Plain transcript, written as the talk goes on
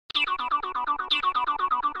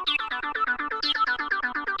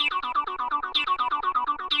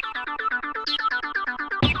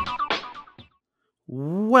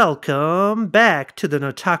Welcome back to the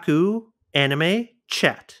Notaku Anime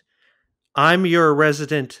Chat. I'm your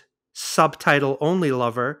resident subtitle-only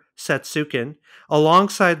lover, Setsuken,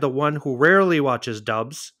 alongside the one who rarely watches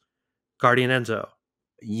dubs, Guardian Enzo.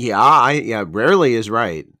 Yeah, rarely is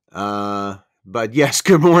right. But yes,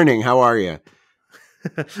 good morning. How are you?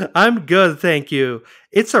 I'm good, thank you.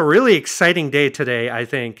 It's a really exciting day today, I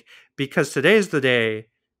think, because today's the day,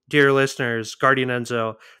 dear listeners, Guardian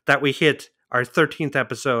Enzo, that we hit our 13th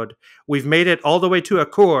episode. We've made it all the way to a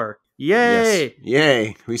cour. Yes, Yay!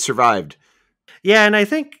 yay, we survived. Yeah, and I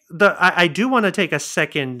think I do want to take a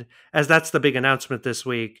second, as that's the big announcement this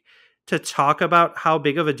week, to talk about how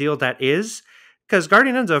big of a deal that is. Because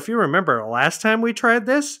Guardian Enzo, if you remember, last time we tried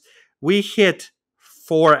this, we hit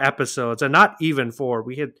 4 episodes, and not even four.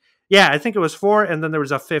 We hit, yeah, I think it was four, and then there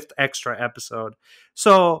was a fifth extra episode.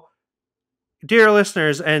 So, dear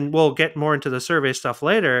listeners, and we'll get more into the survey stuff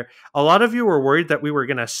later, a lot of you were worried that we were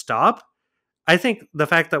going to stop. I think the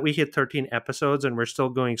fact that we hit 13 episodes and we're still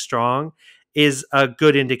going strong is a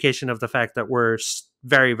good indication of the fact that we're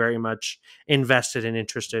very, very much invested and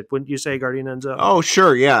interested. Wouldn't you say, Guardian Enzo? Oh,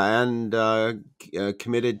 sure, yeah, and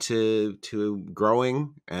committed to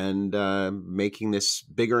growing and making this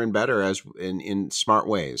bigger and better as in smart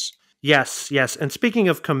ways. Yes, yes. And speaking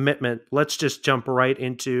of commitment, let's just jump right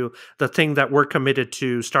into the thing that we're committed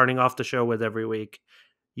to starting off the show with every week.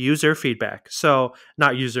 User feedback. So,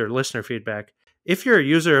 not user, listener feedback. If you're a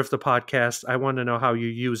user of the podcast, I want to know how you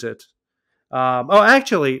use it.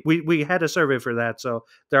 Actually, we had a survey for that, so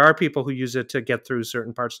there are people who use it to get through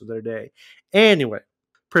certain parts of their day. Anyway,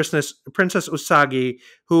 Princess Usagi,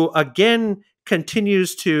 who again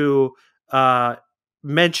continues to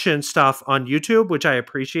mention stuff on YouTube, which I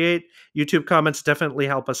appreciate. YouTube comments definitely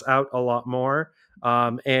help us out a lot more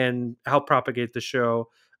and help propagate the show,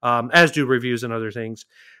 as do reviews and other things.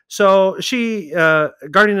 So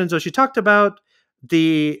Guardian Enzo, she talked about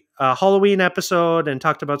the Halloween episode and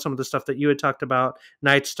talked about some of the stuff that you had talked about,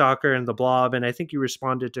 Night Stalker and the Blob, and I think you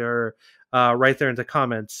responded to her right there in the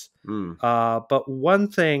comments. But one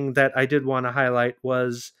thing that I did want to highlight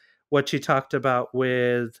was what she talked about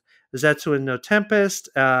with Zetsu and No Tempest,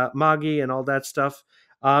 Magi, and all that stuff.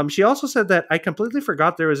 She also said that I completely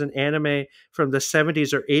forgot there was an anime from the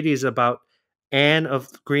 70s or 80s about Anne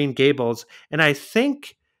of Green Gables, and I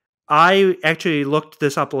think I actually looked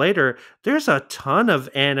this up later. There's a ton of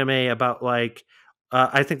anime about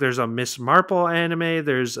I think there's a Miss Marple anime.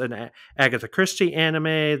 There's an Agatha Christie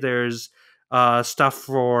anime. There's stuff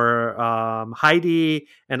for Heidi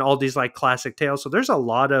and all these like classic tales. So there's a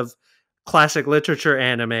lot of classic literature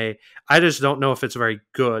anime. I just don't know if it's very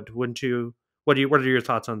good. Wouldn't you? What are your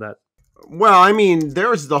thoughts on that? Well, I mean,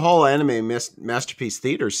 there's the whole anime masterpiece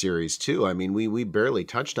theater series too. I mean, we barely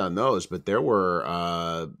touched on those, but there were,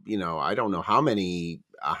 I don't know how many.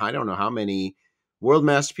 I don't know how many World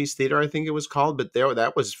Masterpiece Theater, I think it was called, but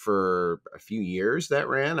that was for a few years that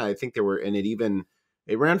ran. I think there were, and it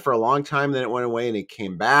ran for a long time. Then it went away, and it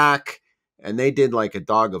came back, and they did like a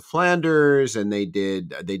Dog of Flanders, and they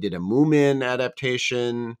did a Moomin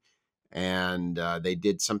adaptation. And they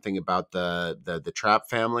did something about the Trap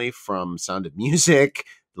family from Sound of Music,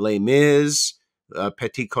 Les Mis,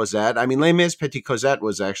 Petit Cosette. I mean, Les Mis, Petit Cosette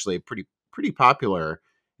was actually a pretty popular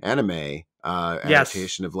anime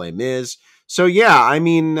adaptation of Les Mis. So yeah, I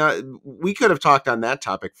mean, we could have talked on that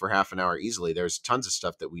topic for half an hour easily. There's tons of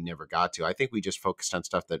stuff that we never got to. I think we just focused on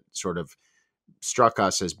stuff that sort of struck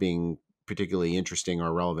us as being particularly interesting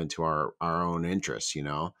or relevant to our own interests, you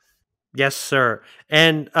know? Yes, sir.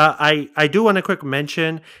 And I do want to quick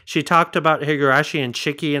mention, she talked about Higurashi and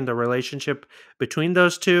Shiki and the relationship between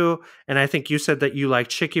those two. And I think you said that you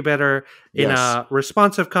liked Shiki better. In a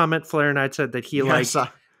responsive comment, Flair Knight said that he liked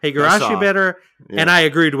Higurashi better. Yeah. And I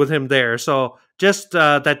agreed with him there. So just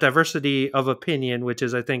that diversity of opinion, which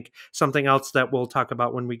is, I think, something else that we'll talk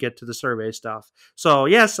about when we get to the survey stuff. So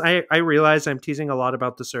yes, I realize I'm teasing a lot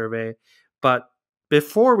about the survey, but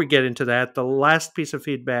before we get into that, the last piece of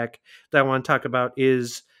feedback that I want to talk about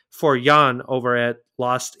is for Jan over at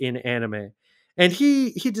Lost in Anime. And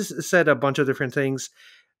he just said a bunch of different things.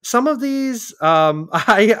 Some of these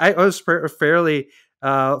I was fairly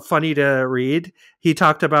funny to read. He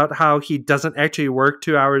talked about how he doesn't actually work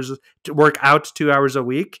out 2 hours a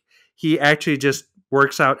week. He actually just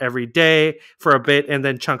works out every day for a bit and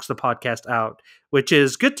then chunks the podcast out, which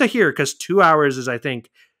is good to hear because 2 hours is, I think,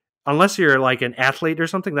 unless you're like an athlete or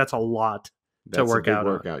something, that's a lot to work out.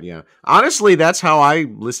 Workout, yeah. Honestly, that's how I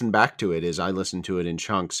listen back to it. Is I listen to it in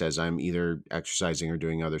chunks as I'm either exercising or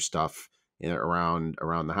doing other stuff around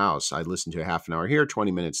the house. I listen to a half an hour here,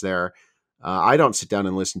 20 minutes there. I don't sit down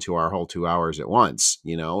and listen to our whole 2 hours at once,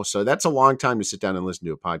 you know, so that's a long time to sit down and listen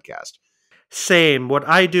to a podcast. Same. What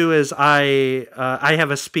I do is I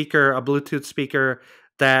have a speaker, a Bluetooth speaker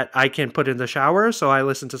that I can put in the shower, so I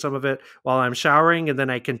listen to some of it while I'm showering, and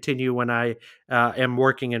then I continue when I am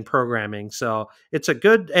working and programming. So it's a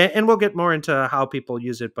good, and we'll get more into how people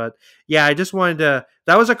use it. But yeah, I just wanted to.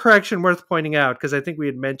 That was a correction worth pointing out because I think we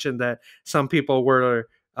had mentioned that some people were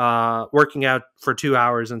working out for 2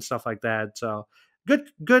 hours and stuff like that. So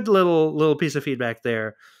good little piece of feedback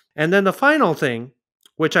there. And then the final thing,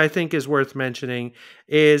 which I think is worth mentioning,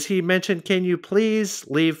 is he mentioned, can you please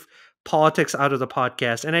leave politics out of the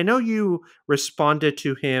podcast? And I know you responded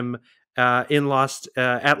to him in Lost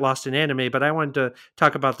at Lost in Anime, but I wanted to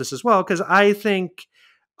talk about this as well because I think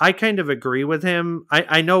I kind of agree with him.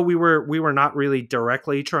 I know we were not really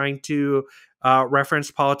directly trying to reference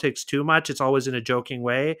politics too much. It's always in a joking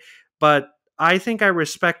way, but I think I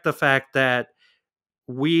respect the fact that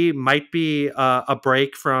we might be a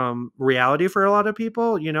break from reality for a lot of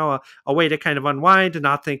people, a way to kind of unwind and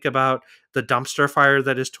not think about the dumpster fire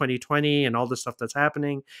that is 2020 and all the stuff that's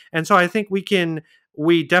happening. And so I think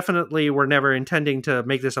we definitely were never intending to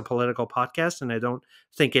make this a political podcast, and I don't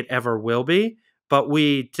think it ever will be, but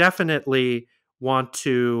we definitely want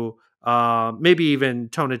to maybe even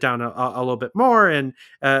tone it down a little bit more, and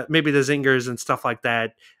maybe the zingers and stuff like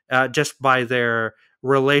that, just by their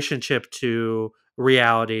relationship to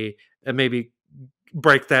reality, and maybe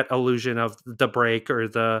break that illusion of the break or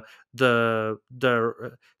the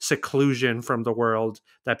seclusion from the world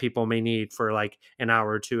that people may need for like an hour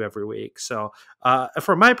or two every week. So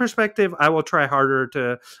from my perspective, I will try harder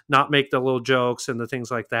to not make the little jokes and the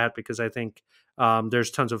things like that, because I think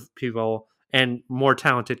there's tons of people and more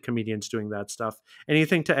talented comedians doing that stuff.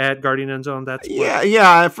 Anything to add, Guardian Enzo, on that split?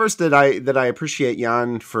 Yeah. First, that I appreciate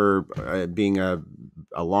Jan for being a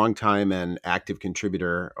long time and active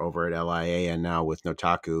contributor over at LIA and now with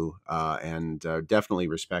Notaku, and definitely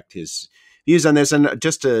respect his views on this. And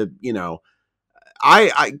just to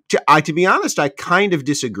to be honest, I kind of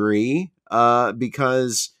disagree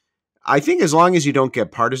because I think as long as you don't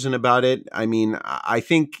get partisan about it, I mean, I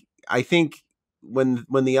think when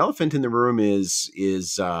the elephant in the room is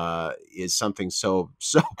something so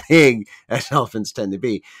big as elephants tend to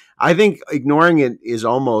be, I think ignoring it is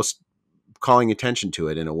almost calling attention to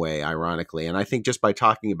it in a way, ironically. And I think just by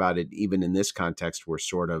talking about it, even in this context, we're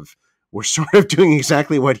sort of doing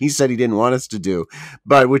exactly what he said he didn't want us to do,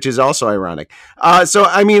 but which is also ironic. So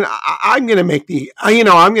I mean, I'm going to make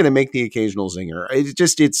I'm going to make the occasional zinger.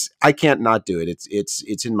 I can't not do it.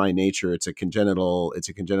 It's in my nature. It's a congenital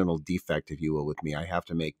defect, if you will, with me. I have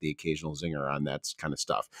to make the occasional zinger on that kind of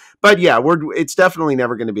stuff. But yeah, it's definitely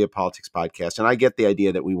never going to be a politics podcast. And I get the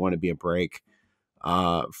idea that we want to be a break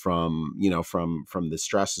from the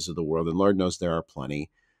stresses of the world, and Lord knows there are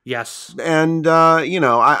plenty. Yes. And and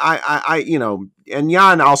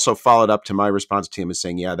Jan also followed up to my response to him as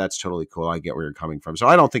saying, yeah, that's totally cool. I get where you're coming from. So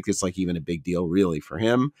I don't think it's like even a big deal really for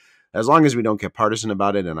him, as long as we don't get partisan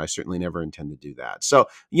about it. And I certainly never intend to do that. So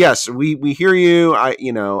yes, we hear you.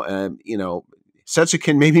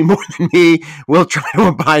 Setsukin maybe more than me will try to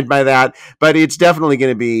abide by that, but it's definitely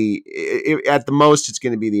going to be, at the most, it's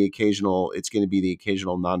going to be the occasional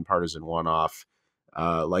nonpartisan one-off,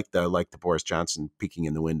 like the Boris Johnson peeking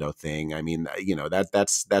in the window thing. I mean,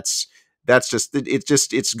 that's just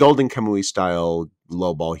it's Golden Kamuy style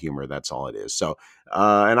lowball humor. That's all it is. So,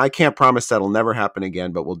 and I can't promise that'll never happen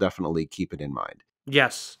again, but we'll definitely keep it in mind.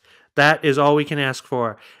 Yes, that is all we can ask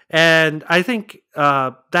for. And I think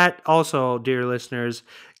that also, dear listeners,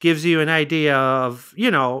 gives you an idea of,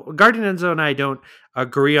 Guardian Enzo and I don't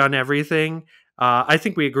agree on everything. I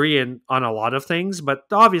think we agree on a lot of things, but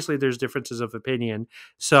obviously there's differences of opinion.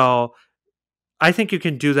 So I think you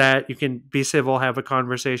can do that. You can be civil, have a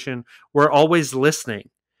conversation. We're always listening.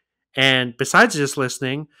 And besides just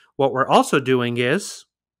listening, what we're also doing is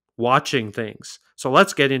watching things. So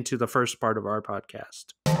let's get into the first part of our podcast.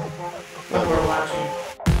 What we're watching.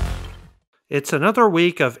 It's another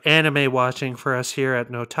week of anime watching for us here at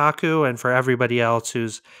Notaku, and for everybody else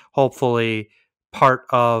who's hopefully part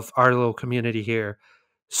of our little community here.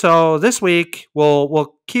 So this week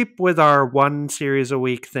we'll keep with our one series a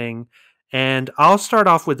week thing, and I'll start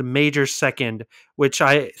off with Major Second, which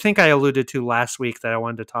I think I alluded to last week that I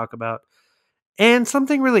wanted to talk about. And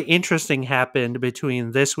something really interesting happened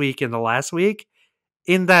between this week and the last week,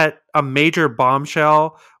 in that a major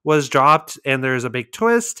bombshell was dropped and there's a big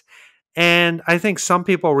twist. And I think some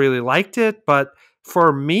people really liked it, but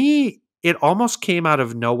for me, it almost came out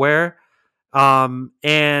of nowhere.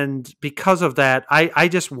 And because of that, I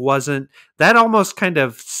just wasn't, that almost kind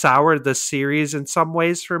of soured the series in some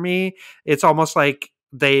ways for me. It's almost like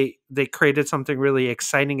they created something really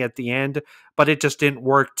exciting at the end, but it just didn't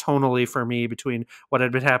work tonally for me between what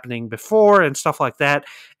had been happening before and stuff like that.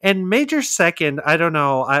 And Major Second, I don't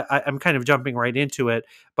know, I'm kind of jumping right into it,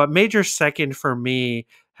 but Major Second for me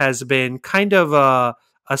has been kind of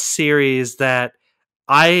a series that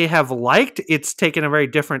I have liked. It's taken a very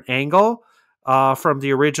different angle from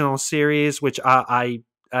the original series, which on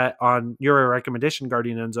your recommendation,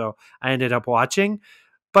 Guardian Enzo, I ended up watching.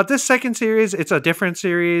 But this second series, it's a different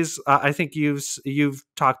series. I think you've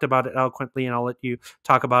talked about it eloquently, and I'll let you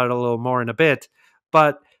talk about it a little more in a bit.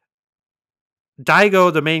 But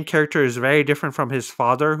Daigo, the main character, is very different from his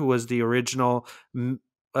father, who was the original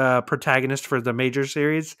protagonist for the Major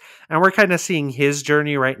series. And we're kind of seeing his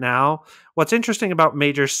journey right now. What's interesting about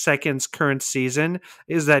Major Second's current season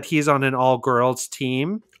is that he's on an all girls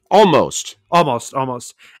team. Almost. Almost.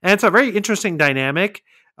 And it's a very interesting dynamic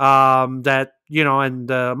that, and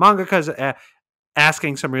the mangaka is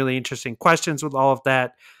asking some really interesting questions with all of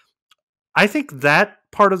that. I think that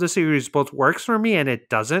part of the series both works for me and it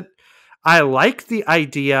doesn't. I like the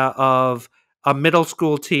idea of a middle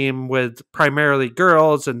school team with primarily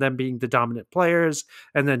girls and them being the dominant players,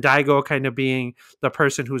 and then Daigo kind of being the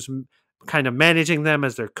person who's kind of managing them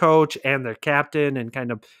as their coach and their captain and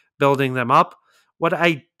kind of building them up. What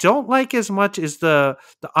I don't like as much is the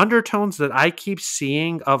undertones that I keep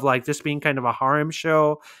seeing of like this being kind of a harem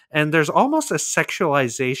show, and there's almost a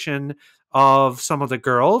sexualization of some of the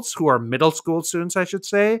girls who are middle school students, I should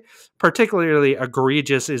say. Particularly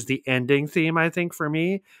egregious is the ending theme, I think, for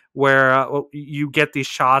me, where you get these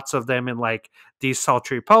shots of them in like these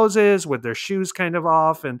sultry poses with their shoes kind of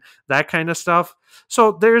off and that kind of stuff.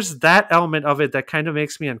 So there's that element of it that kind of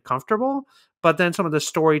makes me uncomfortable. But then some of the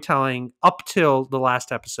storytelling up till the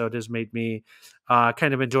last episode has made me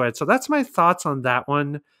kind of enjoy it. So that's my thoughts on that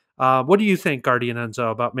one. What do you think, Guardian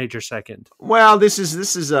Enzo, about Major Second? Well, this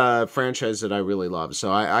is a franchise that I really love,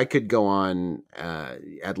 so I could go on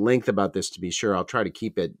at length about this. To be sure, I'll try to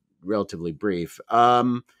keep it relatively brief.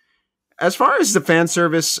 As far as the fan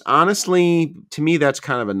service, honestly, to me, that's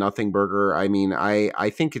kind of a nothing burger. I mean,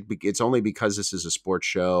 I think it's only because this is a sports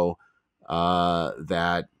show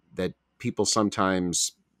that people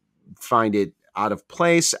sometimes find it out of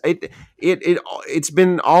place. It's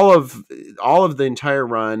been all of the entire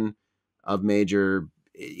run of Major.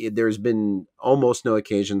 There's been almost no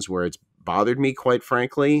occasions where it's bothered me, quite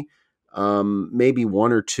frankly. Maybe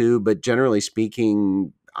one or two, but generally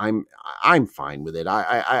speaking, I'm fine with it.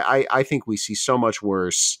 I think we see so much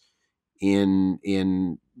worse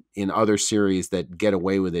in other series that get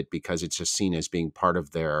away with it because it's just seen as being part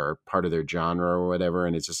of their genre or whatever,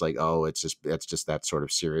 and it's just like, oh, that's just that sort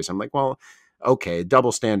of series. I'm like, well, okay,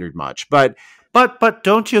 double standard much, but But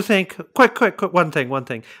don't you think, quick, one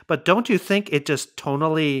thing, but don't you think it just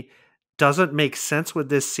tonally doesn't make sense with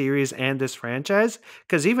this series and this franchise?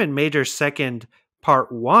 Because even Major Second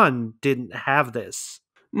Part 1 didn't have this.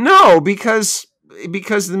 no, because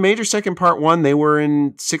the Major Second Part 1, they were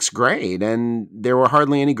in 6th grade and there were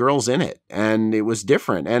hardly any girls in it, and it was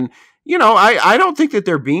different. And I don't think that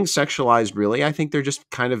they're being sexualized, really. I think they're just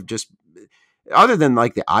kind of just, other than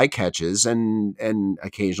like the eye catches and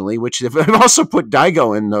occasionally, which I've also put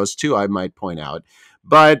Daigo in those too, I might point out.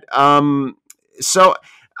 But so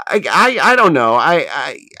I don't know.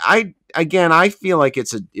 I again, I feel like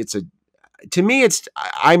it's a to me,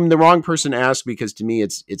 I'm the wrong person to ask, because to me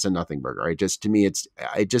it's a nothing burger. It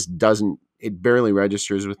just doesn't, it barely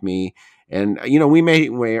registers with me. And we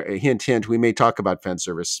may hint we may talk about fan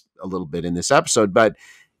service a little bit in this episode, but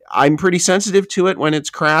I'm pretty sensitive to it when it's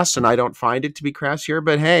crass, and I don't find it to be crass here.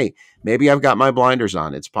 But hey, maybe I've got my blinders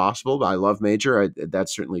on. It's possible. I love Major.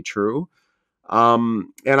 That's certainly true.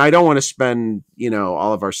 And I don't want to spend,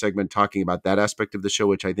 all of our segment talking about that aspect of the show,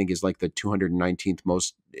 which I think is like the 219th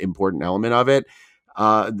most important element of it.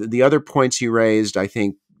 The other points you raised, I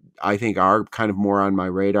think are kind of more on my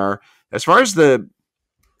radar. As far as the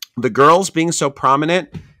girls being so prominent,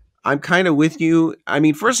 I'm kind of with you. I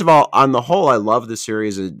mean, first of all, on the whole, I love the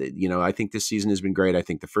series. I think this season has been great. I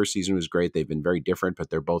think the first season was great. They've been very different,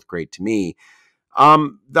 but they're both great to me.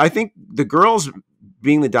 I think the girls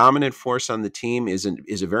being the dominant force on the team is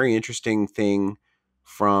a very interesting thing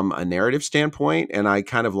from a narrative standpoint, and I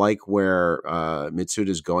kind of like where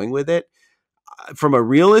Mitsuda's going with it. From a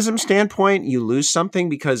realism standpoint, you lose something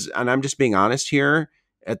because, and I'm just being honest here,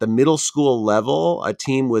 at the middle school level, a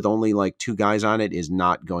team with only like 2 guys on it is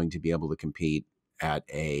not going to be able to compete at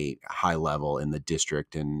a high level in the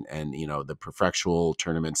district and the prefectural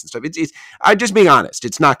tournaments and stuff. It's I'm just being honest.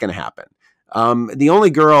 It's not going to happen. The only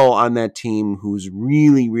girl on that team who's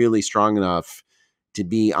really, really strong enough to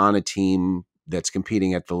be on a team that's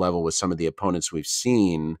competing at the level with some of the opponents we've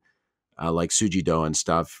seen, like Sujido and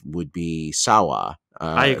stuff, would be Sawa.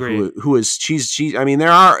 I agree. Who is she's I mean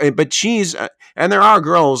there are but she's and there are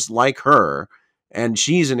girls like her, and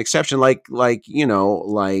she's an exception, like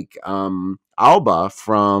Alba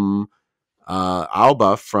from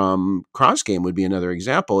Cross Game would be another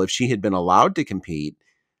example. If she had been allowed to compete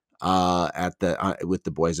at the with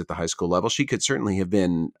the boys at the high school level, she could certainly have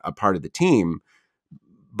been a part of the team.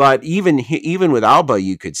 But even with Alba,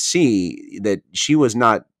 you could see that she was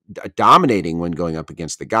not dominating when going up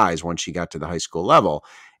against the guys once she got to the high school level.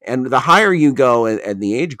 And the higher you go in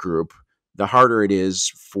the age group, the harder it is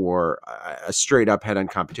for a straight up head on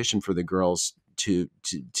competition for the girls to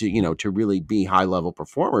really be high level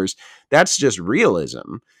performers. That's just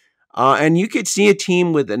realism. And you could see a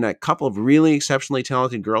team with a couple of really exceptionally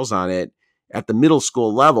talented girls on it at the middle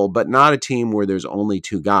school level, but not a team where there's only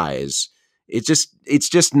two guys. It's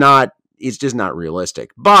just not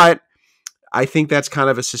realistic. But I think that's kind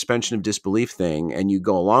of a suspension of disbelief thing, and you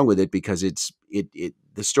go along with it because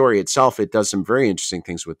the story itself, it does some very interesting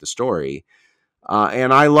things with the story.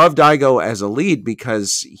 And I love Daigo as a lead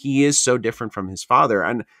because he is so different from his father.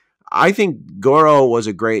 And I think Goro was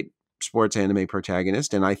a great sports anime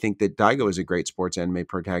protagonist, and I think that Daigo is a great sports anime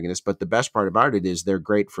protagonist. But the best part about it is they're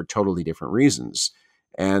great for totally different reasons,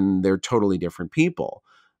 and they're totally different people.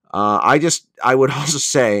 I would also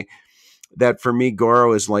say that for me,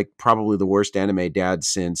 Goro is like probably the worst anime dad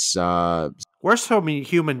since Worst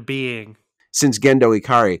human being. since Gendo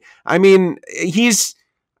Ikari. I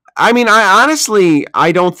honestly,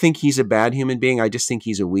 I don't think he's a bad human being. I just think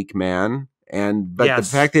he's a weak man. But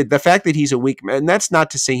Yes. the fact that he's a weak man, that's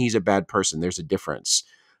not to say he's a bad person. There's a difference.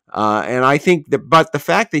 And I think but the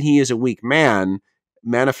fact that he is a weak man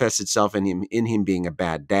manifests itself in him being a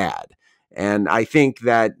bad dad. And I think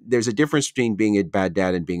that there's a difference between being a bad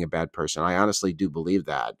dad and being a bad person. I honestly do believe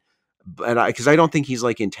that. Because I don't think he's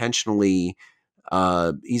like intentionally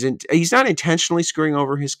he's not intentionally screwing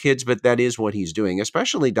over his kids, but that is what he's doing,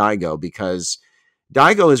 especially Daigo, because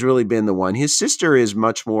Daigo has really been the one. His sister is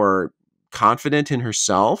much more confident in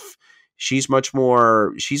herself. She's much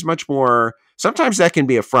more, sometimes that can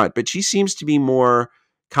be a front, but she seems to be more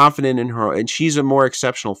confident in her, and she's a more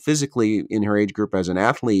exceptional physically in her age group as an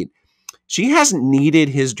athlete. She hasn't needed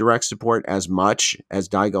his direct support as much as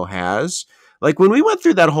Daigo has. Like when we went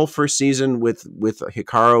through that whole first season with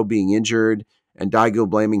Hikaru being injured and Daigo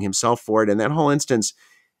blaming himself for it, and that whole instance,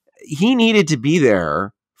 he needed to be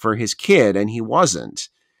there for his kid, and he wasn't.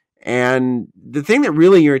 And the thing that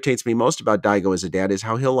really irritates me most about Daigo as a dad is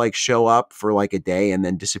how he'll like show up for like a day and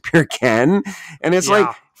then disappear again. And it's like,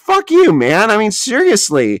 fuck you, man. I mean,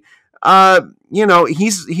 seriously.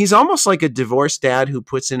 He's almost like a divorced dad who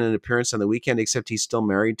puts in an appearance on the weekend, except he's still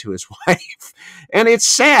married to his wife. And it's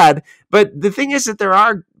sad. But the thing is that there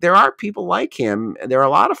are people like him. There are a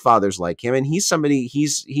lot of fathers like him. And he's somebody,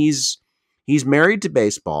 he's married to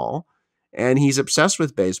baseball, and he's obsessed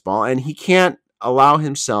with baseball, and he can't allow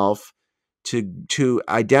himself to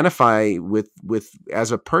identify with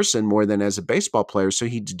as a person more than as a baseball player. So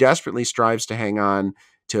he desperately strives to hang on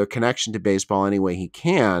to a connection to baseball any way he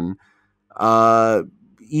can,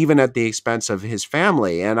 even at the expense of his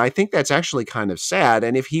family. And I think that's actually kind of sad.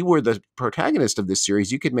 And if he were the protagonist of this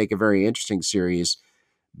series, you could make a very interesting series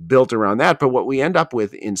built around that. But what we end up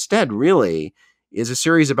with instead really is a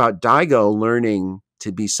series about Daigo learning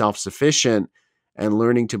to be self-sufficient and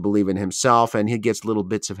learning to believe in himself. And he gets little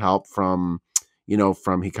bits of help from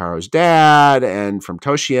Hikaru's dad and from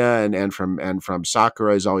Toshia and from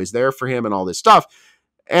Sakura is always there for him and all this stuff.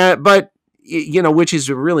 But which is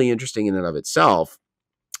really interesting in and of itself.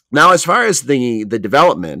 Now, as far as the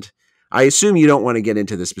development, I assume you don't want to get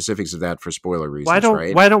into the specifics of that for spoiler reasons,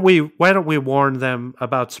 right? Why don't we warn them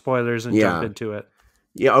about spoilers and jump into it?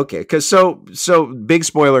 Yeah, okay. Because so big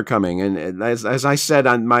spoiler coming, and as I said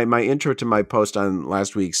on my intro to my post on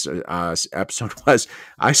last week's episode was,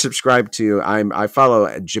 I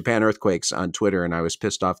follow Japan Earthquakes on Twitter, and I was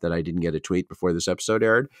pissed off that I didn't get a tweet before this episode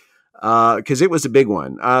aired because it was a big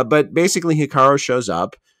one. But basically, Hikaru shows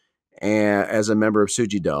up as a member of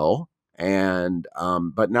Sujido, and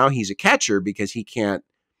but now he's a catcher because he can't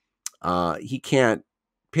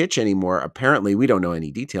pitch anymore. Apparently, we don't know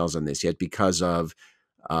any details on this yet because of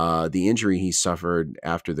the injury he suffered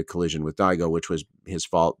after the collision with Daigo, which was his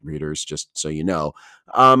fault, readers, just so you know.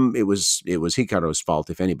 It was Hikaru's fault,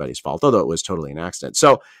 if anybody's fault, although it was totally an accident.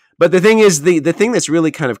 So, but the thing is, the thing that's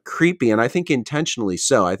really kind of creepy, and I think intentionally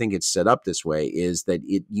so, I think it's set up this way, is that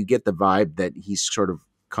you get the vibe that he's sort of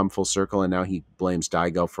come full circle, and now he blames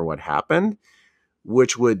Daigo for what happened,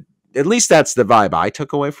 which would, at least that's the vibe I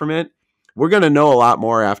took away from it. We're going to know a lot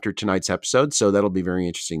more after tonight's episode, so that'll be very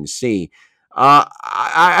interesting to see.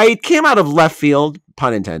 I came out of left field,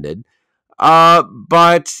 pun intended,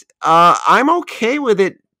 but I'm okay with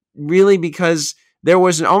it, really, because there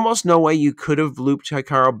was almost no way you could have looped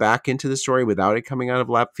Hikaru back into the story without it coming out of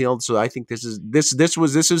left field. So I think this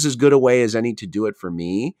was as good a way as any to do it for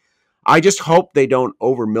me. I just hope they don't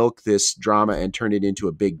over milk this drama and turn it into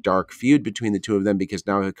a big dark feud between the two of them, because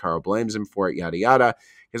now Hikaru blames him for it, yada yada.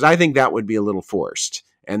 Because I think that would be a little forced.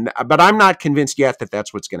 But I'm not convinced yet that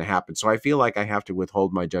that's what's going to happen. So I feel like I have to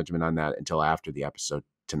withhold my judgment on that until after the episode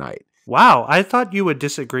tonight. Wow, I thought you would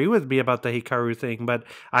disagree with me about the Hikaru thing, but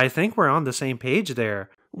I think we're on the same page there.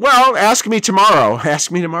 Well, ask me tomorrow. Ask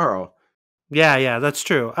me tomorrow. Yeah, that's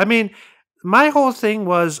true. I mean, my whole thing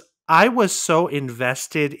was I was so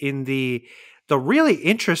invested in the really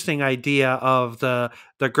interesting idea of the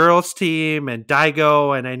girls team and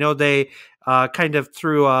Daigo, and I know they kind of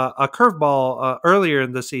threw a curveball earlier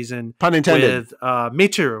in the season. Pun intended. With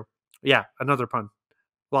Michiru. Yeah, another pun.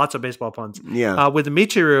 Lots of baseball puns. Yeah. With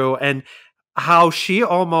Michiru, and how she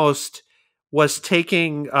almost was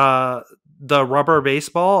taking the rubber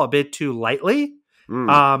baseball a bit too lightly.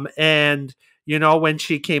 And, you know, when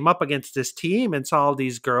she came up against this team and saw all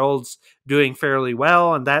these girls doing fairly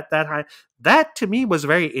well, and that to me was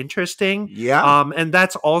very interesting. Yeah. And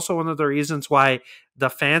that's also one of the reasons why the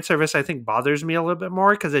fan service, I think, bothers me a little bit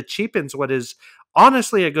more, because it cheapens what is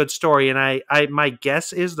honestly a good story. And I my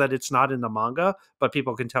guess is that it's not in the manga, but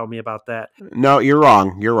people can tell me about that. No, you're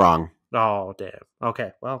wrong. You're wrong. Oh, damn.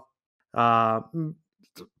 Okay, well,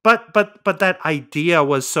 but that idea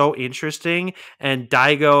was so interesting, and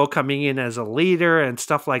Daigo coming in as a leader and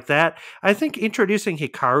stuff like that. I think introducing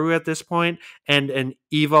Hikaru at this point, and an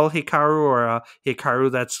evil Hikaru, or a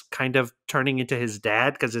Hikaru that's kind of turning into his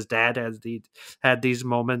dad, because his dad had these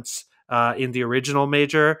moments in the original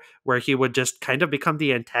Major where he would just kind of become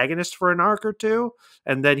the antagonist for an arc or two,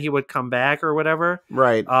 and then he would come back or whatever,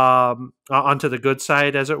 right? Onto the good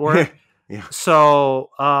side, as it were. Yeah.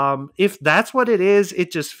 So if that's what it is,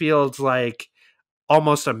 it just feels like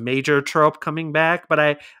almost a Major trope coming back.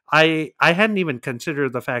 But I hadn't even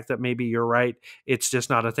considered the fact that maybe you're right. It's just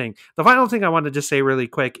not a thing. The final thing I wanted to say really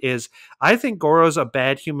quick is I think Goro's a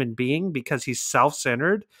bad human being because he's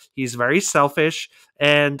self-centered. He's very selfish.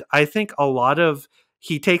 And I think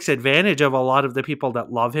he takes advantage of a lot of the people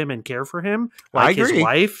that love him and care for him, like his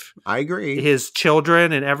wife, I agree, his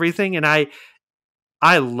children, and everything. And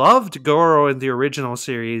I loved Goro in the original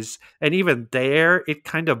series, and even there, it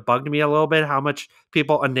kind of bugged me a little bit how much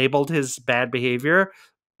people enabled his bad behavior,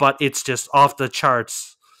 but it's just off the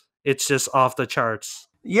charts. It's just off the charts.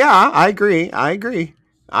 Yeah, I agree.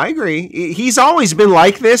 He's always been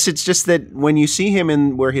like this. It's just that when you see him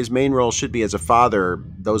in where his main role should be as a father,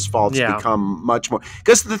 those faults become much more.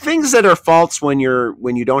 Because the things that are faults when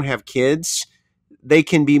you don't have kids, they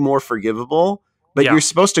can be more forgivable. But you're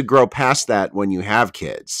supposed to grow past that when you have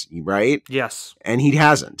kids, right? Yes. And he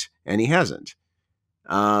hasn't. And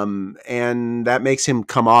that makes him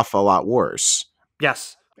come off a lot worse.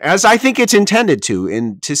 Yes. As I think it's intended to.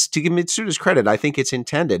 And to give Mitsuda's credit, I think it's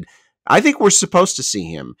intended. I think we're supposed to see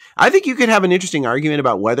him. I think you could have an interesting argument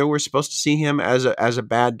about whether we're supposed to see him as a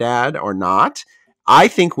bad dad or not. I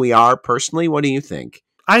think we are, personally. What do you think?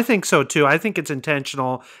 I think so too. I think it's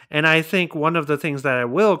intentional. And I think one of the things that I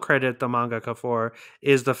will credit the mangaka for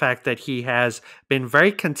is the fact that he has been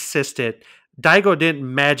very consistent. Daigo didn't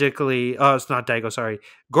magically, it's not Daigo, sorry.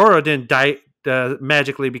 Goro didn't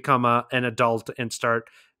magically become an adult and start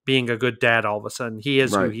being a good dad all of a sudden. He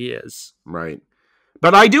is who he is. Right.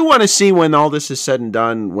 But I do want to see, when all this is said and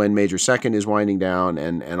done, when Major Second is winding down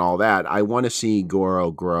and all that, I want to see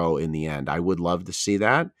Goro grow in the end. I would love to see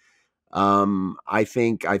that. I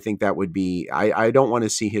think that would be, I don't want to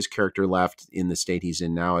see his character left in the state he's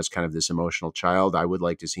in now as kind of this emotional child. I would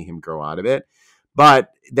like to see him grow out of it.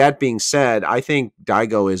 But that being said, I think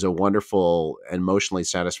Daigo is a wonderful, emotionally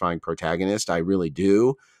satisfying protagonist. I really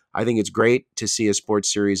do. I think it's great to see a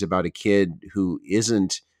sports series about a kid who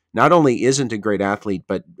not only isn't a great athlete,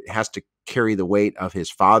 but has to carry the weight of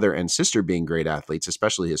his father and sister being great athletes,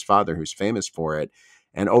 especially his father, who's famous for it,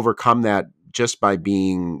 and overcome that just by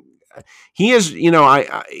being. He is,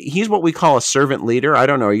 he's what we call a servant leader. I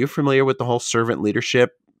don't know. Are you familiar with the whole servant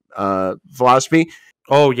leadership philosophy?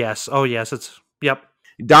 Oh, yes. Yep.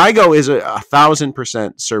 Daigo is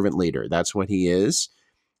 1,000% servant leader. That's what he is.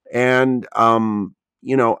 And, I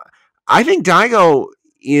think Daigo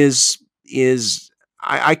is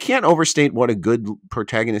I can't overstate what a good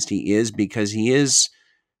protagonist he is, because he is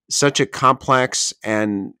such a complex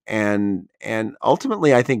and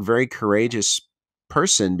ultimately, I think, very courageous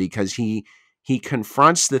person, because he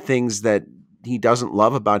confronts the things that he doesn't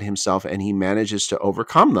love about himself, and he manages to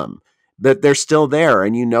overcome them. But they're still there,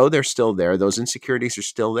 and they're still there. Those insecurities are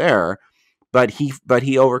still there, but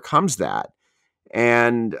he overcomes that.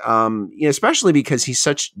 And especially because he's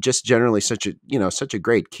generally such a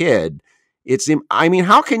great kid. I mean,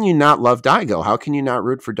 how can you not love Daigo? How can you not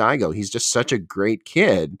root for Daigo? He's just such a great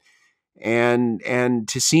kid, and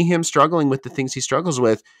to see him struggling with the things he struggles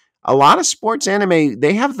with. A lot of sports anime,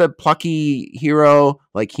 they have the plucky hero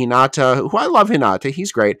like Hinata, who I love. Hinata,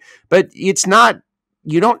 he's great, but it's not.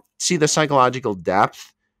 You don't see the psychological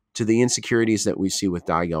depth to the insecurities that we see with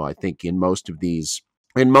Daigo, I think, in most of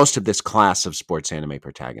this class of sports anime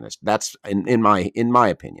protagonists. That's in my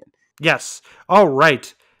opinion. Yes. All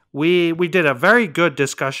right. We did a very good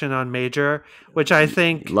discussion on Major, which I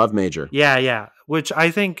think love Major. Yeah, which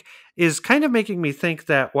I think is kind of making me think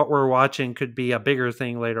that what we're watching could be a bigger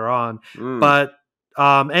thing later on. But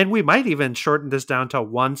and we might even shorten this down to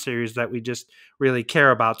one series that we just really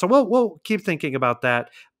care about. So we'll keep thinking about that.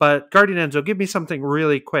 But Guardian Enzo, give me something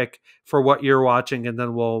really quick for what you're watching, and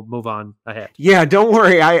then we'll move on ahead. Yeah, don't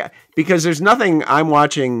worry. Because there's nothing I'm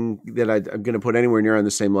watching that I'm going to put anywhere near on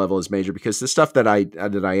the same level as Major, because the stuff that I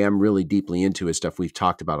am really deeply into is stuff we've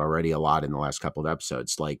talked about already a lot in the last couple of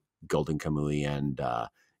episodes, like Golden Kamui and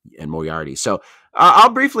Moriarty. So I'll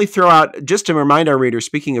briefly throw out, just to remind our readers,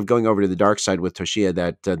 speaking of going over to the dark side with Toshiya,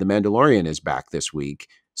 that The Mandalorian is back this week.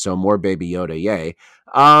 So more Baby Yoda, yay.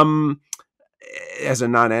 As a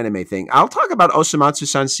non-anime thing, I'll talk about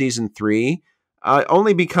Osamatsu-san season 3,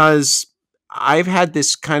 only because I've had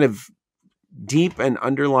this kind of deep and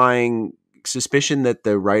underlying suspicion that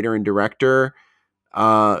the writer and director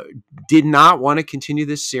did not want to continue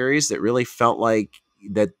this series, that really felt like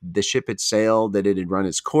that the ship had sailed, that it had run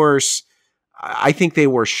its course. I think they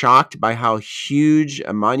were shocked by how huge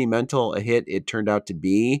a monumental a hit it turned out to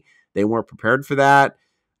be. They weren't prepared for that.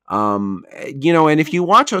 And if you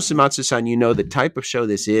watch Osamatsu-san, the type of show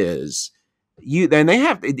this is.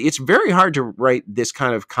 It's very hard to write this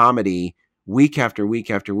kind of comedy week after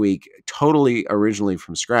week after week, totally originally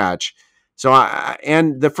from scratch. So,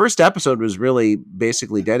 and the first episode was really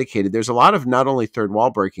basically dedicated. There's a lot of not only fourth wall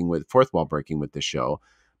breaking with this show,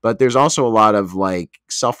 but there's also a lot of like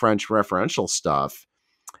self-referential stuff.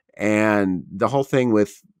 And the whole thing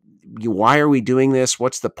with, why are we doing this?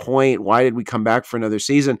 What's the point? Why did we come back for another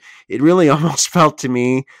season? It really almost felt to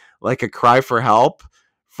me like a cry for help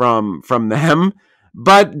from them.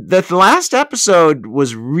 But the last episode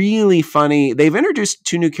was really funny. They've introduced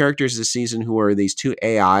 2 new characters this season, who are these 2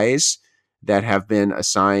 AIs that have been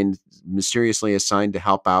mysteriously assigned to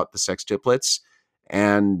help out the sextuplets.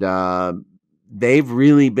 And they've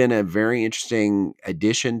really been a very interesting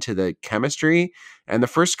addition to the chemistry. And the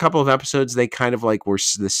first couple of episodes, they kind of like were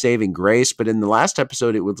the saving grace. But in the last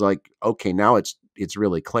episode, it was like, okay, now it's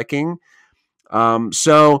really clicking.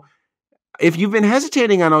 So if you've been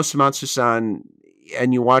hesitating on Osamatsu-san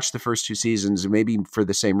and you watch the first 2 seasons, maybe for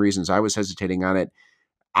the same reasons I was hesitating on it,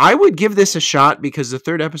 I would give this a shot, because the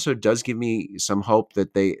 3rd episode does give me some hope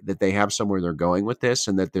that they have somewhere they're going with this,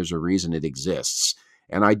 and that there's a reason it exists.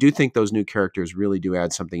 And I do think those new characters really do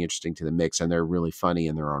add something interesting to the mix, and they're really funny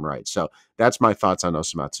in their own right. So that's my thoughts on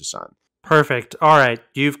Osamatsu-san. Perfect. All right.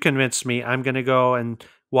 You've convinced me. I'm going to go and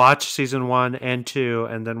watch season 1 and 2,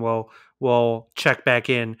 and then we'll check back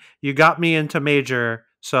in. You got me into Major.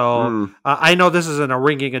 So I know this isn't a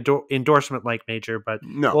ringing endorsement like Major, but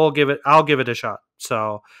no. I'll give it a shot.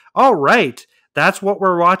 So, all right. That's what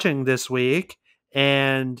we're watching this week.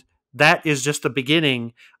 And that is just the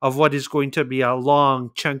beginning of what is going to be a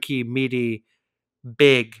long, chunky, meaty,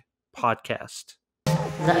 big podcast.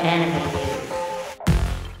 The Anime News.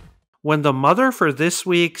 When the mother for this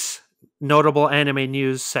week's notable anime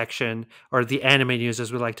news section, or the anime news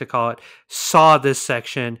as we like to call it, saw this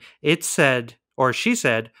section, it said, or she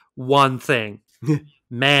said, one thing.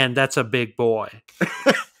 Man, that's a big boy.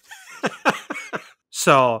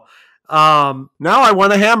 So, now I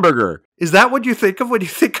want a hamburger. Is that what you think of when you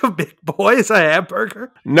think of big boy as a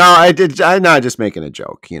hamburger? No, I did. I'm not just making a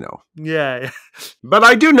joke, Yeah. But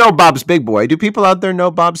I do know Bob's Big Boy. Do people out there know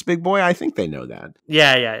Bob's Big Boy? I think they know that.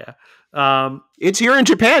 Yeah. It's here in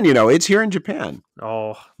Japan, It's here in Japan.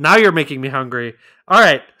 Oh, now you're making me hungry. All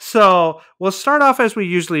right, so we'll start off as we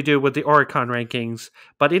usually do with the Oricon rankings,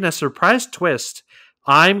 but in a surprise twist,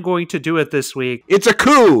 I'm going to do it this week. It's a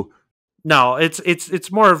coup. No,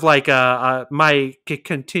 it's more of like my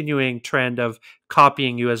continuing trend of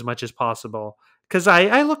copying you as much as possible, because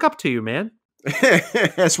I look up to you, man.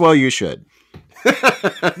 As well you should. All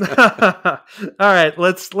right,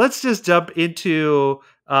 let's just jump into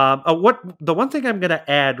what the one thing I'm going to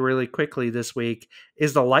add really quickly this week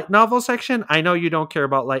is the light novel section. I know you don't care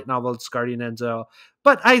about light novels, Guardian Enzo,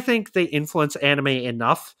 but I think they influence anime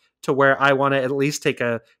enough to where I want to at least take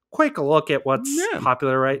a quick look at what's Yeah,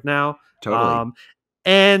 popular right now. totally.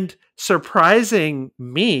 And surprising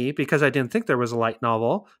me, because I didn't think there was a light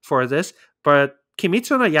novel for this, but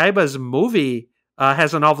Kimetsu no Yaiba's movie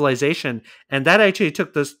has a novelization, and that actually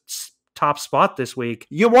took the top spot this week.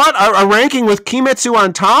 You want a ranking with Kimetsu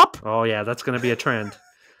on top? Oh yeah, that's going to be a trend.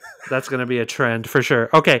 That's going to be a trend for sure.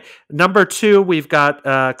 Okay, number 2, we've got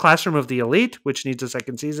Classroom of the Elite, which needs a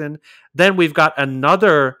second season. Then we've got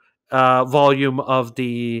another volume of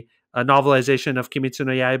the novelization of Kimetsu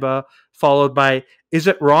no Yaiba, followed by Is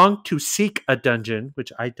It Wrong to Seek a Dungeon,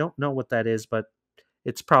 which I don't know what that is, but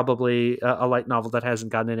it's probably a light novel that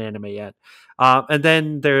hasn't gotten an anime yet. And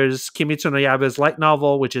then there's Kimetsu no Yaiba's light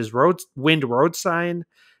novel, which is Wind Road Sign.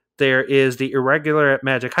 There is The Irregular at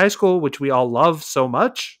Magic High School, which we all love so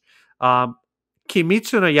much.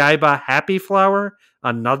 Kimetsu no Yaiba Happy Flower,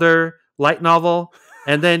 another light novel.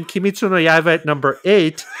 And then Kimetsu no Yaiba at number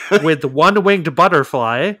 8 with One Winged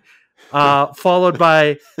Butterfly, followed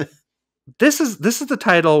by this is the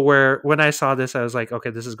title where when I saw this, I was like, okay,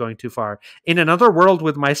 this is going too far. In Another World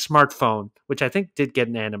with My Smartphone, which I think did get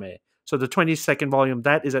an anime. So the 22nd volume,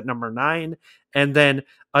 that is at number 9. And then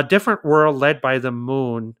A Different World Led by the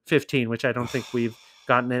Moon, 15, which I don't think we've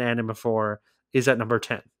gotten an anime for, is at number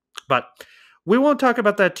 10. But we won't talk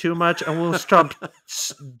about that too much, and we'll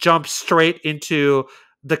jump straight into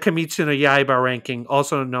the Kimetsu no Yaiba ranking,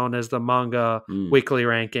 also known as the Manga Weekly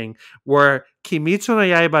ranking, where Kimetsu no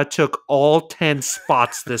Yaiba took all 10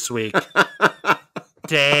 spots this week.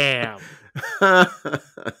 Damn.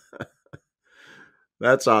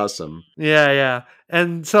 That's awesome. Yeah.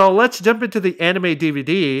 And so let's jump into the anime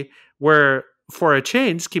DVD, where for a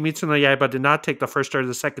change, Kimetsu no Yaiba did not take the first or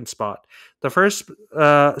the second spot. The first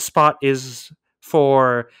spot is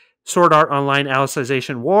for Sword Art Online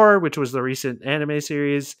Alicization War, which was the recent anime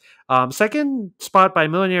series. Second spot by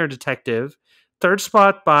Millionaire Detective. Third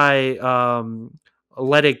spot by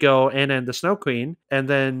Let It Go, Anna and the Snow Queen. And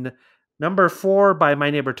then number 4 by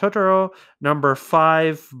My Neighbor Totoro. Number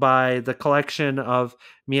 5 by the collection of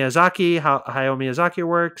Miyazaki, Hayao Miyazaki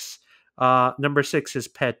works. Number 6 is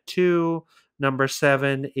Pet 2. Number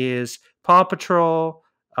 7 is Paw Patrol.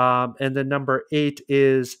 And then number 8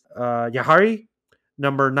 is Yahari.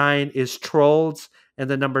 Number 9 is Trolls. And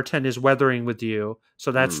then number 10 is Weathering with You.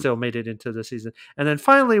 So that still made it into the season. And then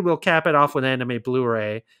finally, we'll cap it off with Anime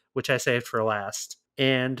Blu-ray, which I saved for last.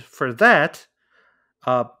 And for that,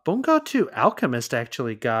 Bungo 2 Alchemist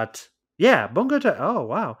actually got... Yeah, Bungo to... Oh,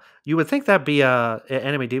 wow. You would think that'd be an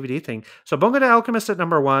anime DVD thing. So Bungo to Alchemist at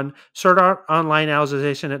number 1. Sword Art Online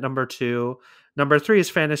Alicization at number 2. Number 3 is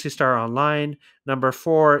Phantasy Star Online. Number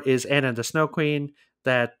 4 is Anna and the Snow Queen.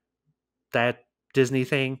 That Disney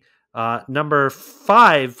thing. Number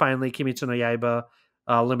 5, finally, Kimetsu no Yaiba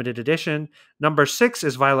limited edition. Number 6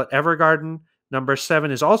 is Violet Evergarden. Number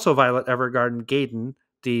 7 is also Violet Evergarden Gaiden,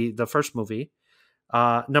 the first movie.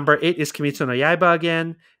 Number 8 is Kimetsu no Yaiba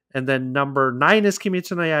again. And then number 9 is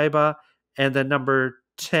Kimetsu no Yaiba. And then number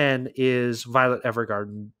 10 is Violet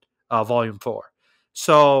Evergarden Volume 4.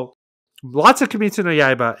 So lots of Kimetsu no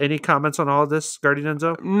Yaiba. Any comments on all of this, Guardian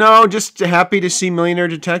Enzo? No, just happy to see Millionaire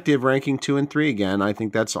Detective ranking 2 and 3 again. I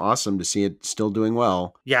think that's awesome to see it still doing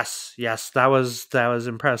well. Yes, that was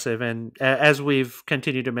impressive. And as we've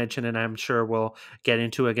continued to mention, and I'm sure we'll get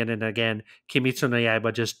into again and again, Kimetsu no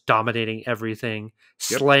Yaiba just dominating everything,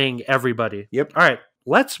 slaying everybody. Yep. All right,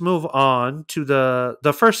 let's move on to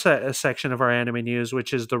the first section of our anime news,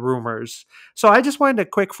 which is the rumors. So I just wanted a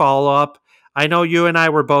quick follow-up. I know you and I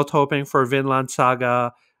were both hoping for Vinland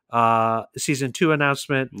Saga season 2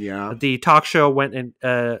 announcement. Yeah. The talk show went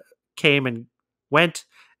and came and went,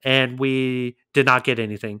 and we did not get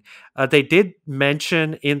anything. They did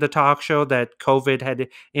mention in the talk show that COVID had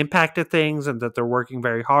impacted things and that they're working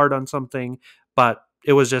very hard on something, but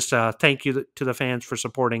it was just a thank you to the fans for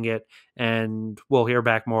supporting it, and we'll hear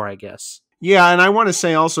back more, I guess. Yeah, and I want to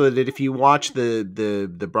say also that if you watch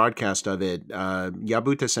the broadcast of it,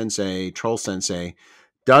 Yabuta Sensei, Troll Sensei,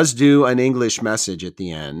 does do an English message at the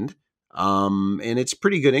end, and it's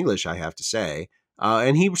pretty good English, I have to say.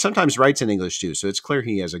 And he sometimes writes in English too, so it's clear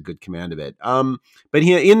he has a good command of it. But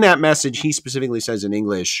in that message, he specifically says in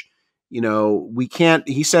English, we can't.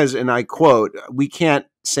 He says, and I quote, "We can't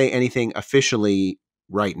say anything officially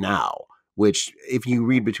right now." Which, if you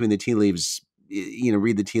read between the tea leaves,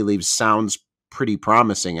 read the tea leaves, sounds pretty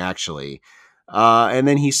promising, actually. And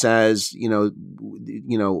then he says,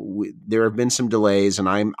 there have been some delays,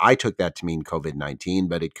 and I took that to mean COVID-19,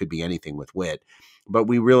 but it could be anything with WIT. But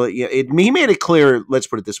we really, he made it clear. Let's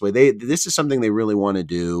put it this way: this is something they really want to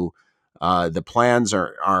do. The plans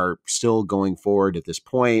are still going forward at this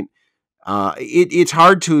point. It's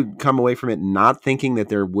hard to come away from it not thinking that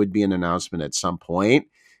there would be an announcement at some point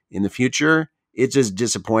in the future. It's just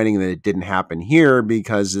disappointing that it didn't happen here,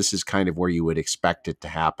 because this is kind of where you would expect it to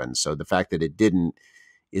happen. So the fact that it didn't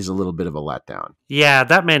is a little bit of a letdown. Yeah,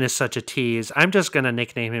 that man is such a tease. I'm just going to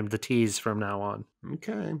nickname him the tease from now on.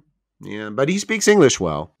 Okay. Yeah, but he speaks English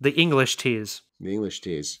well. The English tease. The English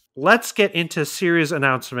tease. Let's get into series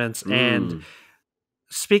announcements. And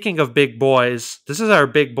speaking of big boys, this is our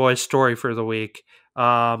big boy story for the week.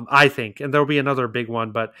 I think, and there'll be another big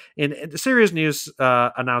one, but in the series news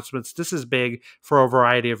announcements, this is big for a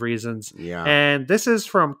variety of reasons. Yeah. And this is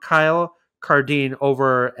from Kyle Cardine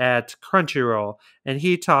over at Crunchyroll, and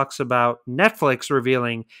he talks about Netflix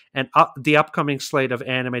revealing the upcoming slate of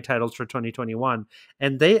anime titles for 2021.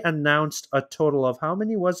 And they announced a total of, how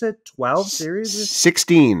many was it? 12 series?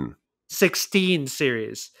 16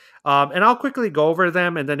 series. And I'll quickly go over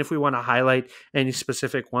them, and then if we want to highlight any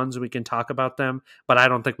specific ones, we can talk about them. But I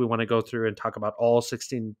don't think we want to go through and talk about all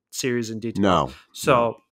 16 series in detail. No.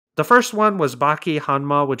 So the first one was Baki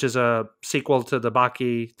Hanma, which is a sequel to the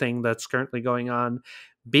Baki thing that's currently going on.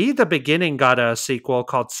 Be the Beginning got a sequel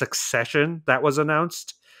called Succession that was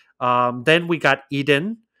announced. Then we got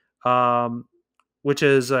Eden, which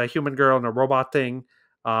is a human girl and a robot thing.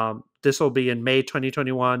 This will be in May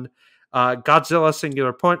 2021. Godzilla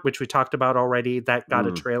Singular Point, which we talked about already, that got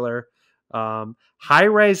a trailer. High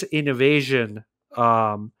Rise Invasion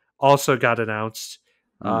also got announced.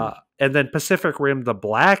 And then Pacific Rim The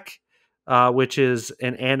Black, which is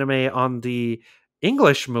an anime on the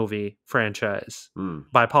English movie franchise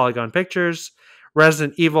by Polygon Pictures.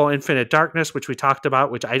 Resident Evil Infinite Darkness, which we talked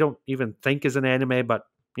about, which I don't even think is an anime, but,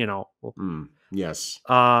 yes.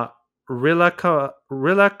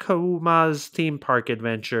 Rilakuma's Theme Park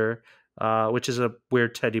Adventure, which is a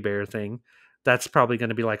weird teddy bear thing. That's probably going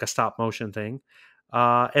to be like a stop motion thing.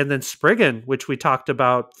 And then Spriggan, which we talked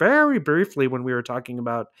about very briefly when we were talking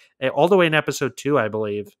about all the way in episode 2, I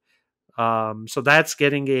believe. So that's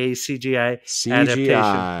getting a CGI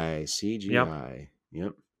adaptation. CGI.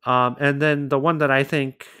 Yep. And then the one that I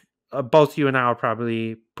think both you and I are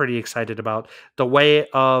probably pretty excited about, The Way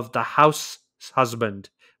of the House Husband,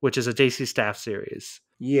 which is a JC Staff series.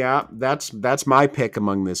 Yeah, that's my pick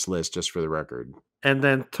among this list, just for the record. And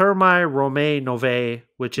then Thermae Romae Novae,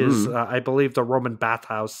 which is, I believe, the Roman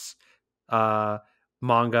bathhouse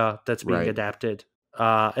manga that's being adapted.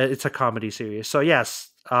 It's a comedy series. So,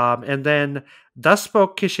 yes. And then Thus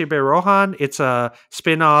Spoke Kishibe Rohan. It's a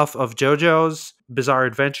spin-off of JoJo's Bizarre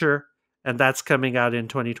Adventure, and that's coming out in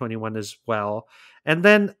 2021 as well. And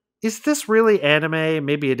then, is this really anime?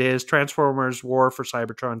 Maybe it is. Transformers War for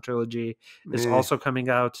Cybertron Trilogy is also coming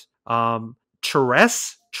out.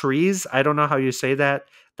 Trees, I don't know how you say that.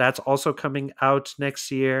 That's also coming out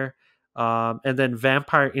next year. And then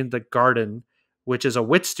Vampire in the Garden, which is a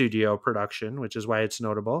WIT Studio production, which is why it's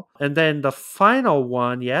notable. And then the final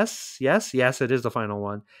one, yes, it is the final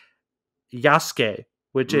one. Yasuke,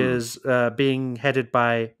 which is being headed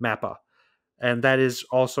by Mappa. And that is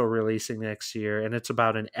also releasing next year. And it's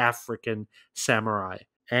about an African samurai.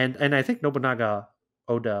 And I think Oda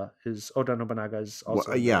Nobunaga is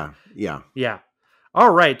also. Yeah.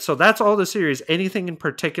 All right. So that's all the series. Anything in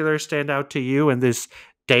particular stand out to you in this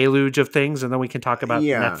deluge of things? And then we can talk about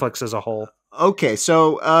Netflix as a whole. Okay.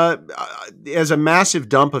 So as a massive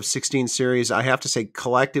dump of 16 series, I have to say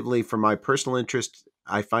collectively, for my personal interest,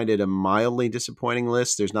 I find it a mildly disappointing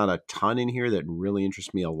list. There's not a ton in here that really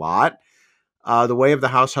interests me a lot. The Way of the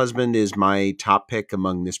House Husband is my top pick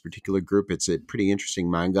among this particular group. It's a pretty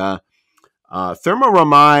interesting manga. Thermo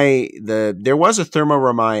Romai, there was a Thermo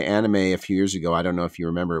Romai anime a few years ago. I don't know if you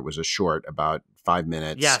remember. It was a short, about 5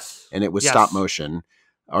 minutes. Yes. And it was stop motion.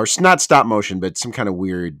 Or not stop motion, but some kind of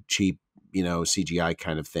weird, cheap, CGI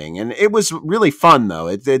kind of thing. And it was really fun, though.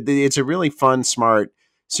 It's a really fun, smart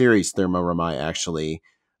series, Thermo Romai, actually.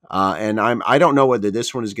 And I don't know whether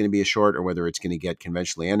this one is going to be a short or whether it's going to get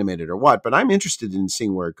conventionally animated or what, but I'm interested in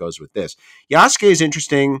seeing where it goes with this. Yasuke is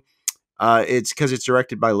interesting. It's because it's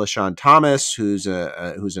directed by LaShawn Thomas, who's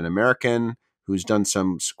an American who's done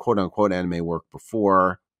some quote unquote anime work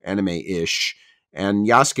before, anime-ish. And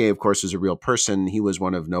Yasuke, of course, is a real person. He was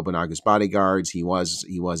one of Nobunaga's bodyguards. He was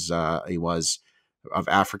of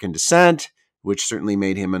African descent, which certainly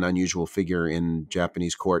made him an unusual figure in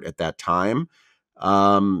Japanese court at that time.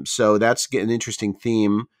 So that's an interesting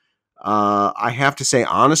theme. I have to say,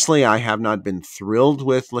 honestly, I have not been thrilled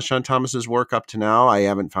with LaShawn Thomas's work up to now. I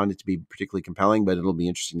haven't found it to be particularly compelling, but it'll be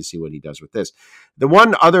interesting to see what he does with this. The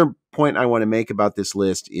one other point I want to make about this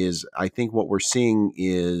list is I think what we're seeing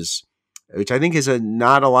is, which I think is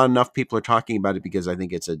not a lot enough people are talking about it because I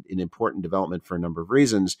think it's an important development for a number of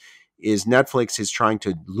reasons, is Netflix is trying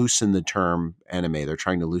to loosen the term anime. They're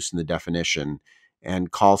trying to loosen the definition and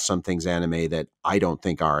call some things anime that I don't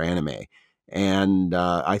think are anime. And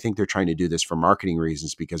I think they're trying to do this for marketing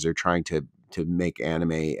reasons because they're trying to make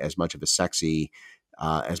anime as much of a sexy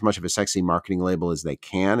marketing label as they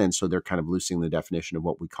can, and so they're kind of loosening the definition of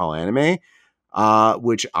what we call anime,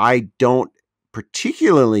 which I don't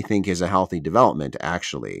particularly think is a healthy development,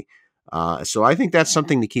 actually. So I think that's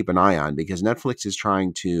something to keep an eye on because Netflix is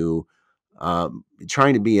trying to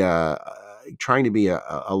be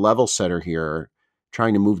a level setter here,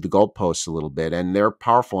 trying to move the goalposts a little bit, and they're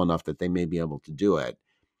powerful enough that they may be able to do it.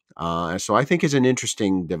 So I think it's an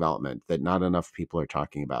interesting development that not enough people are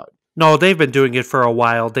talking about. No, they've been doing it for a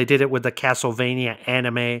while. They did it with the Castlevania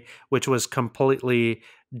anime, which was completely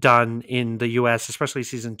done in the US, especially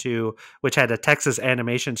season 2, which had a Texas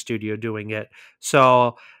animation studio doing it.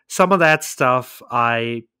 So some of that stuff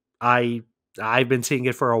I I've been seeing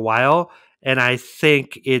it for a while, and I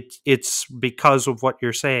think it's because of what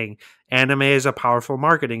you're saying. Anime is a powerful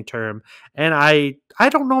marketing term, and I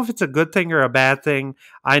don't know if it's a good thing or a bad thing.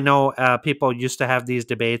 I know people used to have these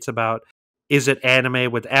debates about is it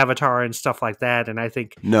anime with Avatar and stuff like that, and I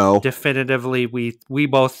think No, definitively we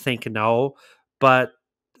both think no. But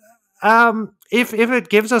if it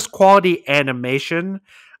gives us quality animation,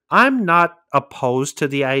 I'm not opposed to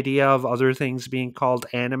the idea of other things being called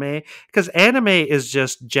anime because anime is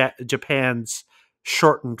just Japan's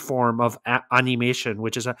shortened form of animation,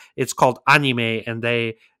 which is it's called anime, and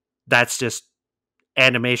that's just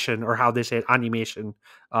animation, or how they say it, animation,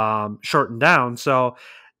 shortened down. So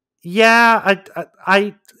yeah,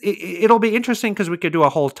 it'll be interesting because we could do a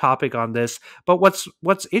whole topic on this. But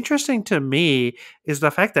what's interesting to me is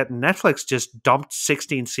the fact that Netflix just dumped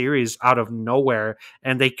 16 series out of nowhere,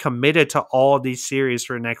 and they committed to all of these series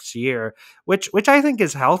for next year, which I think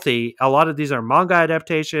is healthy. A lot of these are manga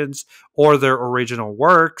adaptations or their original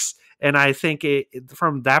works. And I think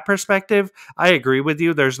from that perspective, I agree with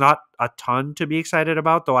you. There's not a ton to be excited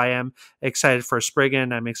about, though I am excited for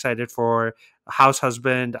Spriggan. I'm excited for House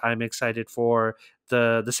Husband. I'm excited for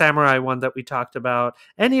the samurai one that we talked about,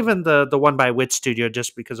 and even the one by Wit Studio,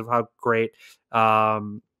 just because of how great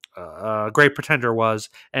Great Pretender was,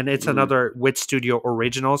 and it's another Wit Studio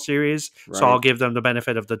original series. So right. I'll give them the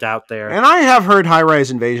benefit of the doubt there. And I have heard High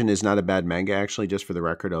Rise Invasion is not a bad manga, actually, just for the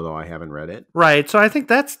record, although I haven't read it. Right. So I think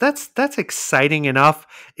that's exciting enough.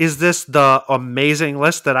 Is this the amazing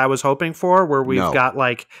list that I was hoping for, where we've No, got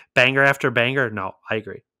like banger after banger? No, I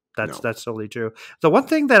agree. no. That's totally true. The one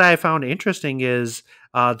thing that I found interesting is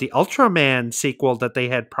the Ultraman sequel that they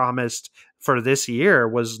had promised for this year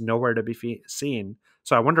was nowhere to be seen.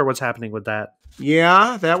 So I wonder what's happening with that.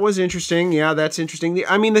 Yeah, that was interesting. Yeah, that's interesting.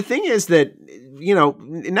 I mean, the thing is that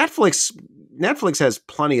Netflix has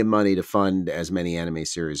plenty of money to fund as many anime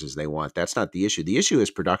series as they want. That's not the issue. The issue is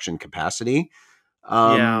production capacity.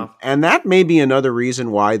 Yeah. And that may be another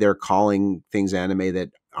reason why they're calling things anime that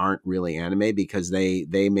aren't really anime, because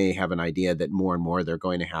they may have an idea that more and more they're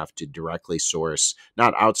going to have to directly source,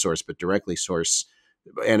 not outsource, but directly source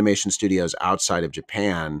animation studios outside of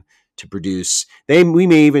Japan to produce. We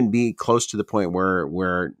may even be close to the point where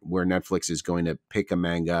Netflix is going to pick a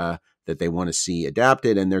manga that they want to see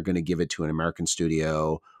adapted, and they're going to give it to an American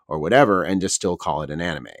studio or whatever, and just still call it an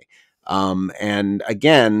anime. And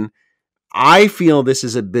again, I feel this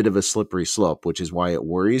is a bit of a slippery slope, which is why it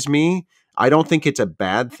worries me. I don't think it's a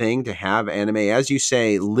bad thing to have anime. As you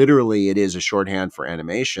say, literally it is a shorthand for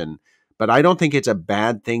animation, but I don't think it's a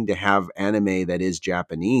bad thing to have anime that is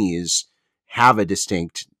Japanese have a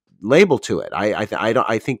distinct label to it.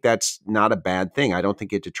 I think that's not a bad thing. I don't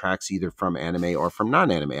think it detracts either from anime or from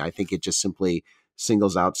non-anime. I think it just simply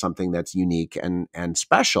singles out something that's unique and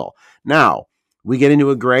special. Now, we get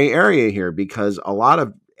into a gray area here because a lot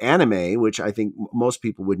of anime, which I think most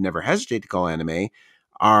people would never hesitate to call anime,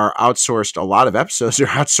 are outsourced. A lot of episodes are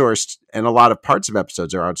outsourced, and a lot of parts of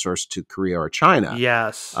episodes are outsourced to Korea or China.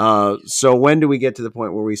 Yes. So when do we get to the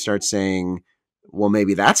point where we start saying, well,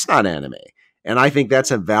 maybe that's not anime? And I think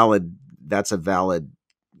that's a valid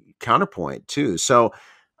counterpoint too. So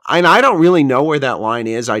I don't really know where that line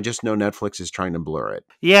is. I just know Netflix is trying to blur it.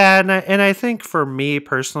 Yeah, and I think for me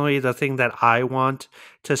personally, the thing that I want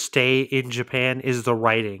to stay in Japan is the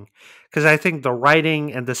writing, because I think the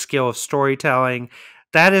writing and the skill of storytelling,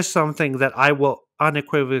 that is something that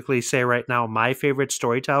unequivocally say right now my favorite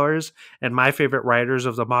storytellers and my favorite writers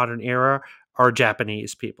of the modern era are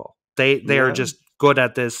Japanese people. They are Yeah. just good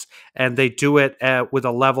at this, and they do it with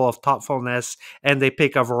a level of thoughtfulness, and they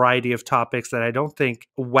pick a variety of topics that I don't think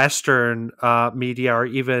Western media or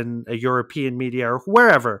even European media or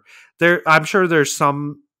wherever there. I'm sure there's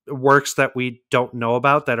some works that we don't know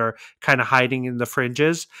about that are kind of hiding in the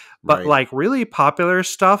fringes, but Right. like really popular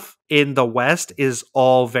stuff in the West is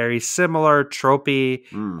all very similar, tropey.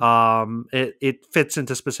 Mm. It fits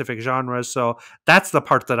into specific genres, so that's the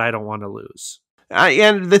part that I don't want to lose.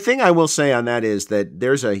 And the thing I will say on that is that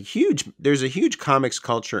there's a huge comics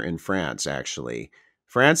culture in France. Actually,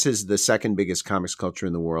 France is the second biggest comics culture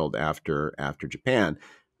in the world after Japan.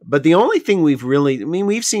 But the only thing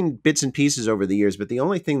we've seen bits and pieces over the years, but the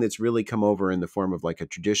only thing that's really come over in the form of like a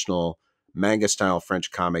traditional manga style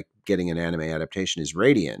French comic getting an anime adaptation is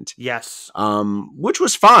Radiant. Yes. Which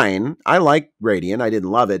was fine. I like Radiant. I didn't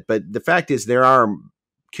love it, but the fact is there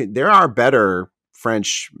are better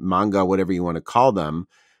French manga, whatever you want to call them,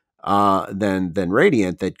 than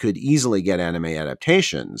Radiant that could easily get anime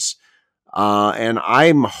adaptations. And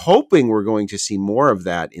I'm hoping we're going to see more of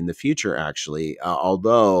that in the future, actually,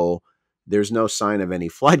 although there's no sign of any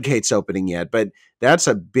floodgates opening yet. But that's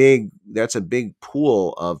a big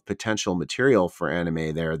pool of potential material for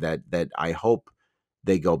anime there that I hope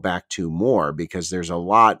they go back to more, because there's a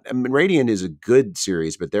lot. I mean, Radiant is a good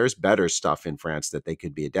series, but there's better stuff in France that they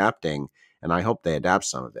could be adapting, and I hope they adapt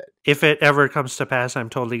some of it. If it ever comes to pass, I'm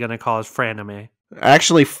totally going to call it Franime.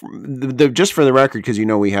 Actually, just for the record, because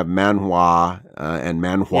we have manhwa and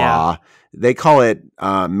manhua, Yeah. they call it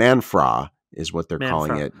manfra is what they're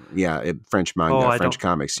calling Manfra. it. Yeah, French Oh, manga, I French don't.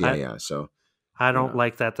 comics. Yeah, I yeah. So I don't yeah.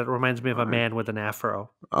 like that. That reminds me of All a right. man with an afro.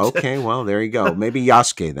 Okay, well there you go. Maybe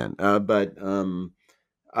Yasuke then.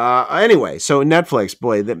 Anyway, so Netflix,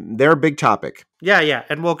 boy, they're a big topic. Yeah,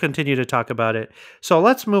 and we'll continue to talk about it. So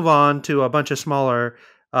let's move on to a bunch of smaller,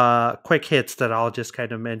 quick hits that I'll just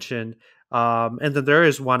kind of mention. And then there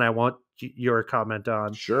is one I want your comment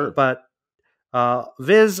on. Sure. But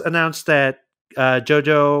Viz announced that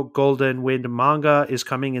JoJo Golden Wind manga is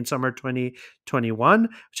coming in summer 2021,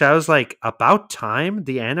 which I was like, about time.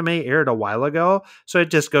 The anime aired a while ago. So it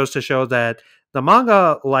just goes to show that the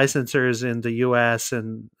manga licensors in the US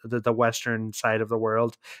and the Western side of the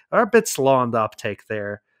world are a bit slow on the uptake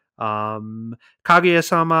there.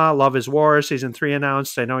 Kaguya-sama Love is War season 3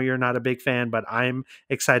 announced. I know you're not a big fan, but I'm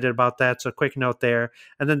excited about that. So quick note there.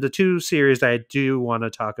 And then the two series that I do want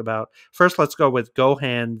to talk about. First, let's go with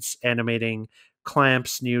Gohan's animating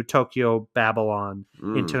Clamp's new Tokyo Babylon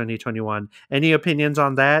in 2021. Any opinions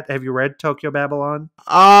on that? Have you read Tokyo Babylon?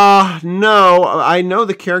 No. I know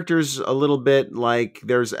the characters a little bit. Like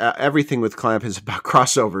there's everything with Clamp is about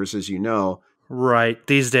crossovers, as you know. Right,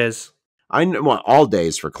 these days. I know, well, all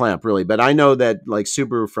days for Clamp, really, but I know that like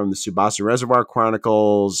Subaru from the Tsubasa Reservoir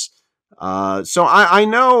Chronicles. So I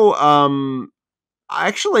know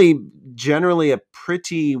actually generally a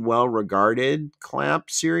pretty well regarded Clamp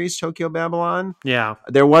series, Tokyo Babylon. Yeah.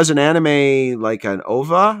 There was an anime like an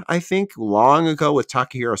OVA, I think, long ago with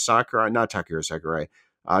Takahiro Sakurai, not Takahiro Sakurai,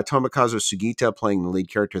 Tomokazu Sugita playing the lead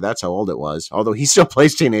character. That's how old it was, although he still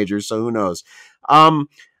plays teenagers, so who knows.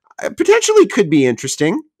 Potentially could be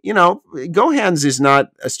interesting. Gohan's is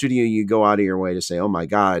not a studio you go out of your way to say, oh my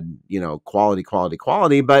God, quality, quality,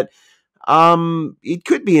 quality, but it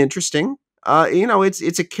could be interesting.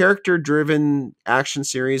 It's a character-driven action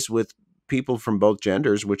series with people from both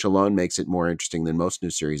genders, which alone makes it more interesting than most new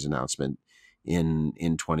series announcement in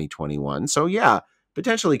 2021. So yeah,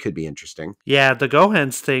 potentially could be interesting. Yeah, the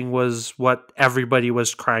Gohans thing was what everybody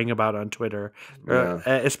was crying about on Twitter, Yeah.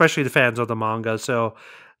 especially the fans of the manga. So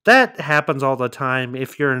that happens all the time.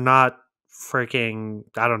 If you're not freaking,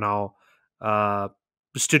 I don't know,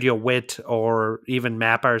 Studio Wit or even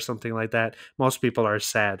Mappa or something like that, most people are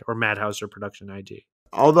sad, or Madhouse or Production IG.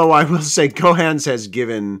 Although I will say Gohan's has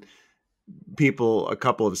given people a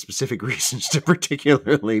couple of specific reasons to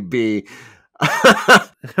particularly be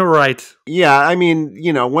Right. Yeah, I mean,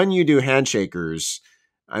 when you do handshakers,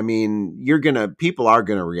 I mean, people are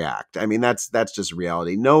gonna react. I mean, that's just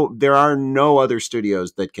reality. No, there are no other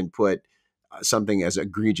studios that can put something as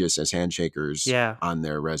egregious as handshakers Yeah. on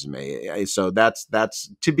their resume. So that's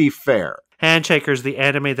to be fair. Handshaker's the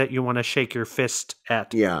anime that you want to shake your fist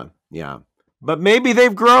at. Yeah. But maybe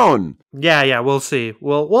they've grown. Yeah, we'll see.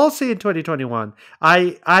 We'll see in 2021.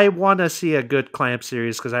 I want to see a good Clamp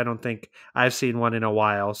series because I don't think I've seen one in a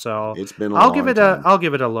while. So It's been a I'll long give it time. I'll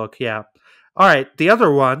give it a look. Yeah. All right. The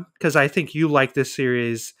other one, because I think you like this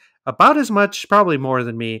series about as much, probably more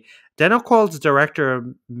than me. Denocold's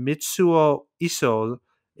director Mitsuo Iso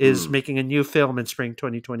is making a new film in spring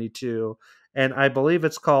 2022, and I believe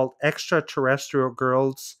it's called Extraterrestrial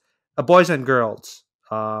Girls, Boys and Girls.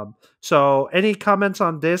 So, any comments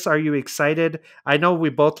on this? Are you excited? I know we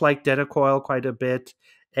both like Denocoil quite a bit,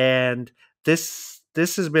 and this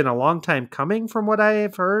has been a long time coming, from what I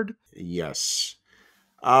have heard. Yes.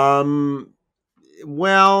 Um.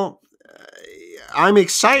 Well, I'm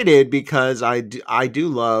excited because I do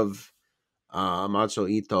love Matsuo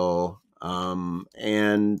Ito.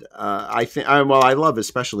 And I love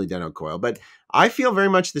especially Deno Coil, but I feel very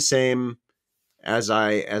much the same as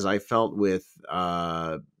I felt with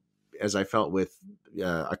Akane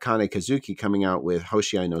Kazuki coming out with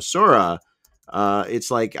Hoshiai no Sora.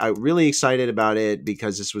 It's like I'm really excited about it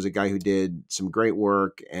because this was a guy who did some great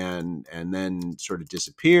work and then sort of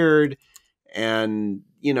disappeared, and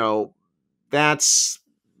that's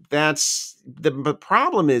the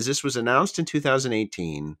problem is this was announced in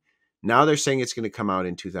 2018. Now they're saying it's going to come out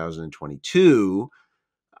in 2022.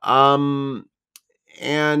 And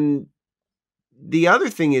the other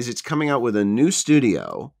thing is it's coming out with a new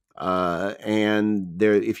studio. And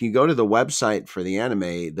there, if you go to the website for the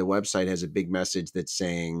anime, the website has a big message that's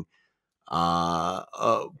saying,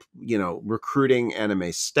 recruiting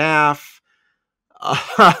anime staff.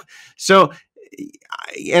 So,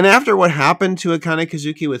 and after what happened to Akane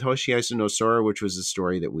Kazuki with Hoshiyasu no Sora, which was the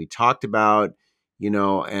story that we talked about, and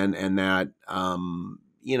that,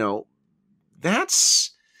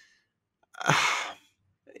 that's,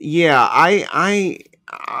 yeah,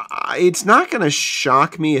 it's not going to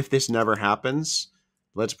shock me if this never happens.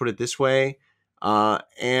 Let's put it this way.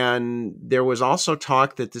 And there was also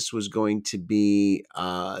talk that this was going to be,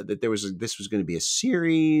 this was going to be a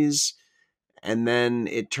series, and then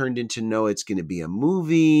it turned into, no, it's going to be a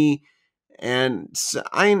movie. And so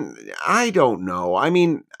I don't know. I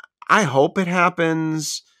mean, I hope it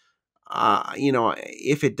happens.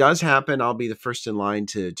 If it does happen, I'll be the first in line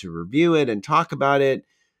to review it and talk about it.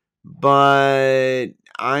 But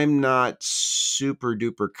I'm not super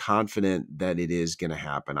duper confident that it is going to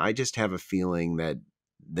happen. I just have a feeling that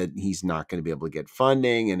he's not going to be able to get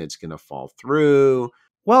funding and it's going to fall through.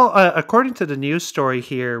 Well, according to the news story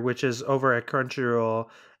here, which is over at Crunchyroll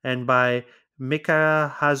and by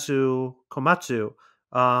Mikahazu Komatsu,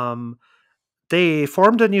 um, they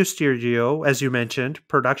formed a new studio, as you mentioned,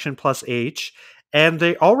 Production Plus H, and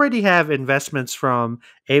they already have investments from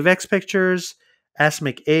Avex Pictures,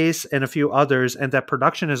 Asmic Ace, and a few others, and that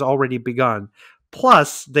production has already begun.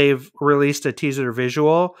 Plus, they've released a teaser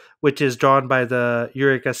visual, which is drawn by the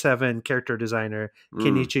Eureka 7 character designer,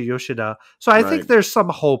 Kenichi Yoshida. So I think Right. there's some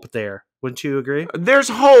hope there. Wouldn't you agree? There's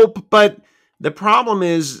hope, but the problem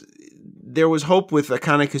is there was hope with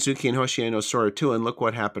Akane Kazuki and Hoshie no Sora too, and look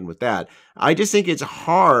what happened with that. I just think it's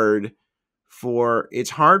hard for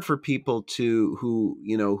people to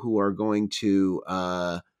who are going to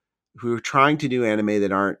who are trying to do anime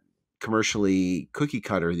that aren't commercially cookie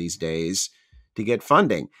cutter these days to get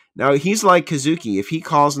funding. Now he's like Kazuki. If he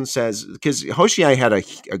calls and says, because Hoshii had a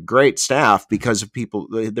great staff because of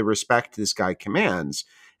the respect this guy commands,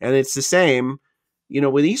 and it's the same,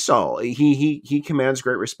 with Isol. He commands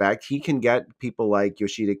great respect. He can get people like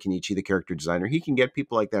Yoshida Kenichi, the character designer. He can get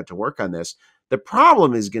people like that to work on this. The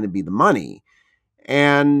problem is going to be the money.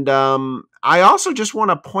 And I also just want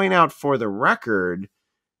to point out for the record,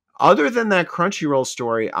 other than that Crunchyroll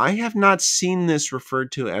story, I have not seen this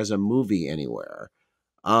referred to as a movie anywhere.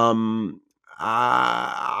 I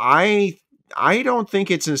don't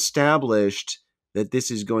think it's established that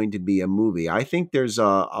this is going to be a movie. I think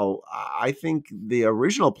I think the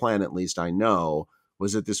original plan, at least I know,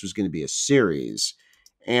 was that this was going to be a series.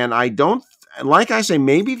 And I don't, like I say,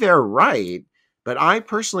 maybe they're right, but I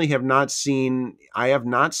personally have not seen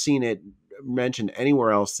it mentioned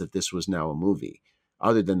anywhere else that this was now a movie,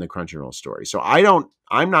 other than the Crunchyroll story. So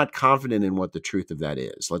I'm not confident in what the truth of that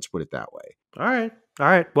is. Let's put it that way. All right.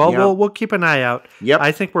 Well, Yep. we'll keep an eye out. Yep.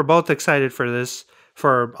 I think we're both excited for this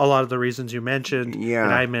for a lot of the reasons you mentioned Yeah.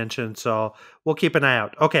 and I mentioned. So we'll keep an eye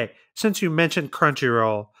out. Okay. Since you mentioned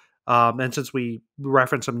Crunchyroll, and since we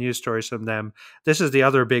referenced some news stories from them, this is the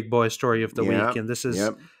other big boy story of the week, and this is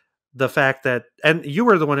the fact that, and you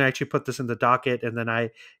were the one who actually put this in the docket, and then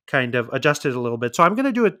I kind of adjusted a little bit. So I'm going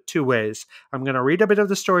to do it two ways. I'm going to read a bit of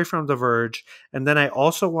the story from The Verge, and then I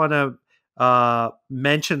also want to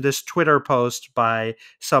mention this Twitter post by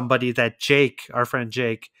somebody that Jake, our friend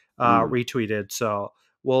Jake, retweeted. So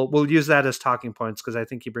we'll use that as talking points because I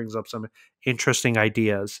think he brings up some interesting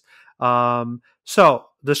ideas. So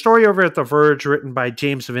the story over at The Verge, written by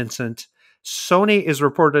James Vincent. Sony is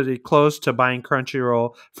reportedly close to buying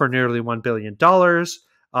Crunchyroll for nearly $1 billion.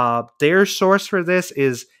 Their source for this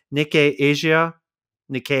is Nikkei Asia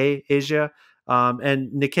Nikkei Asia.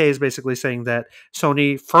 And Nikkei is basically saying that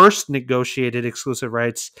Sony first negotiated exclusive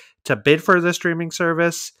rights to bid for the streaming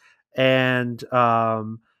service, and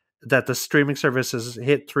that the streaming service has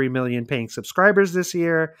hit 3 million paying subscribers this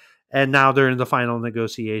year, and now they're in the final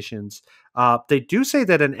negotiations. They do say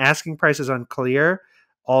that an asking price is unclear,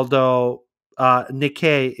 although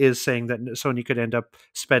Nikkei is saying that Sony could end up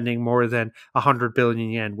spending more than 100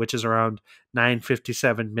 billion yen, which is around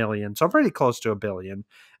 957 million. So pretty close to a billion.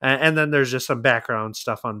 And then there's just some background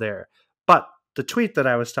stuff on there. But the tweet that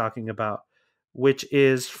I was talking about, which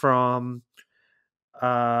is from,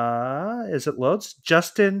 as it loads,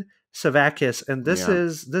 Justin Savakis. And this Yeah.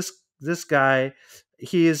 is this guy.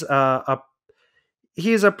 He's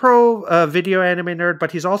he's a pro video anime nerd,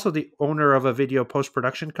 but he's also the owner of a video post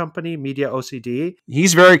production company, Media OCD.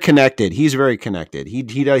 He's very connected. He's very connected.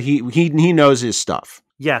 He knows his stuff.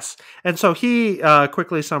 Yes, and so he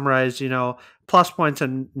quickly summarized, plus points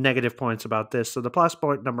and negative points about this. So the plus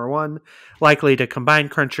point number one, likely to combine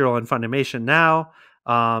Crunchyroll and Funimation now.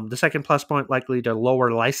 The second plus point, likely to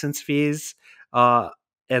lower license fees.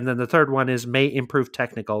 And then the third one is may improve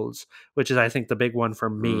technicals, which is, I think, the big one for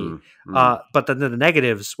me. But then the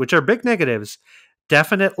negatives, which are big negatives,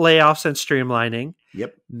 definite layoffs and streamlining.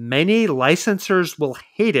 Yep. Many licensors will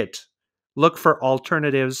hate it. Look for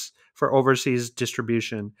alternatives for overseas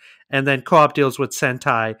distribution. And then co-op deals with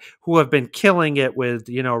Sentai, who have been killing it with,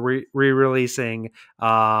 re-releasing.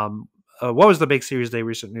 What was the big series they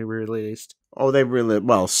recently released? Oh, they really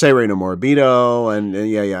Seirei no Morbido, and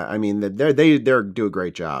yeah. I mean, they do a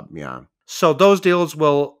great job. Yeah. So those deals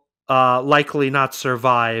will likely not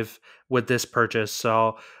survive with this purchase.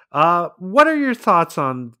 So, what are your thoughts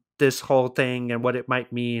on this whole thing and what it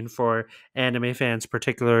might mean for anime fans,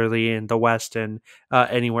 particularly in the West and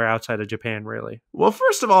anywhere outside of Japan, really? Well,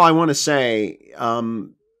 first of all, I want to say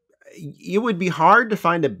it would be hard to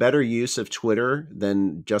find a better use of Twitter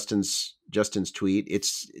than Justin's tweet.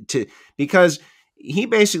 Because he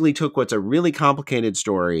basically took what's a really complicated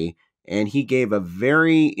story and he gave a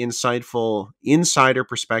very insightful insider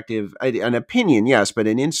perspective, an opinion, yes, but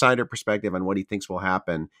an insider perspective on what he thinks will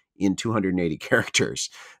happen in 280 characters.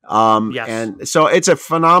 Yes. And so it's a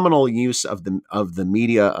phenomenal use of the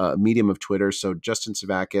media medium of Twitter. So Justin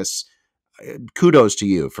Savakis, kudos to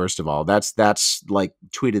you. First of all, that's like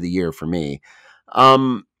tweet of the year for me.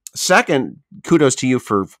 Second, kudos to you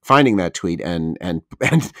for finding that tweet and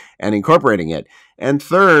incorporating it. And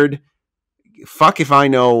third, fuck if I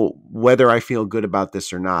know whether I feel good about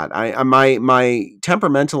this or not. My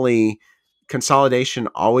temperamentally, consolidation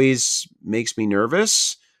always makes me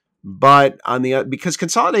nervous, but because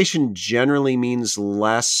consolidation generally means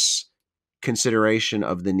less consideration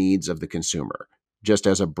of the needs of the consumer, just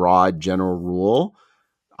as a broad general rule.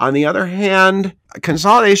 On the other hand,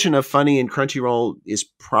 consolidation of Funny and Crunchyroll is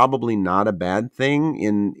probably not a bad thing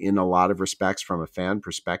in a lot of respects from a fan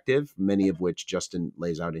perspective, many of which Justin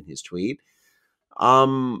lays out in his tweet.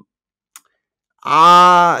 Yeah,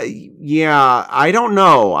 I don't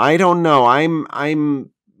know.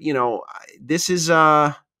 I'm this is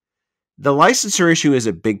the licensor issue is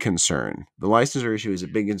a big concern.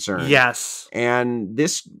 Yes. And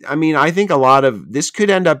this, I think a lot of this could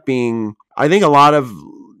end up being, I think a lot of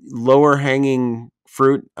lower hanging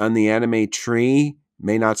fruit on the anime tree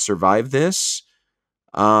may not survive this.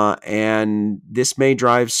 And this may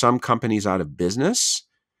drive some companies out of business.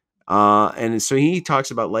 And so he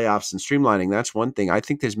talks about layoffs and streamlining. That's one thing. I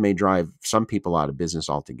think this may drive some people out of business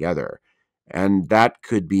altogether. And that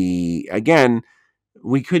could be, again,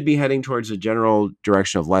 we could be heading towards a general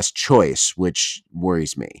direction of less choice, which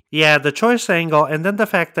worries me. Yeah, the choice angle, and then the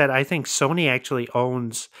fact that I think Sony actually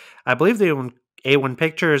owns, I believe they own A1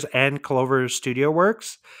 Pictures and Clover Studio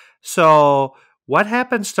Works. So what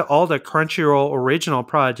happens to all the Crunchyroll original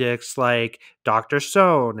projects like Dr.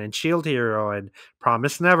 Stone and Shield Hero and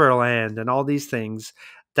Promise Neverland and all these things?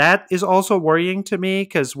 That is also worrying to me,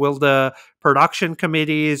 because will the production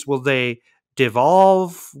committees, will they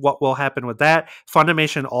devolve? What will happen with that?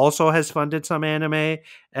 Funimation also has funded some anime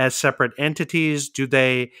as separate entities. Do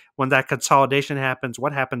they, when that consolidation happens,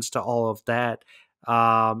 what happens to all of that?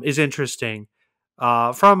 Is interesting.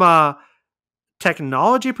 From a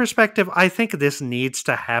technology perspective, I think this needs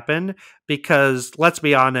to happen because, let's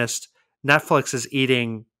be honest, Netflix is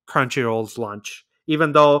eating Crunchyroll's lunch.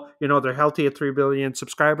 Even though, they're healthy at 3 billion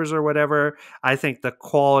subscribers or whatever, I think the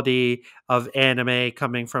quality of anime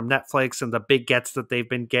coming from Netflix and the big gets that they've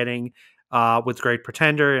been getting with Great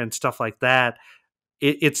Pretender and stuff like that,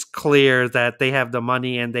 it's clear that they have the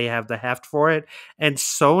money and they have the heft for it. And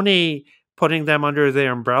Sony putting them under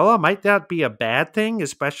their umbrella might not be a bad thing,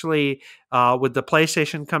 especially with the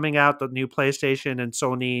PlayStation coming out, the new PlayStation, and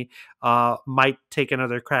Sony might take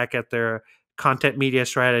another crack at their content media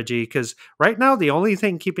strategy. Because right now, the only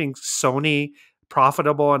thing keeping Sony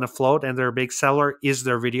profitable and afloat and their big seller is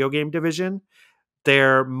their video game division.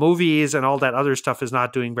 Their movies and all that other stuff is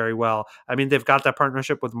not doing very well. I mean, they've got that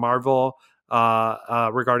partnership with Marvel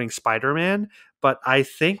regarding Spider-Man, but I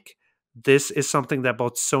think this is something that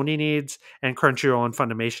both Sony needs and Crunchyroll and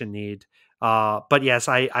Funimation need. But yes,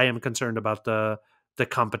 I am concerned about the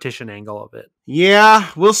competition angle of it. Yeah,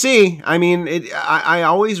 we'll see. I mean, I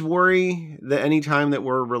always worry that anytime that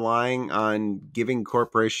we're relying on giving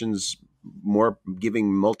corporations more,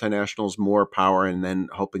 giving multinationals more power and then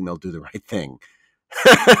hoping they'll do the right thing.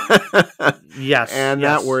 Yes, And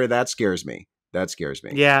yes. that scares me. That scares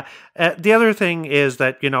me. Yeah. The other thing is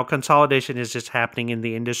that, consolidation is just happening in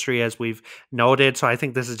the industry as we've noted. So I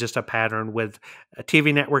think this is just a pattern with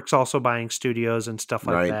TV networks also buying studios and stuff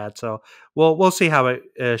like Right. that. So we'll see how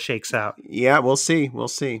it shakes out. Yeah, we'll see. We'll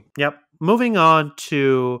see. Yep. Moving on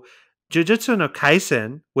to Jujutsu no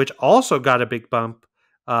Kaisen, which also got a big bump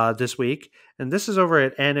this week. And this is over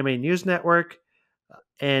at Anime News Network.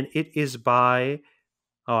 And it is by...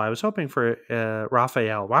 Oh, I was hoping for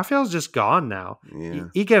Raphael. Raphael's just gone now. Yeah.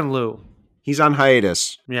 Igen Liu. He's on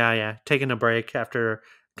hiatus. Yeah. Taking a break after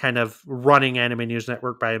kind of running Anime News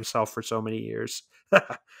Network by himself for so many years. All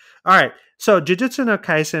right. So Jujutsu no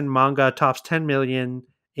Kaisen manga tops 10 million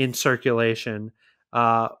in circulation,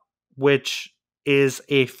 which is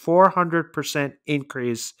a 400%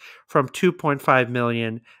 increase from 2.5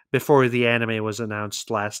 million before the anime was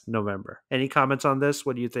announced last November. Any comments on this?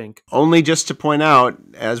 What do you think? Only just to point out,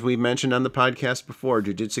 as we mentioned on the podcast before,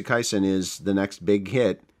 Jujutsu Kaisen is the next big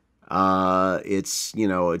hit. It's, to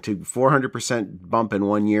 400% bump in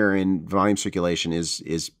 1 year in volume circulation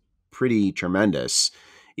is pretty tremendous.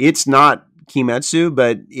 It's not Kimetsu,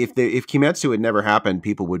 but if Kimetsu had never happened,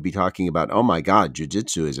 people would be talking about, oh my God,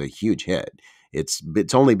 Jujutsu is a huge hit. It's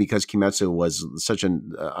only because Kimetsu was such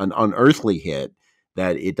an unearthly hit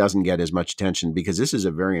that it doesn't get as much attention, because this is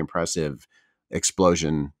a very impressive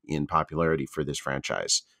explosion in popularity for this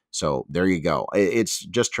franchise. So there you go. It's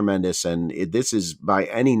just tremendous. And this is, by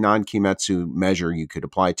any non-Kimetsu measure you could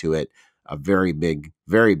apply to it, a very big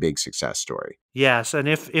success story. Yes. And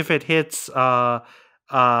if it hits Kimetsu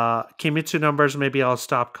numbers, maybe I'll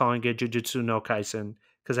stop calling it Jujutsu no Kaisen,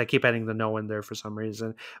 because I keep adding the no in there for some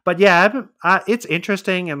reason. But yeah, it's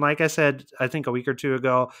interesting. And like I said, I think a week or two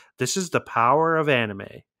ago, this is the power of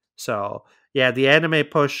anime. So yeah, the anime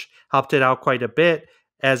push helped it out quite a bit,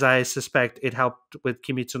 as I suspect it helped with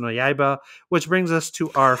Kimetsu no Yaiba, which brings us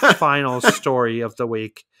to our final story of the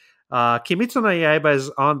week. Kimetsu no Yaiba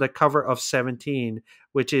is on the cover of 17,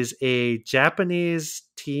 which is a Japanese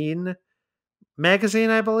teen magazine,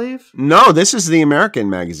 I believe. No, this is the American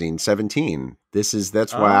magazine 17.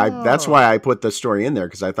 That's why I put the story in there,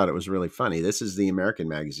 because I thought it was really funny. This is the American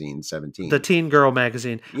magazine 17. The teen girl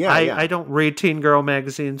magazine. Yeah, I don't read teen girl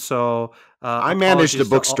magazines, so I managed a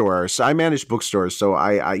bookstore. So I managed bookstores, so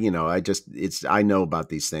I know about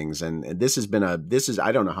these things. And this is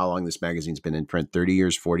I don't know how long this magazine's been in print, 30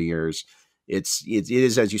 years, 40 years. It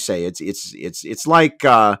is, as you say, it's like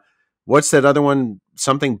what's that other one?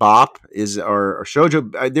 Something Bop is, or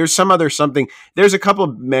Shoujo. There's some other something. There's a couple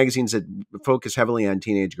of magazines that focus heavily on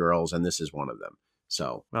teenage girls, and this is one of them.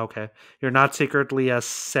 So okay, you're not secretly a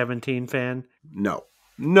 17 fan?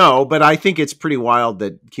 No, but I think it's pretty wild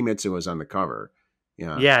that Kimetsu was on the cover.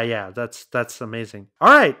 Yeah, that's amazing. All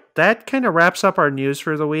right, that kind of wraps up our news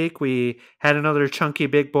for the week. We had another chunky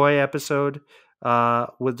big boy episode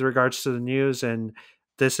with regards to the news, and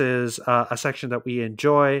this is a section that we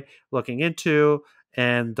enjoy looking into.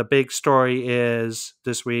 And the big story is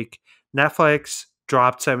this week, Netflix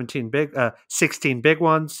dropped 16 big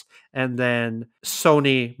ones, and then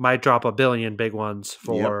Sony might drop a billion big ones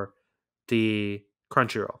for the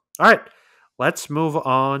Crunchyroll. All right, let's move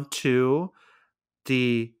on to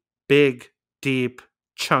the big, deep,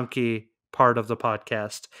 chunky part of the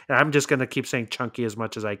podcast. And I'm just going to keep saying chunky as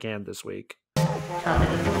much as I can this week.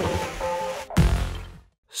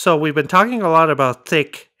 So we've been talking a lot about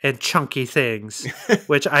thick and chunky things,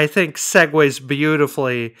 which I think segues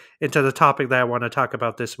beautifully into the topic that I want to talk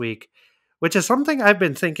about this week, which is something I've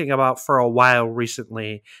been thinking about for a while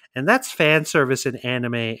recently, and that's fan service in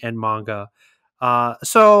anime and manga.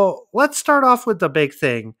 So let's start off with the big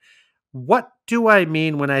thing. What do I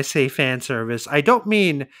mean when I say fan service? I don't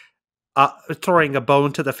mean throwing a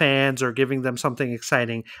bone to the fans or giving them something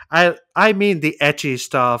exciting. I mean the ecchi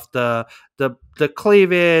stuff, the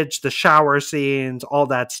cleavage, the shower scenes, all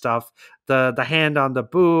that stuff. The hand on the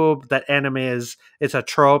boob. That anime is, it's a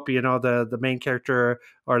trope. You know, the main character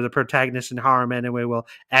or the protagonist in harem anime will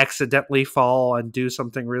accidentally fall and do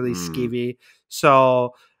something really Mm. skeevy.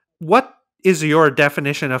 So, what is your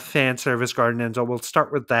definition of fan service, Garden Enzo? We'll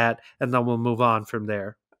start with that, and then we'll move on from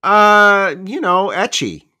there.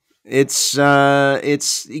 Ecchi. It's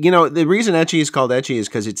the reason ecchi is called ecchi is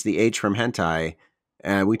because it's the H from hentai.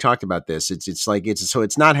 We talked about this. It's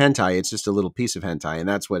not hentai. It's just a little piece of hentai, and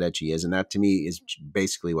that's what ecchi is. And that to me is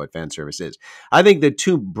basically what fan service is. I think the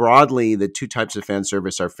two types of fan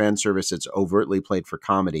service are fan service that's overtly played for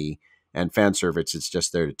comedy, and fan service it's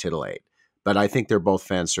just there to titillate. But I think they're both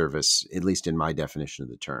fan service, at least in my definition of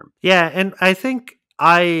the term. Yeah, and I think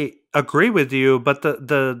I agree with you, but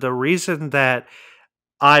the reason that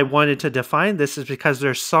I wanted to define this is because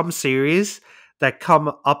there's some series that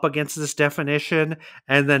come up against this definition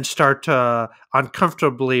and then start to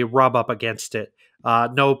uncomfortably rub up against it.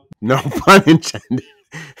 No, No pun intended.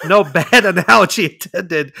 no bad analogy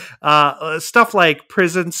intended. Stuff like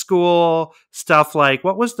Prison School, stuff like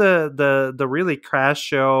what was the really crass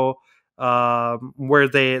show where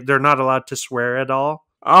they're not allowed to swear at all.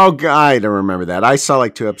 Oh, God, I don't remember that. I saw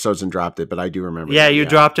like 2 episodes and dropped it, but I do remember Yeah, that. you Yeah.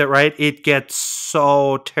 dropped it, right? It gets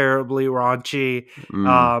so terribly raunchy.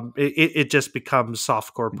 Mm. It just becomes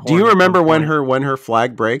softcore porn. Do you at one remember point. when her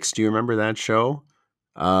flag breaks? Do you remember that show?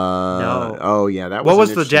 No. Oh yeah, that What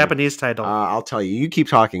was an was the interesting. Japanese title? I'll tell you. You keep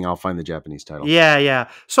talking. I'll find the Japanese title. Yeah, yeah.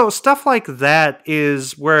 So stuff like that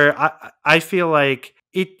is where I feel like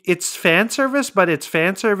it's fan service, but it's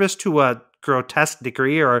fan service to a grotesque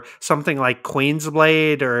degree, or something like Queen's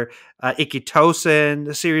Blade or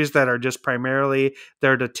Ikitosen, series that are just primarily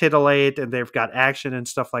there to titillate and they've got action and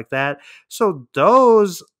stuff like that. So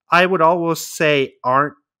those I would almost say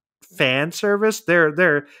aren't fan service.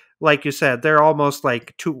 They're like you said, they're almost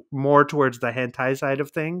like more towards the hentai side of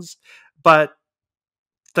things. But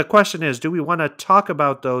the question is, do we want to talk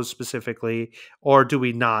about those specifically, or do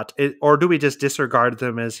we not? Or do we just disregard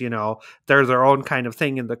them as, they're their own kind of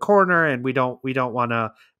thing in the corner, and we don't want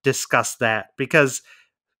to discuss that? Because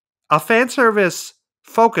a fan service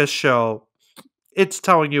focus show, it's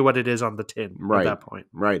telling you what it is on the tin at Right, that point.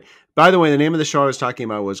 right. By the way, the name of the show I was talking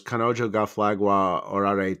about was Kanojo ga Flag wa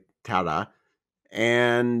Orare Tara.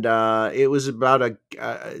 And it was about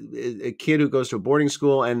a kid who goes to a boarding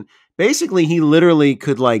school, and basically he literally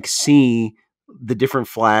could like see the different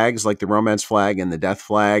flags, like the romance flag and the death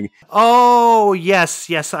flag. Oh, yes,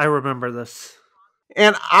 yes, I remember this.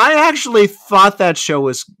 And I actually thought that show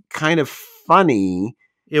was kind of funny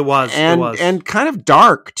It was, it was. and kind of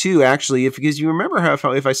dark too, actually. Because you remember how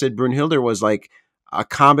if I said Brunhilde was like a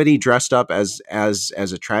comedy dressed up as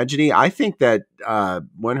a tragedy, I think that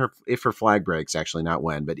if her flag breaks, actually not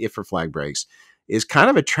when, but if her flag breaks, is kind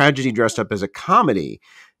of a tragedy dressed up as a comedy.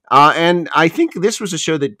 And I think this was a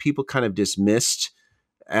show that people kind of dismissed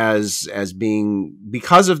as being,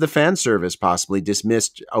 because of the fan service, possibly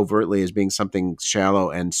dismissed overtly as being something shallow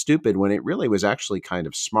and stupid, when it really was actually kind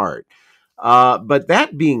of smart. But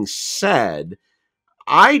that being said,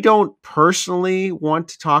 I don't personally want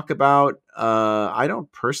to talk about. I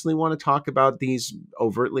don't personally want to talk about these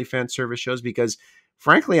overtly fan service shows because,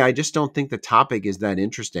 frankly, I just don't think the topic is that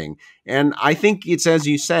interesting. And I think it's, as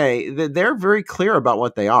you say, that they're very clear about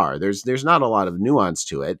what they are. There's not a lot of nuance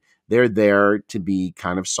to it. They're there to be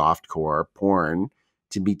kind of softcore porn,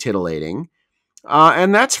 to be titillating.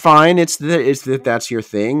 And that's fine. It's that that's your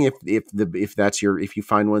thing. If you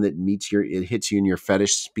find one that it hits you in your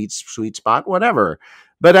fetish sweet spot, whatever.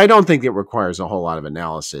 But I don't think it requires a whole lot of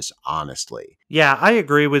analysis, honestly. Yeah, I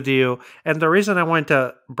agree with you. And the reason I want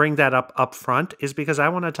to bring that up front is because I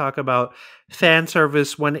want to talk about fan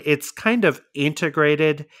service when it's kind of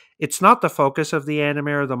integrated. It's not the focus of the anime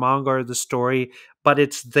or the manga or the story, but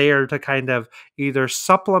it's there to kind of either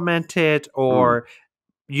supplement it Mm. or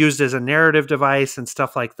used as a narrative device and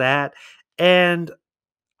stuff like that. And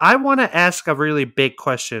I want to ask a really big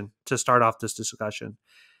question to start off this discussion.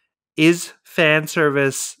 Is fan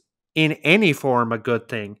service in any form a good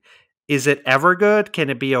thing? Is it ever good? Can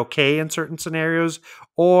it be okay in certain scenarios?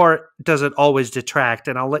 Or does it always detract?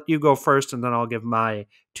 And I'll let you go first and then I'll give my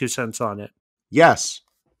 2 cents on it. Yes,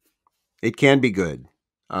 it can be good.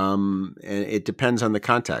 And it depends on the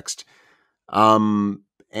context.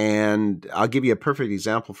 And I'll give you a perfect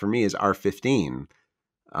example for me is R15.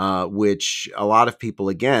 Which a lot of people,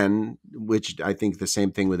 again, which I think the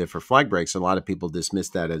same thing with it for flag breaks, a lot of people dismiss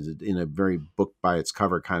that as in a very book by its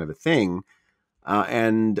cover kind of a thing.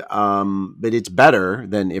 But it's better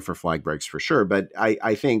than If Her Flag Breaks for sure. But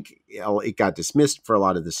I think it got dismissed for a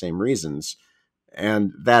lot of the same reasons,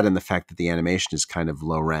 and the fact that the animation is kind of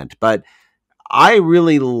low rent. But I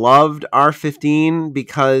really loved R15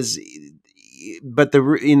 because, but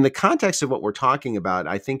in the context of what we're talking about,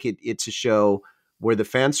 I think it's a show where the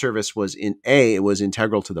fan service was it was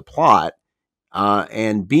integral to the plot,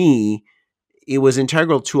 and B, it was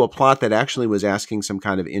integral to a plot that actually was asking some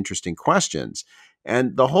kind of interesting questions.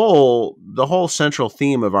 And the whole central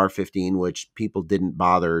theme of R15, which people didn't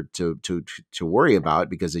bother to worry about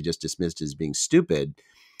because they just dismissed as being stupid,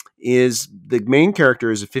 is the main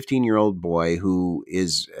character is a 15-year-old boy who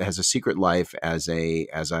has a secret life as a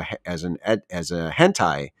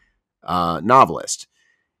hentai novelist,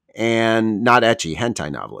 and not ecchi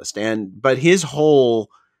hentai novelist. And but the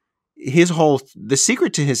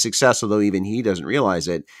secret to his success, although even he doesn't realize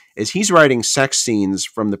it, is he's writing sex scenes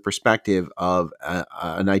from the perspective of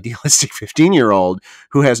an idealistic 15-year-old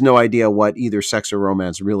who has no idea what either sex or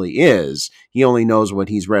romance really is. He only knows what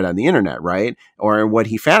he's read on the internet, right? Or what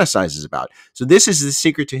he fantasizes about. So this is the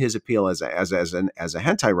secret to his appeal as a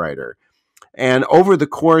hentai writer. And over the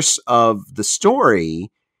course of the story,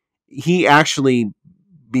 he actually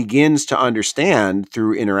begins to understand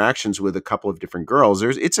through interactions with a couple of different girls.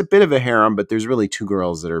 It's a bit of a harem, but there's really two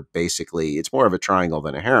girls that are basically, it's more of a triangle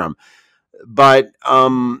than a harem. But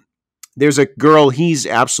there's a girl he's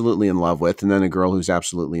absolutely in love with, and then a girl who's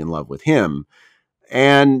absolutely in love with him.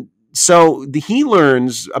 And so he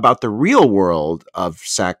learns about the real world of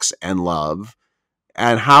sex and love,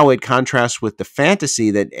 and how it contrasts with the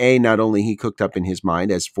fantasy that not only he cooked up in his mind,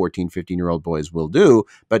 as 14, 15-year-old boys will do,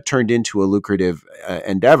 but turned into a lucrative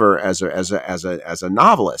endeavor as a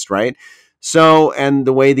novelist, right? So, and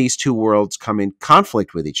the way these two worlds come in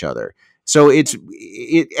conflict with each other. So it's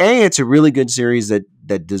a really good series that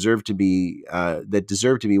deserved to be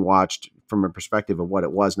watched from a perspective of what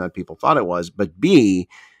it was, not people thought it was. But B,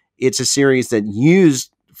 it's a series that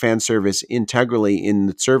used fan service integrally in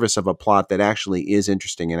the service of a plot that actually is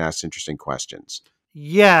interesting and asks interesting questions.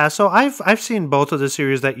 Yeah, so I've seen both of the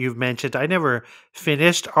series that you've mentioned. I never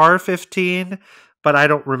finished R15, but I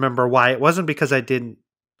don't remember why. It wasn't because I didn't.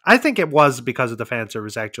 I think it was because of the fan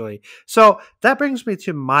service, actually. So that brings me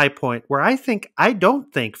to my point where I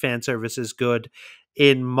don't think fan service is good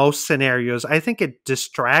in most scenarios. I think it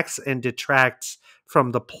distracts and detracts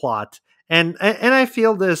from the plot. And I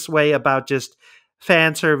feel this way about just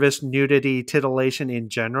fan service, nudity, titillation in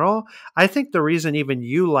general. I think the reason even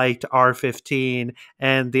you liked R15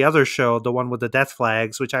 and the other show, the one with the death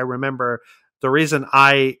flags, which I remember, the reason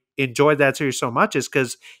I enjoyed that series so much is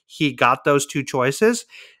because he got those two choices.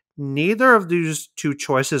 Neither of these two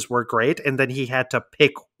choices were great, and then he had to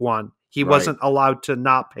pick one. He wasn't allowed to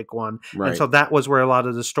not pick one. Right. And so that was where a lot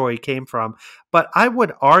of the story came from. But I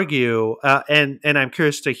would argue, and I'm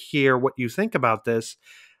curious to hear what you think about this,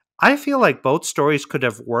 I feel like both stories could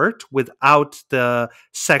have worked without the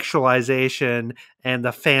sexualization and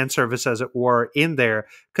the fan service, as it were, in there,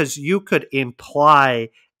 because you could imply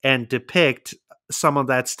and depict some of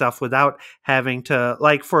that stuff without having to,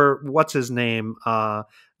 like, for what's his name,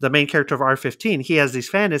 the main character of R15, he has these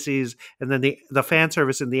fantasies, and then the fan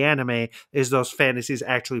service in the anime is those fantasies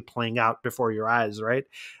actually playing out before your eyes, right?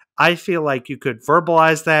 I feel like you could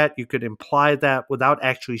verbalize that, you could imply that without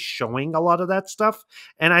actually showing a lot of that stuff.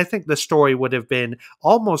 And I think the story would have been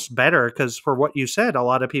almost better because, for what you said, a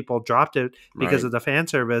lot of people dropped it because of the fan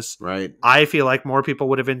service. Right. I feel like more people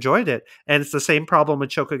would have enjoyed it. And it's the same problem with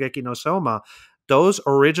Shokugeki no Soma. Those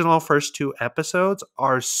original first two episodes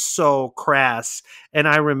are so crass. And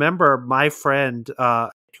I remember my friend,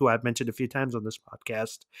 who I've mentioned a few times on this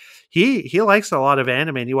podcast, he likes a lot of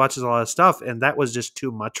anime and he watches a lot of stuff, and that was just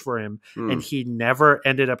too much for him. And he never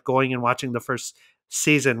ended up going and watching the first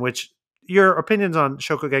season, which, your opinions on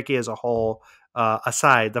Shokugeki as a whole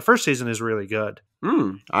aside, the first season is really good.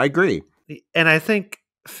 I agree. And I think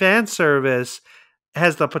fan service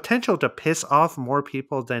has the potential to piss off more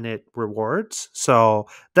people than it rewards. So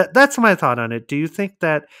that's my thought on it. Do you think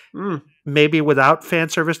that maybe without fan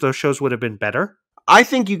service, those shows would have been better? I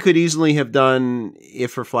think you could easily have done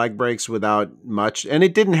If Her Flag Breaks without much, and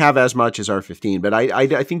it didn't have as much as R15, but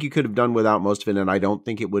I think you could have done without most of it, and I don't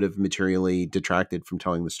think it would have materially detracted from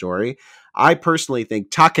telling the story. I personally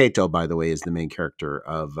think Taketo, by the way, is the main character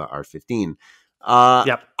of R15.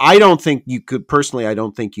 Yep. I don't think you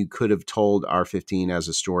could have told R15 as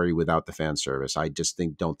a story without the fan service. I just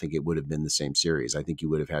don't think it would have been the same series. I think you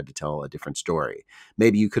would have had to tell a different story.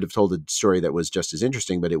 Maybe you could have told a story that was just as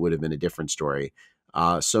interesting, but it would have been a different story.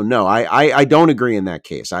 So no, I don't agree in that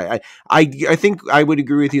case. I think I would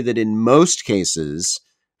agree with you that in most cases,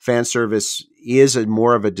 fan service is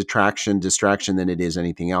more of a distraction than it is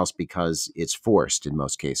anything else because it's forced in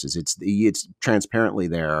most cases. It's transparently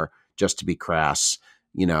there just to be crass,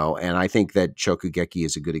 and I think that Shokugeki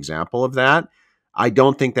is a good example of that. I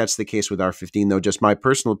don't think that's the case with R15, though. Just my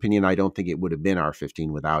personal opinion, I don't think it would have been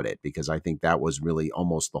R15 without it, because I think that was really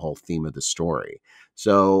almost the whole theme of the story.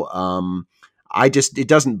 So it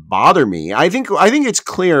doesn't bother me. I think it's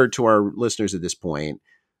clear to our listeners at this point.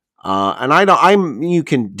 And you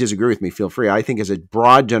can disagree with me, feel free. I think as a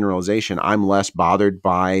broad generalization, I'm less bothered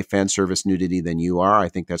by fan service nudity than you are. I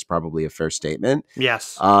think that's probably a fair statement.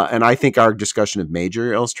 Yes. And I think our discussion of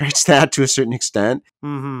Major illustrates that to a certain extent.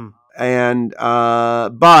 Mm-hmm. And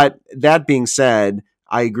but that being said,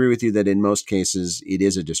 I agree with you that in most cases it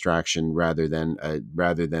is a distraction rather than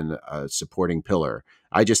a supporting pillar.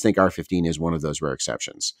 I just think R15 is one of those rare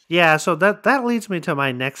exceptions. Yeah, so that leads me to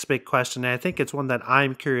my next big question. And I think it's one that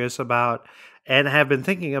I'm curious about and have been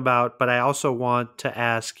thinking about, but I also want to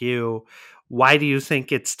ask you, why do you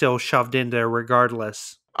think it's still shoved in there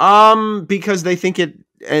regardless? Because they think it,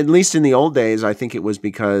 at least in the old days, I think it was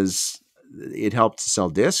because it helped to sell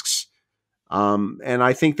discs. And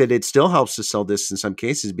I think that it still helps to sell discs in some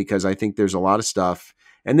cases, because I think there's a lot of stuff,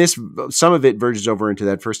 and some of it verges over into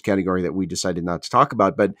that first category that we decided not to talk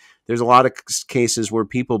about, but there's a lot of cases where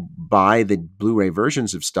people buy the Blu-ray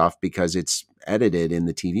versions of stuff because it's edited in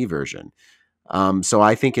the TV version. So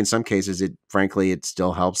I think in some cases, frankly, it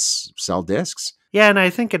still helps sell discs. Yeah, and I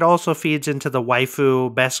think it also feeds into the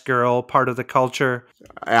waifu, best girl part of the culture.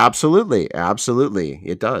 Absolutely.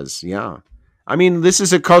 It does. Yeah. I mean, this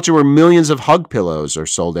is a culture where millions of hug pillows are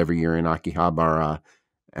sold every year in Akihabara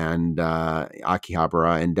and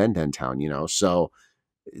Denden Town, So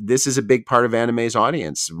this is a big part of anime's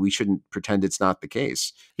audience. We shouldn't pretend it's not the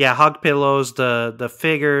case. Yeah, hug pillows, the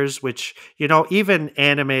figures, which, even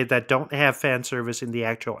anime that don't have fan service in the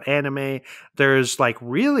actual anime, there's like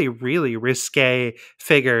really, really risque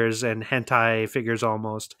figures and hentai figures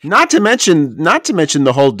almost. Not to mention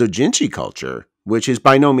the whole doujinshi culture, which is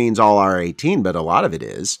by no means all R18, but a lot of it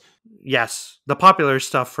is. Yes, the popular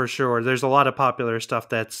stuff for sure. There's a lot of popular stuff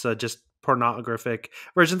that's just pornographic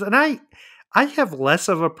versions, and I have less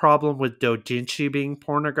of a problem with doujinshi being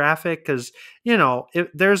pornographic because,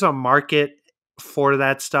 there's a market for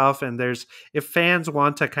that stuff. And if fans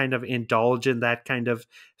want to kind of indulge in that kind of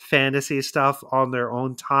fantasy stuff on their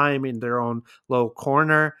own time in their own little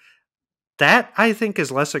corner, that I think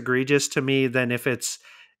is less egregious to me than if it's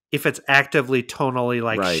actively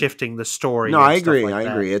tonally shifting the story. No, I agree. I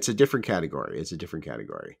agree. It's a different category.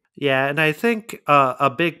 Yeah. And I think a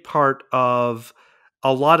big part of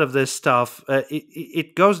a lot of this stuff,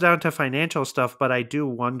 it goes down to financial stuff, but I do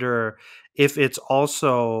wonder if it's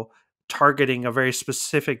also targeting a very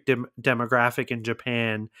specific demographic in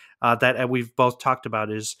Japan that we've both talked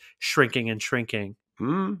about is shrinking and shrinking.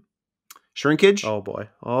 Shrinkage? Oh boy.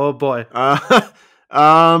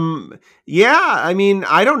 Yeah, I mean,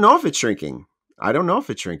 I don't know if it's shrinking.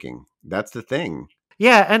 That's the thing.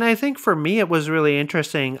 Yeah, and I think for me it was really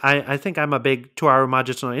interesting. I think I'm a big Toaru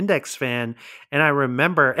Majutsu no Index fan, and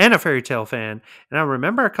a Fairy Tail fan, and I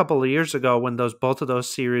remember a couple of years ago when both of those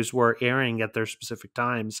series were airing at their specific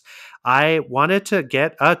times, I wanted to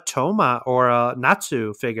get a Toma or a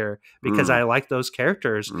Natsu figure because I like those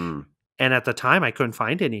characters. And at the time, I couldn't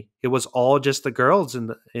find any. It was all just the girls in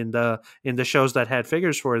the shows that had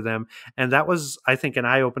figures for them, and that was, I think, an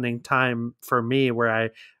eye-opening time for me where I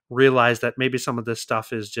realized that maybe some of this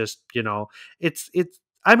stuff is just, it's.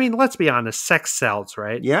 I mean, let's be honest, sex sells,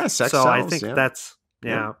 right? Yeah, sex sells. So I think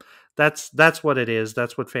that's what it is.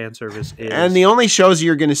 That's what fan service is. And the only shows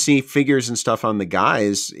you're going to see figures and stuff on the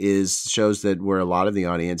guys is shows where a lot of the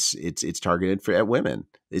audience it's targeted at women.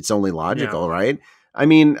 It's only logical, right? I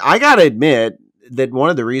mean, I got to admit that one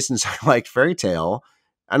of the reasons I liked Fairy Tail,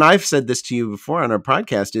 and I've said this to you before on our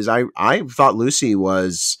podcast, is I thought Lucy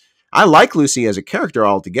was, I like Lucy as a character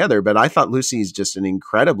altogether, but I thought Lucy's just an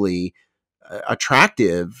incredibly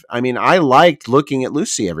attractive. I mean, I liked looking at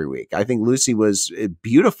Lucy every week. I think Lucy was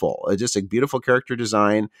beautiful, just a beautiful character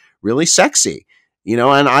design, really sexy,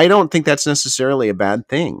 and I don't think that's necessarily a bad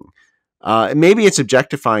thing. Maybe it's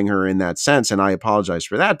objectifying her in that sense, and I apologize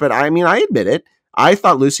for that, but I mean, I admit it. I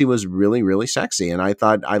thought Lucy was really, really sexy, and I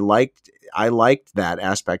thought I liked that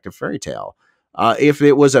aspect of Fairy Tail. If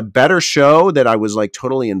it was a better show that I was like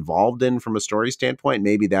totally involved in from a story standpoint,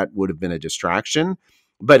 maybe that would have been a distraction.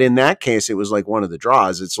 But in that case, it was like one of the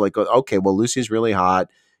draws. It's like, okay, well, Lucy's really hot,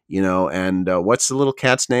 and what's the little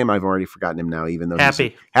cat's name? I've already forgotten him now, even though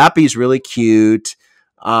Happy's really cute.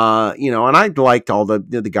 And I liked all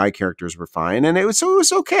the guy characters were fine, and it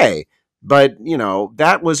was okay. But,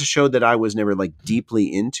 that was a show that I was never like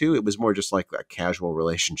deeply into. It was more just like a casual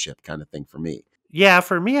relationship kind of thing for me. Yeah,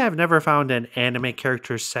 for me, I've never found an anime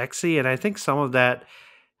character sexy, and I think some of that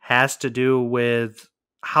has to do with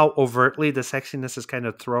how overtly the sexiness is kind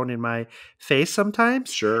of thrown in my face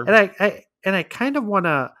sometimes. Sure. And I kind of want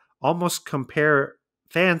to almost compare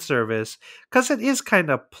fan service because it is kind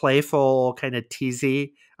of playful, kind of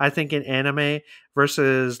teasy, I think, in anime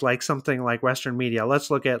versus like something like Western media.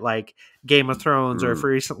 Let's look at like Game of Thrones, or if Mm.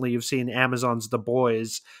 recently you've seen Amazon's The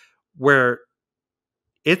Boys, where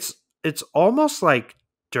it's almost like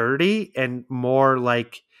dirty and more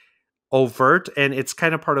like overt, and it's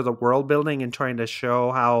kind of part of the world building and trying to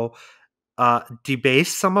show how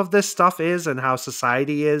debased some of this stuff is and how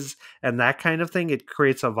society is and that kind of thing. It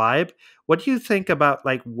creates a vibe. What do you think about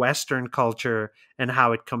like Western culture and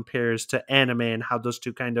how it compares to anime, and how those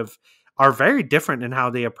two kind of are very different in how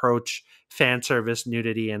they approach fan service,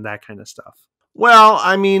 nudity, and that kind of stuff? Well,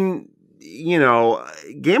 I mean,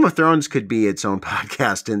 Game of Thrones could be its own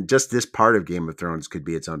podcast, and just this part of Game of Thrones could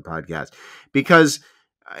be its own podcast because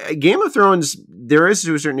Game of Thrones, there is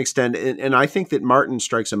to a certain extent, and I think that Martin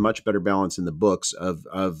strikes a much better balance in the books of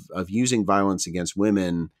using violence against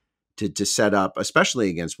women to set up, especially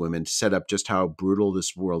against women, to set up just how brutal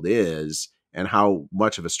this world is and how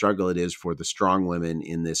much of a struggle it is for the strong women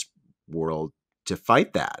in this world to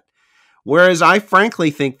fight that. Whereas I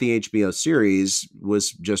frankly think the HBO series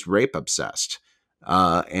was just rape obsessed.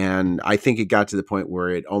 And I think it got to the point where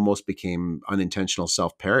it almost became unintentional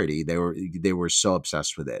self-parody. They were so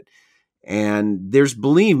obsessed with it. And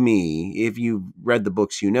believe me, if you've read the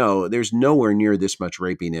books, there's nowhere near this much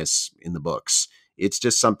rapiness in the books. It's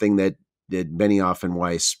just something that Benioff and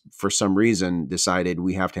Weiss, for some reason, decided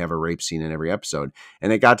we have to have a rape scene in every episode.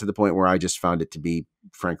 And it got to the point where I just found it to be,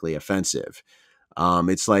 frankly, offensive.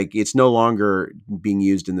 It's like it's no longer being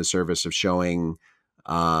used in the service of showing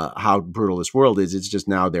how brutal this world is. It's just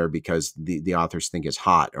now there because the authors think it's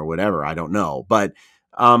hot or whatever. I don't know. But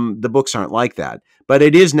the books aren't like that. But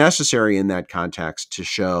it is necessary in that context to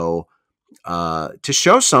show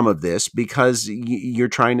some of this because you're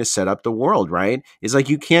trying to set up the world, right? It's like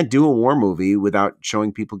you can't do a war movie without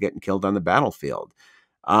showing people getting killed on the battlefield.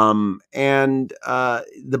 And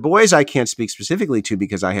The Boys I can't speak specifically to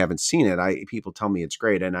because I haven't seen it. People tell me it's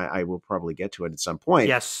great, and I will probably get to it at some point.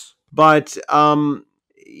 Yes. But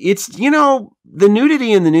it's the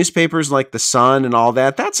nudity in the newspapers like The Sun and all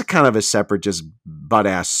that. That's a kind of a separate, just butt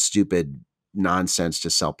ass stupid nonsense to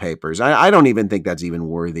sell papers. I don't even think that's even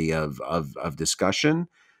worthy of discussion.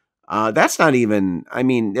 That's not even. I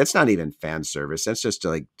mean, that's not even fan service. That's just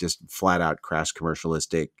flat out crass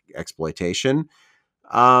commercialistic exploitation.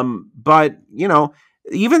 But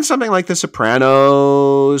even something like The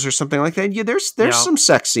Sopranos or something like that, there's some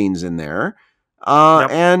sex scenes in there.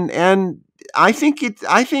 And I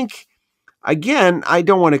think again, I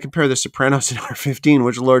don't want to compare The Sopranos and R15,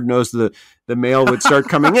 which Lord knows the mail would start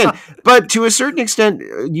coming in. But to a certain extent,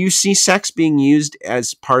 you see sex being used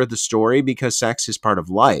as part of the story because sex is part of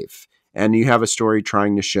life. And you have a story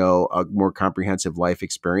trying to show a more comprehensive life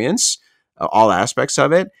experience, all aspects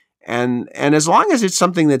of it. And as long as it's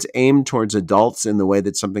something that's aimed towards adults in the way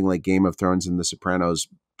that something like Game of Thrones and The Sopranos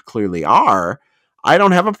clearly are, I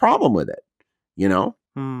don't have a problem with it,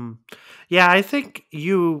 Yeah, I think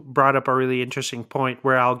you brought up a really interesting point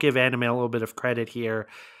where I'll give anime a little bit of credit here.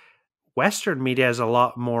 Western media is a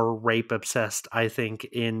lot more rape obsessed, I think,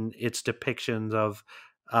 in its depictions of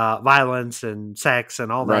violence and sex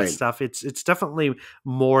and all that Right. stuff. It's definitely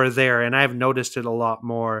more there, and I've noticed it a lot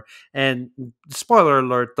more. And spoiler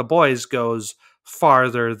alert: The Boys goes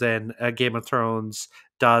farther than Game of Thrones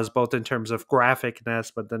does, both in terms of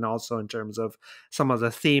graphicness, but then also in terms of some of the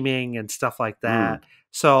theming and stuff like that.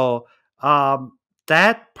 So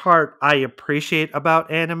that part I appreciate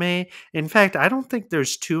about anime. In fact, I don't think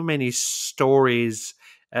there's too many stories,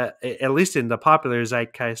 at least in the popular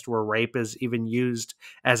zeitgeist, where rape is even used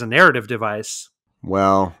as a narrative device.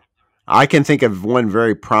 Well, I can think of one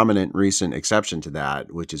very prominent recent exception to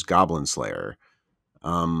that, which is Goblin Slayer.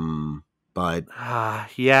 But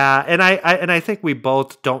Yeah, and I think we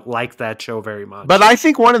both don't like that show very much. But I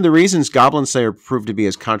think one of the reasons Goblin Slayer proved to be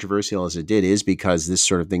as controversial as it did is because this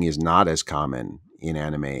sort of thing is not as common in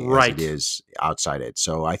anime as it is outside it.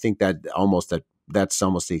 So I think that's almost the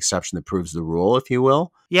exception that proves the rule, if you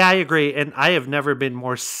will. Yeah, I agree. And I have never been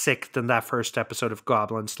more sick than that first episode of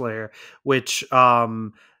Goblin Slayer, which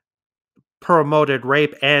promoted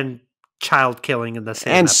rape and child killing in the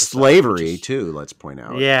same and episode, slavery too. Let's point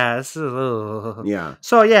out. Yes. Yeah.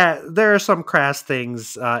 So yeah, there are some crass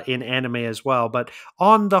things in anime as well, but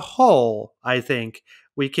on the whole, I think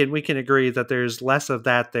we can agree that there's less of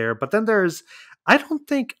that there. But then there's I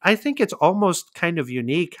think it's almost kind of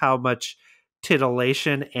unique how much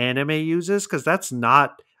titillation anime uses, because that's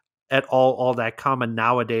not at all that common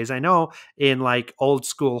nowadays. I know in like old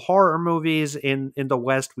school horror movies in the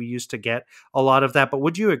West we used to get a lot of that, but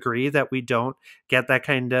would you agree that we don't get that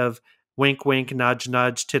kind of wink wink nudge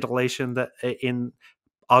nudge titillation that in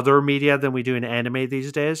other media than we do in anime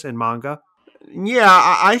these days in manga? Yeah,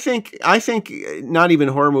 I think not even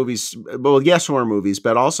horror movies. Well, yes, horror movies,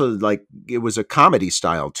 but also like it was a comedy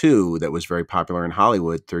style too that was very popular in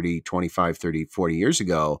Hollywood 30, 25, 30, 40 years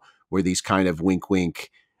ago, where these kind of wink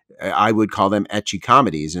wink, I would call them ecchi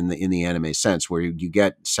comedies in the anime sense, where you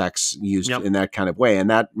get sex used Yep. in that kind of way,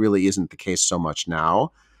 and that really isn't the case so much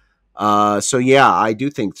now. So yeah, I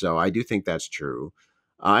do think so. I do think that's true.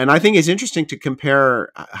 And I think it's interesting to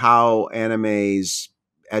compare how anime's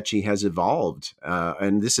ecchi has evolved.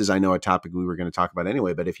 And this is, I know, a topic we were going to talk about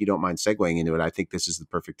anyway, but if you don't mind segueing into it, I think this is the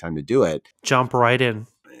perfect time to do it. Jump right in.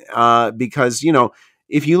 Because,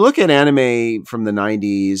 if you look at anime from the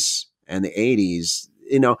 90s and the 80s,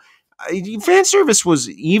 fan service was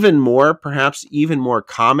even more, perhaps even more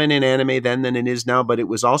common in anime then than it is now, but it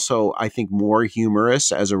was also, I think, more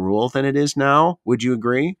humorous as a rule than it is now. Would you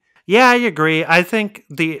agree? Yeah, I agree. I think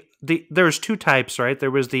there's two types, right?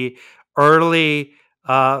 There was the early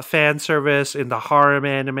fan service in the harem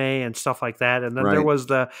anime and stuff like that, and then there Right. was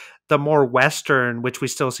the more Western, which we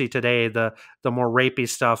still see today, the more rapey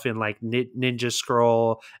stuff in like Ninja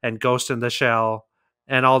Scroll and Ghost in the Shell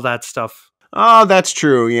and all that stuff. Oh, that's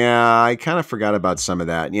true. Yeah, I kind of forgot about some of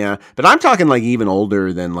that. Yeah, but I'm talking like even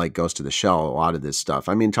older than like Ghost of the Shell. A lot of this stuff.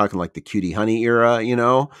 I mean, talking like the Cutie Honey era. Oh,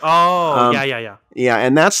 yeah, Um, yeah, yeah. yeah,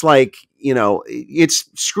 and that's like it's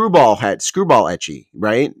screwball etchy,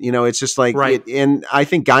 right? It's just like Right. it. And I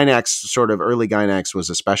think Gynax, sort of early Gynax, was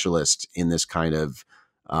a specialist in this kind of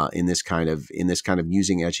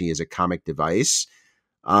using etchy as a comic device.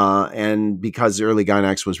 And because early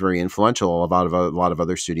Gynax was very influential, a lot of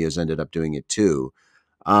other studios ended up doing it too.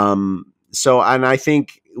 So, and I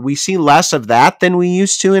think we see less of that than we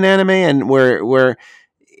used to in anime, and where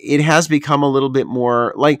it has become a little bit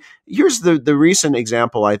more like, here's the recent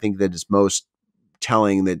example I think that is most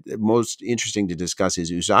telling, that most interesting to discuss,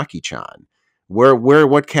 is Uzaki-chan.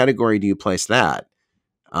 What category do you place that?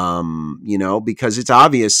 Because it's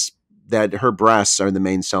obvious that her breasts are the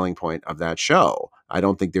main selling point of that show. I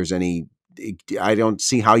don't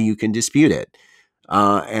see how you can dispute it.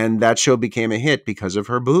 And that show became a hit because of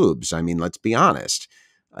her boobs. I mean, let's be honest.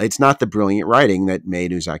 It's not the brilliant writing that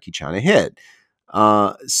made Uzaki-chan a hit.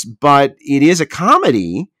 But it is a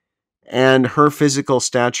comedy, and her physical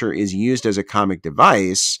stature is used as a comic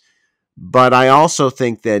device. But I also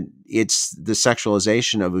think that it's the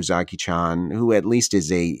sexualization of Uzaki-chan, who at least at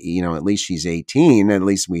least she's 18. At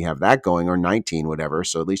least we have that going, or 19, whatever.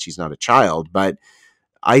 So at least she's not a child. But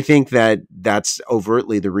I think that that's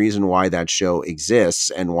overtly the reason why that show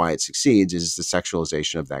exists and why it succeeds, is the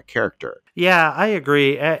sexualization of that character. Yeah, I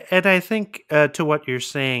agree. And I think to what you're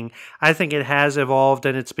saying, I think it has evolved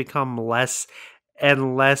and it's become less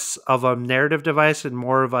and less of a narrative device and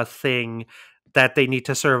more of a thing that they need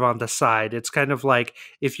to serve on the side. It's kind of like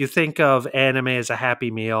if you think of anime as a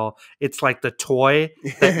happy meal, it's like the toy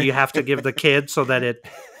that you have to give the kid so that it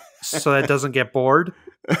doesn't get bored.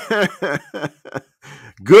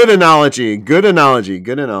 Good analogy. Good analogy.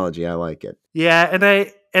 Good analogy. I like it. Yeah,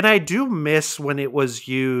 and I do miss when it was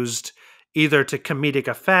used either to comedic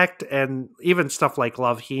effect, and even stuff like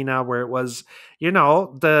Love Hina, where it was,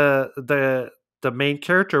 the main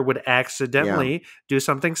character would Yeah. accidentally do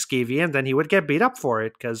something skeevy and then he would get beat up for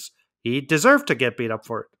it because he deserved to get beat up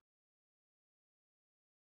for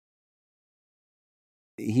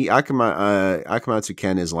it. Akamatsu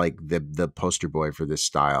Ken is like the poster boy for this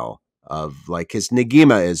style of, like, his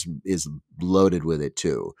Negima is loaded with it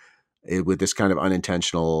too, with this kind of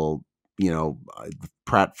unintentional,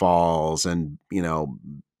 pratfalls, and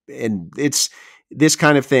it's this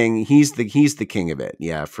kind of thing. He's the king of it,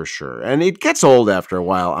 yeah, for sure. And it gets old after a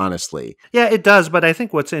while, honestly. Yeah, it does, but I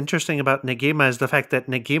think what's interesting about Negima is the fact that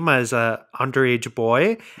Negima is a underage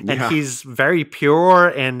boy and Yeah. he's very pure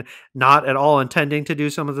and not at all intending to do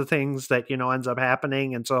some of the things that, ends up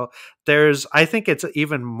happening. And so I think it's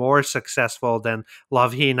even more successful than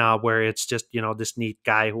Love Hina, where it's just, this neat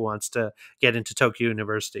guy who wants to get into Tokyo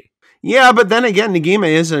University. Yeah, but then again, Negima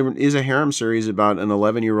is a harem series about an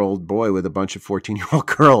 11-year-old boy with a bunch of 14-year-old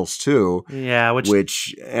girls too, Yeah, which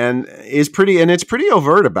which and is pretty and it's pretty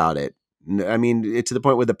overt about it. I mean, it's to the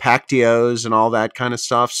point with the Pactios and all that kind of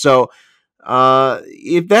stuff. So,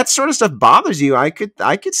 if that sort of stuff bothers you, I could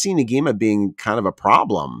see Negima being kind of a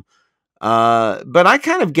problem. But I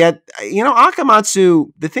kind of get,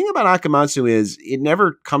 Akamatsu. The thing about Akamatsu is it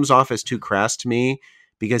never comes off as too crass to me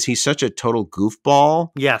because he's such a total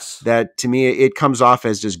goofball Yes. that to me it comes off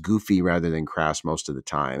as just goofy rather than crass most of the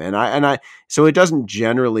time. So it doesn't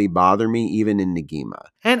generally bother me even in Negima.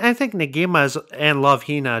 And I think Negima's and Love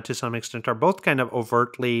Hina to some extent are both kind of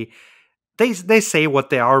overtly they say what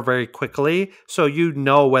they are very quickly, so you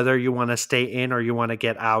know whether you want to stay in or you want to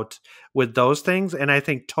get out with those things. And I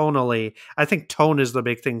think tonally, I think tone is the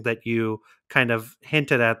big thing that you kind of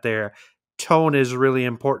hinted at there. Tone is really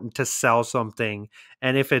important to sell something,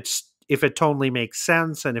 and if it tonally makes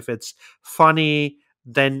sense and if it's funny,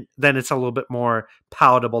 then it's a little bit more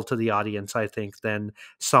palatable to the audience, I think, than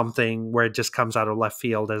something where it just comes out of left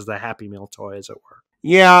field as the Happy Meal toy, as it were.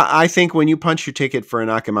 Yeah, I think when you punch your ticket for an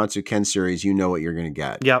Akamatsu Ken series, you know what you're going to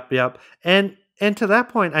get. Yep, yep. And to that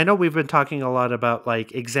point, I know we've been talking a lot about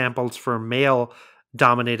like examples for male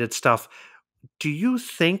dominated stuff. Do you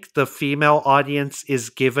think the female audience is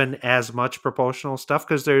given as much proportional stuff?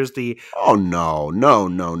 Because there's the Oh no, no,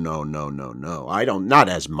 no, no, no, no, no. I don't. Not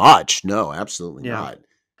as much. No, absolutely yeah. not.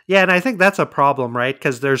 Yeah, and I think that's a problem, right?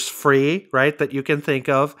 Because there's free, right, that you can think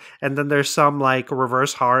of, and then there's some like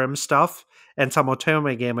reverse harem stuff and some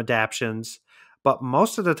otome game adaptions. But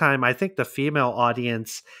most of the time, I think the female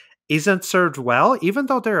audience isn't served well, even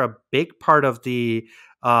though they're a big part of the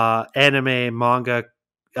anime manga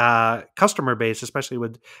customer base, especially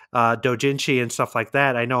with doujinshi and stuff like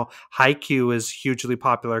that. I know Haikyuu is hugely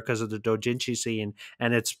popular because of the doujinshi scene,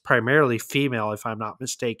 and it's primarily female, if I'm not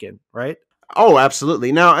mistaken, right? Oh,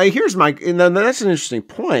 absolutely. Now, here's my. And then that's an interesting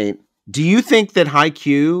point. Do you think that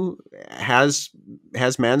Haikyuu has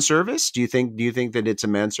man service? Do you think that it's a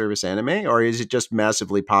man service anime, or is it just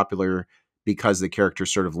massively popular because the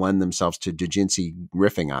characters sort of lend themselves to doujinshi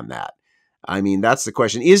riffing on that? I mean, that's the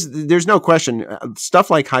question. There's no question. Stuff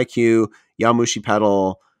like Haikyuu, Yamushi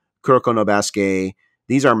Pedal, Kuroko no Basket,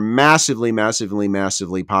 these are massively, massively,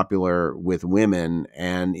 massively popular with women.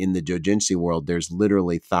 And in the doujinshi world, there's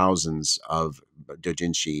literally thousands of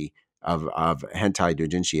doujinshi, of hentai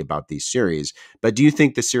doujinshi about these series. But do you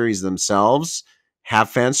think the series themselves have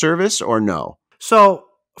fan service or no? So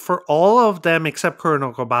for all of them except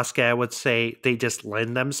Kuroko Basket, I would say they just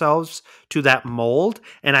lend themselves to that mold,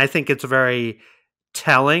 and I think it's very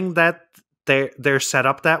telling that they're set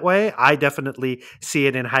up that way. I definitely see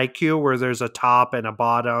it in Haikyuu where there's a top and a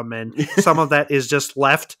bottom, and some of that is just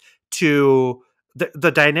left to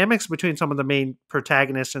the dynamics between some of the main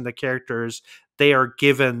protagonists and the characters. They are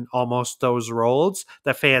given almost those roles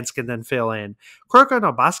that fans can then fill in. Kuroko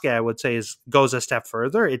no Basket, I would say, goes a step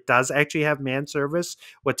further. It does actually have man service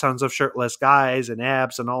with tons of shirtless guys and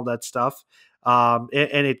abs and all that stuff. And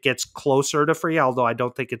it gets closer to free, although I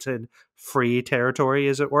don't think it's in free territory,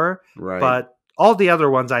 as it were. Right. But all the other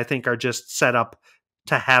ones, I think, are just set up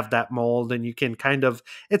to have that mold, and you can kind of.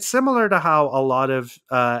 It's similar to how a lot of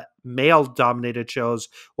male-dominated shows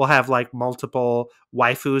will have like multiple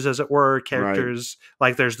waifus, as it were, Right. characters.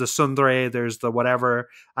 Like there's the tsundere, there's the whatever.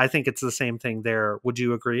 I think it's the same thing there. Would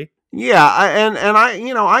you agree? Yeah,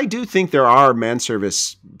 I do think there are man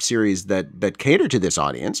service series that cater to this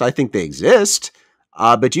audience. I think they exist.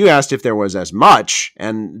 But you asked if there was as much,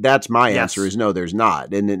 and that's my answer Yes. is no, there's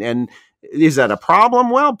not. And is that a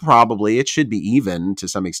problem? Well, probably it should be even to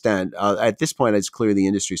some extent. At this point, it's clear the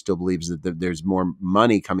industry still believes that there's more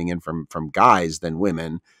money coming in from guys than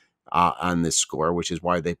women on this score, which is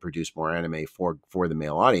why they produce more anime for the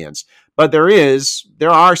male audience. But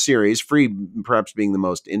there are series, Free perhaps being the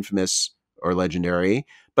most infamous or legendary,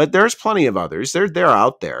 but there's plenty of others. They're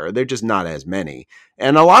out there. They're just not as many,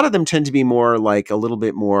 and a lot of them tend to be more like a little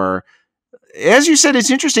bit more. As you said,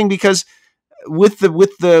 it's interesting because with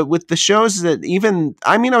the shows that even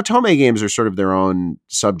otome games are sort of their own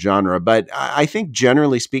subgenre, but I think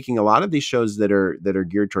generally speaking, a lot of these shows that are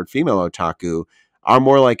geared toward female otaku are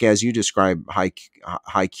more like, as you describe,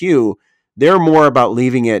 Haikyuu. They're more about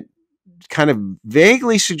leaving it kind of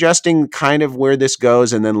vaguely suggesting kind of where this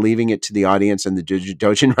goes, and then leaving it to the audience and the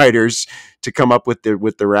dojin writers to come up with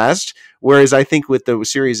the rest. Whereas I think with the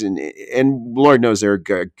series, and Lord knows there are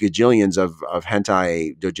gajillions of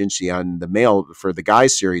hentai dojinshi on the male for the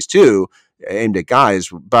guys series too, aimed at guys.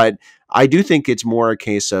 But I do think it's more a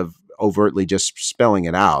case of overtly just spelling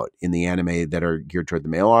it out in the anime that are geared toward the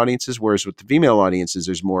male audiences. Whereas with the female audiences,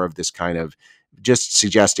 there's more of this kind of just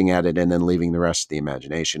suggesting at it and then leaving the rest of the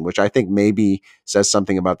imagination, which I think maybe says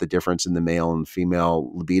something about the difference in the male and female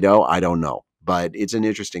libido. I don't know, but it's an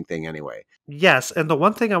interesting thing anyway. Yes, and the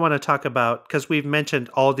one thing I want to talk about, because we've mentioned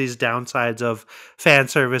all these downsides of fan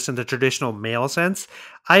service in the traditional male sense,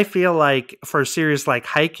 I feel like for a series like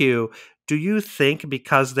Haikyuu, do you think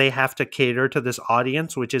because they have to cater to this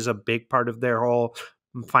audience, which is a big part of their whole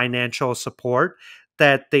financial support,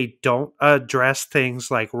 that they don't address things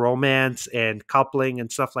like romance and coupling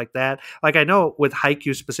and stuff like that? Like, I know with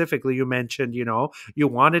Haikyuu specifically, you mentioned, you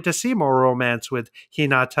wanted to see more romance with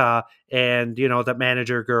Hinata and, the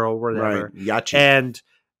manager girl, Right. whatever. Yachi. And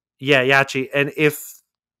yeah, Yachi. And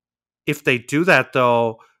if they do that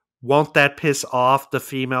though, won't that piss off the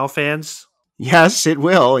female fans? Yes, it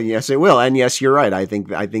will. Yes, it will. And yes, you're right. I think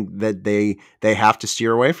that they have to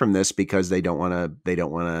steer away from this because they don't want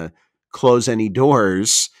to close any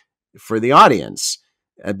doors for the audience,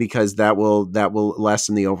 because that will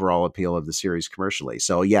lessen the overall appeal of the series commercially.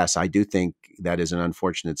 So yes, I do think that is an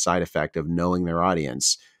unfortunate side effect of knowing their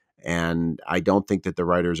audience, and I don't think that the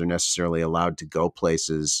writers are necessarily allowed to go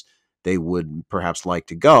places they would perhaps like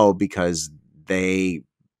to go because they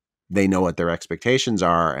they know what their expectations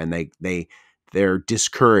are, and they're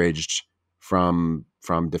discouraged from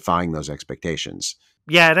defying those expectations.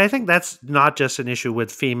 Yeah, and I think that's not just an issue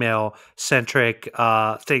with female centric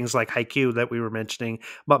things like Haikyuu that we were mentioning,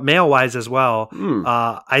 but male wise as well. Hmm.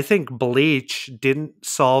 I think Bleach didn't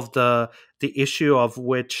solve the issue of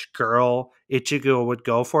which girl Ichigo would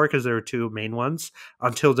go for, because there were two main ones,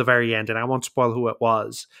 until the very end, and I won't spoil who it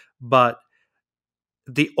was. But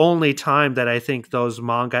the only time that I think those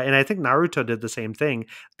manga, and I think Naruto did the same thing,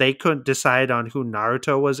 they couldn't decide on who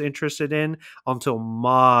Naruto was interested in until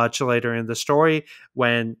much later in the story,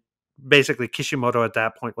 when basically Kishimoto at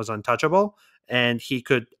that point was untouchable and he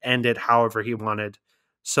could end it however he wanted.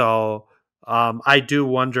 So I do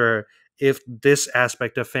wonder if this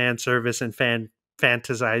aspect of fan service and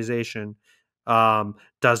fantasization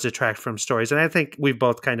does detract from stories. And I think we've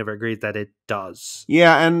both kind of agreed that it does.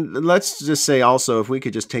 Yeah, and let's just say also, if we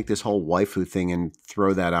could just take this whole waifu thing and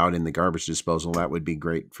throw that out in the garbage disposal, that would be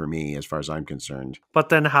great for me as far as I'm concerned. But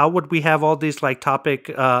then how would we have all these like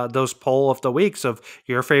those poll of the weeks of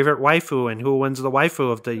your favorite waifu and who wins the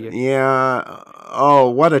waifu of the year? Yeah. Oh,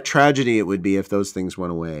 what a tragedy it would be if those things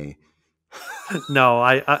went away. No,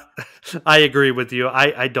 I agree with you.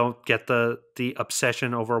 I don't get the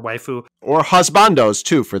obsession over waifu. Or husbandos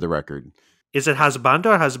too, for the record. Is it husbando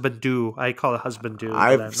or husbandu? I call it husbandu, but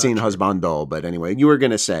I've I'm not seen sure. husbando, but anyway, you were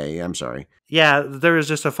gonna say. I'm sorry. Yeah, there is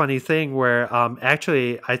just a funny thing where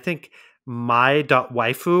actually I think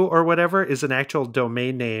my.waifu or whatever is an actual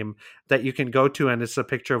domain name that you can go to, and it's a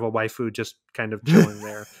picture of a waifu just kind of chilling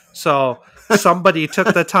there. So somebody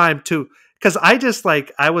took the time to, because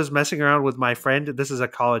I was messing around with my friend. This is a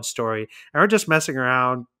college story, and we're just messing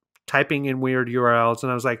around typing in weird URLs,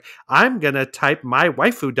 and I was like, I'm gonna type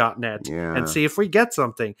mywaifu.net and Yeah. see if we get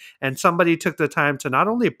something. And somebody took the time to not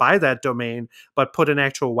only buy that domain but put an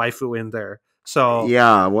actual waifu in there. So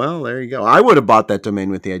Yeah, well, there you go. I would have bought that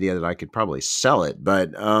domain with the idea that I could probably sell it,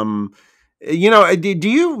 but did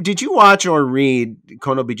you watch or read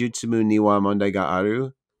Kono Bijutsumu Niwa Mondai ga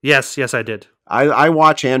Aru? yes, I did. I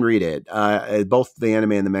watch and read it. Both the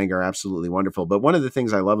anime and the manga are absolutely wonderful. But one of the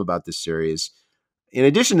things I love about this series, in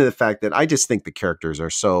addition to the fact that I just think the characters are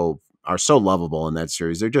so lovable in that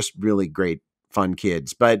series, they're just really great, fun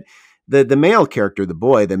kids. But the male character, the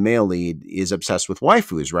boy, the male lead, is obsessed with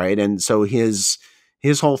waifus, right? And so his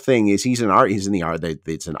whole thing is he's in the art.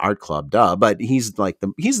 It's an art club, duh. But he's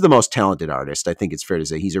the most talented artist. I think it's fair to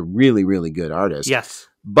say he's a really really good artist. Yes.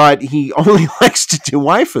 But he only likes to do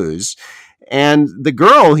waifus. And the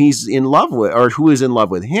girl he's in love with, or who is in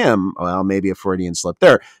love with him, well, maybe a Freudian slip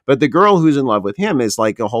there, but the girl who's in love with him is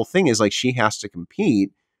like, the whole thing is like she has to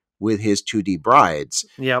compete with his 2D brides.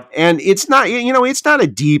 Yep. And it's not a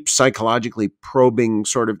deep psychologically probing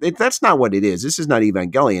sort of, that's not what it is. This is not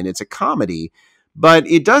Evangelion. It's a comedy, but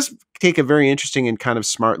it does take a very interesting and kind of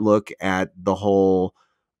smart look at the whole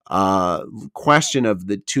question of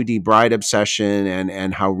the 2D bride obsession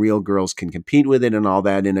and how real girls can compete with it and all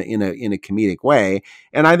that in a comedic way.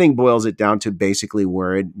 And I think boils it down to basically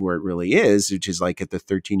where it really is, which is like at the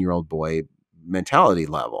 13-year-old boy mentality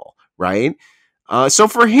level, right? So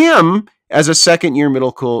for him, as a second year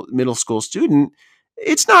middle school student,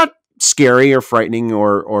 it's not scary or frightening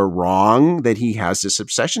or wrong that he has this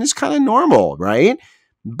obsession. It's kind of normal, right?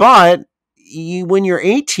 But when you're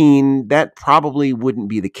 18, that probably wouldn't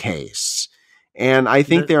be the case. And I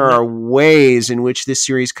think there are ways in which this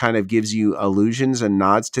series kind of gives you allusions and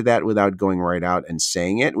nods to that without going right out and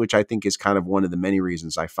saying it, which I think is kind of one of the many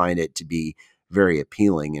reasons I find it to be very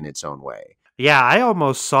appealing in its own way. Yeah, I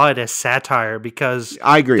almost saw it as satire, because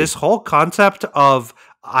I agree. this whole concept of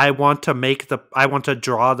I want to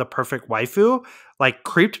draw the perfect waifu like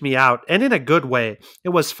creeped me out, and in a good way. It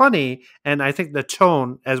was funny, and I think the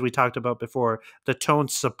tone, as we talked about before, the tone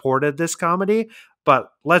supported this comedy,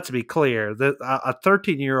 But let's be clear, a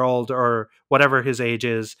 13-year-old or whatever his age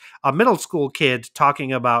is, a middle school kid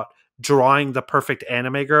talking about drawing the perfect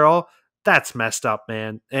anime girl, that's messed up,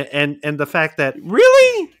 man. And the fact that,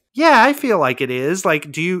 Really? yeah, I feel like it is.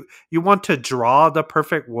 Like, do you want to draw the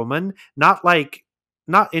perfect woman? Not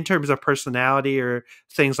in terms of personality or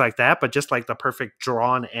things like that, but just like the perfect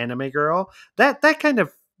drawn anime girl. That kind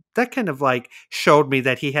of like showed me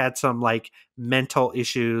that he had some like mental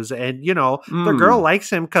issues, and the girl Mm,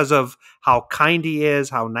 likes him because of how kind he is,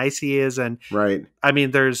 how nice he is, and right, I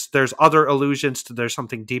mean, there's other allusions to there's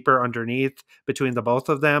something deeper underneath between the both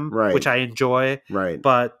of them, which right, I enjoy. right.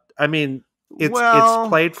 But I mean, it's Well,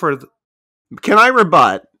 played for. can I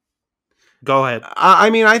rebut? Go ahead. I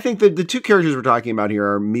mean, I think that the two characters we're talking about here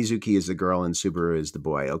are Mizuki is the girl and Subaru is the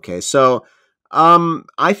boy. Okay, so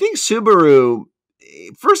I think Subaru,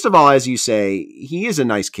 first of all, as you say, he is a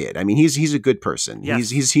nice kid. I mean, he's a good person. Yes.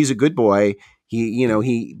 He's a good boy.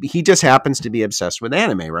 He just happens to be obsessed with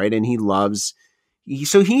anime, right? And he loves.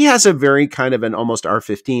 So he has a very kind of an almost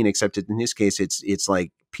R15, except in his case, it's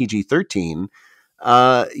like PG-13.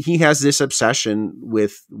 He has this obsession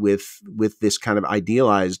with this kind of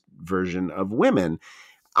idealized version of women.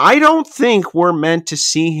 I don't think we're meant to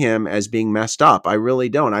see him as being messed up. I really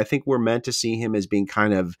don't. I think we're meant to see him as being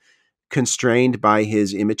kind of constrained by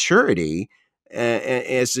his immaturity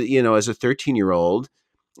as as a 13-year-old.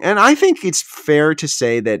 And I think it's fair to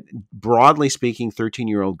say that, broadly speaking,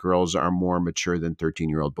 13-year-old girls are more mature than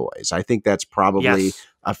 13-year-old boys. I think that's probably Yes.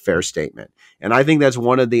 a fair statement. And I think that's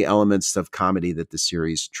one of the elements of comedy that the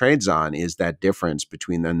series trades on, is that difference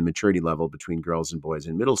between the maturity level between girls and boys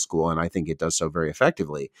in middle school. And I think it does so very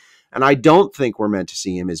effectively. And I don't think we're meant to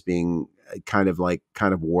see him as being kind of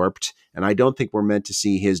warped. And I don't think we're meant to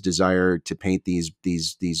see his desire to paint these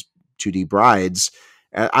 2D brides.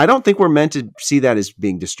 I don't think we're meant to see that as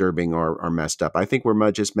being disturbing or messed up. I think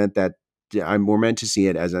we're just meant that we're meant to see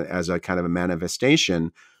it as a kind of a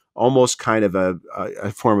manifestation, almost kind of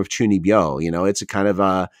a form of chunibyo. It's a kind of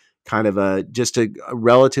a just a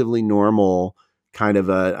relatively normal kind of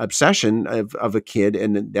a obsession of a kid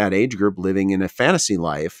in that age group living in a fantasy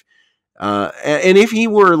life. And if he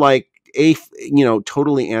were like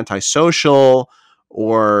totally antisocial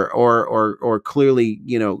or clearly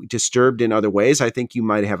disturbed in other ways, I think you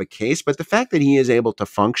might have a case. But the fact that he is able to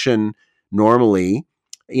function normally,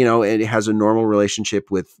 and has a normal relationship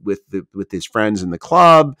with his friends in the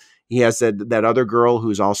club. He has that other girl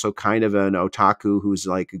who's also kind of an otaku, who's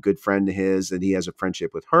like a good friend to his, and he has a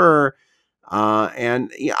friendship with her.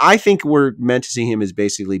 And I think we're meant to see him as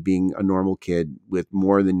basically being a normal kid with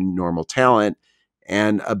more than normal talent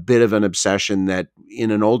and a bit of an obsession that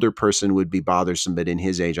in an older person would be bothersome, but in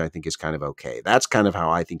his age, I think is kind of okay. That's kind of how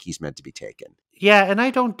I think he's meant to be taken. Yeah, and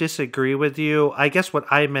I don't disagree with you. I guess what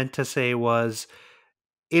I meant to say was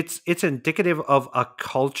it's indicative of a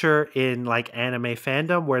culture in like anime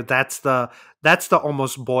fandom where that's the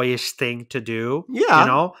almost boyish thing to do,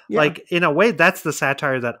 Yeah, yeah. like in a way that's the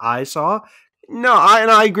satire that I saw. No,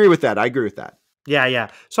 I agree with that. I agree with that. Yeah, yeah.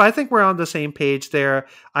 So I think we're on the same page there.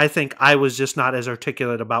 I think I was just not as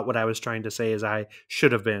articulate about what I was trying to say as I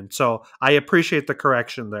should have been. So I appreciate the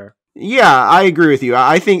correction there. Yeah, I agree with you.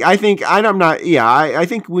 I'm not. Yeah, I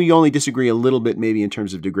think we only disagree a little bit, maybe in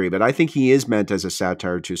terms of degree, but I think he is meant as a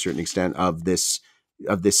satire to a certain extent of this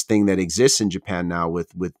thing that exists in Japan now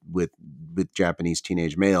with Japanese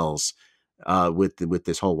teenage males, with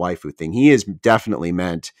this whole waifu thing. He is definitely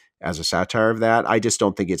meant as a satire of that. I just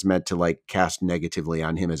don't think it's meant to like cast negatively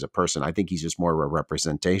on him as a person. I think he's just more of a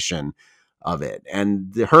representation of it.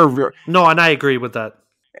 And her No, and I agree with that.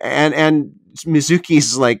 and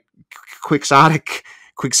Mizuki's like quixotic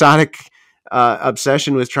quixotic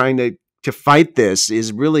obsession with trying to fight this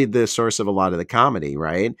is really the source of a lot of the comedy,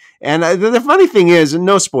 right? And the funny thing is, and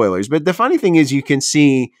no spoilers, but the funny thing is, you can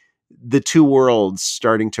see the two worlds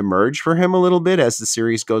starting to merge for him a little bit as the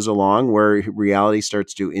series goes along, where reality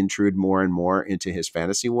starts to intrude more and more into his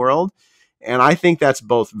fantasy world. And I think that's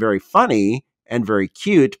both very funny and very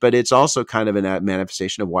cute, but it's also kind of a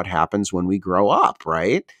manifestation of what happens when we grow up,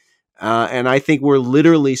 right? And I think we're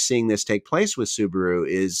literally seeing this take place with Subaru.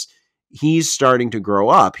 Is he's starting to grow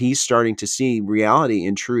up. He's starting to see reality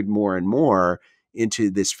intrude more and more into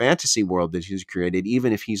this fantasy world that he's created,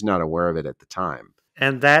 even if he's not aware of it at the time.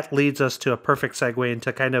 And that leads us to a perfect segue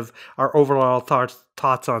into kind of our overall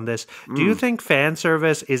thoughts on this. Do you Mm. think fan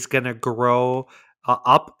service is going to grow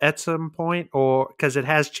up at some point, or because it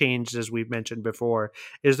has changed as we've mentioned before?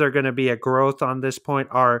 Is there going to be a growth on this point?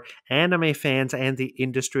 Are anime fans and the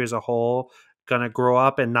industry as a whole gonna grow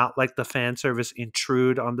up and not let the fan service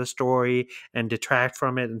intrude on the story and detract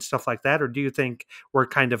from it and stuff like that? Or do you think we're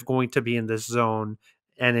kind of going to be in this zone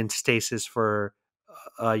and in stasis for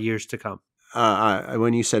years to come?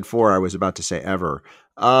 When you said four, I was about to say ever.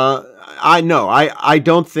 I know. I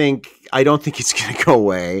don't think it's going to go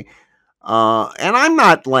away. And I'm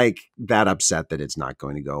not like that upset that it's not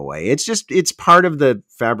going to go away. It's part of the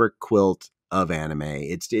fabric quilt of anime.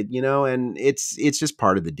 And it's just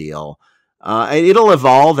part of the deal. It'll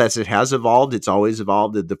evolve as it has evolved. It's always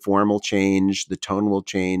evolved. The form will change, the tone will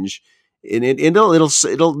change, and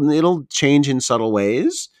it'll change in subtle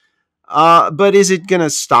ways. But is it going to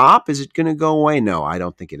stop? Is it going to go away? No, I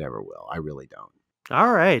don't think it ever will. I really don't.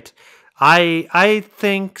 All right. I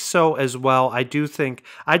think so as well. I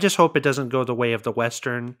just hope it doesn't go the way of the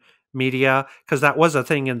Western media, because that was a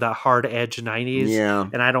thing in the hard edge 90s, Yeah.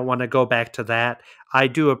 and I don't want to go back to that. I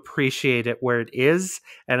do appreciate it where it is,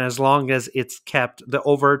 and as long as it's kept, the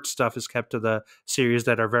overt stuff is kept to the series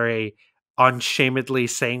that are very unshamedly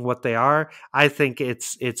saying what they are, I think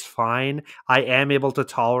it's fine. I am able to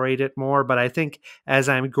tolerate it more, but I think as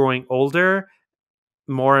I'm growing older,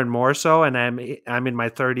 more and more so, and I'm in my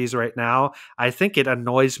 30s right now, I think it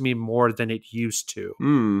annoys me more than it used to.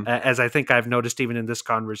 Mm. As I think I've noticed even in this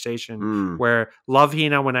conversation, Mm. where Love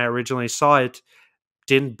Hina, when I originally saw it,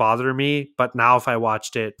 didn't bother me, but now if I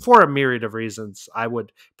watched it for a myriad of reasons, I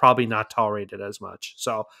would probably not tolerate it as much.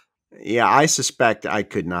 So Yeah, I suspect I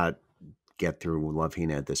could not get through Love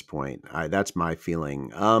Hina at this point. That's my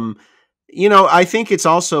feeling. I think it's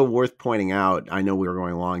also worth pointing out. I know we were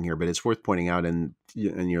going along here, but it's worth pointing out in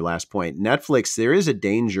your last point. Netflix, there is a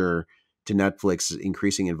danger to Netflix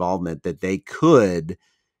increasing involvement that they could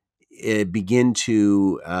begin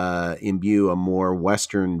to imbue a more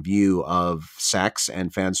Western view of sex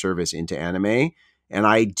and fan service into anime. And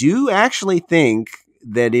I do actually think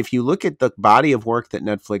that if you look at the body of work that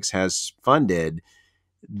Netflix has funded,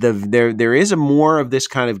 there is a more of this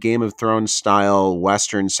kind of Game of Thrones style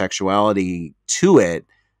Western sexuality to it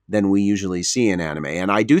than we usually see in anime.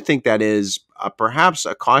 And I do think that is perhaps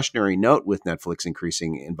a cautionary note with Netflix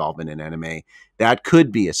increasing involvement in anime. That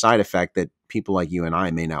could be a side effect that people like you and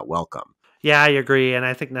I may not welcome. yeah, I agree, and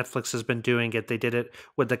I think Netflix has been doing it. They did it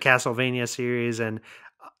with the Castlevania series, and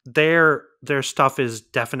their stuff is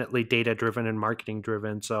definitely data driven and marketing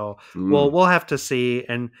driven. So Mm. we'll have to see,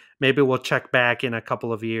 and maybe we'll check back in a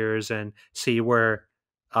couple of years and see where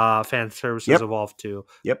fan services Yep. evolved to.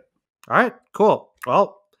 Yep. All right, cool.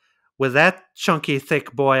 Well, with that chunky,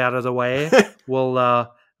 thick boy out of the way, we'll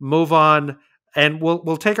move on, and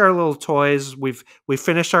we'll take our little toys. We've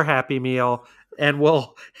finished our Happy Meal, and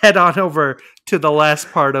we'll head on over to the last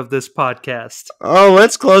part of this podcast. Oh,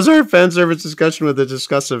 let's close our fan service discussion with a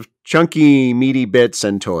discuss of chunky, meaty bits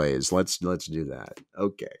and toys. Let's do that.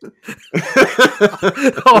 Okay.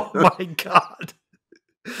 Oh my god.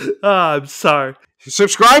 I'm sorry.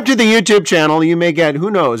 Subscribe to the YouTube channel. You may get,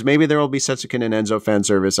 who knows, maybe there will be Setsukin and Enzo fan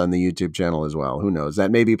service on the YouTube channel as well. Who knows?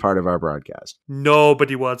 That may be part of our broadcast.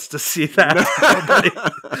 Nobody wants to see that.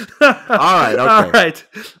 All right. Okay. All right.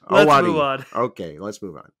 Let's move on. Okay, let's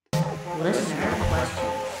move on. Listener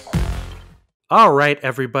questions. All right,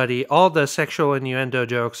 everybody. All the sexual innuendo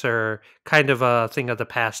jokes are kind of a thing of the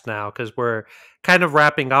past now, because we're kind of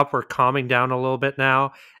wrapping up. We're calming down a little bit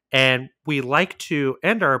now. And we like to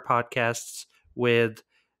end our podcasts with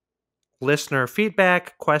listener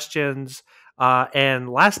feedback, questions. And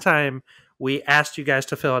last time we asked you guys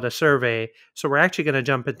to fill out a survey. So we're actually going to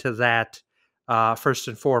jump into that first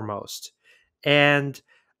and foremost. And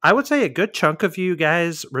I would say a good chunk of you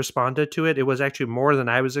guys responded to it. It was actually more than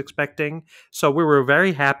I was expecting. So we were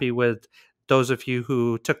very happy with those of you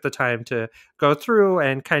who took the time to go through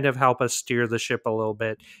and kind of help us steer the ship a little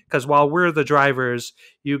bit. Because while we're the drivers,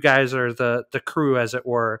 you guys are the crew, as it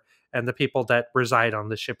were, and the people that reside on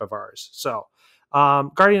the ship of ours. So,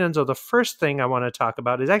 Guardian Enzo, the first thing I want to talk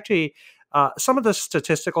about is actually some of the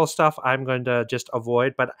statistical stuff I'm going to just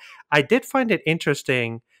avoid. But I did find it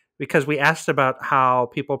interesting because we asked about how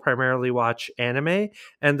people primarily watch anime,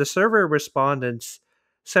 and the survey respondents,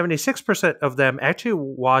 76% of them actually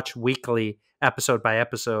watch weekly, episode by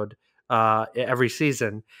episode, every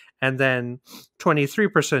season, and then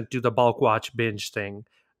 23% do the bulk watch binge thing.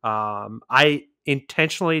 I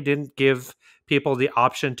intentionally didn't give people the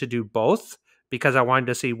option to do both because I wanted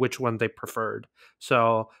to see which one they preferred.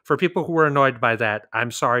 So for people who were annoyed by that,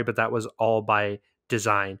 I'm sorry, but that was all by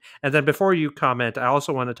design. And then before you comment, I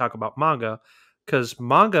also want to talk about manga, because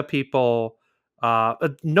manga people,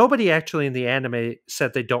 nobody actually in the anime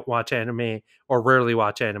said they don't watch anime or rarely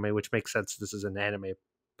watch anime, which makes sense. This is an anime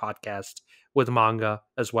podcast with manga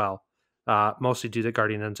as well. mostly due to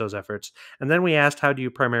Guardian Enzo's efforts. And then we asked, how do you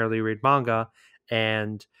primarily read manga?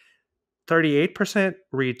 And 38%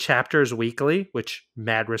 read chapters weekly, which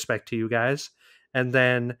mad respect to you guys. And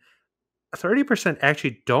then 30%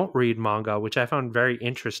 actually don't read manga, which I found very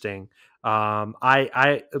interesting.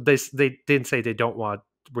 They didn't say they don't want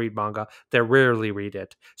to read manga. They rarely read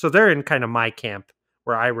it. So they're in kind of my camp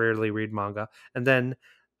where I rarely read manga. And then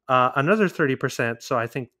another 30%. So I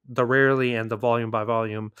think the rarely and the volume by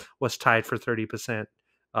volume was tied for 30%,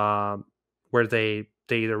 where they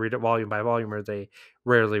either read it volume by volume or they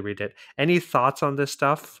rarely read it. Any thoughts on this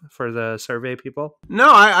stuff for the survey people?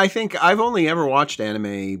 No, I think I've only ever watched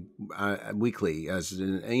anime weekly. As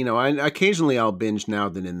you know, occasionally I'll binge now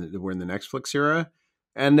that we're in the Netflix era,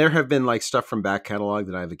 and there have been like stuff from back catalog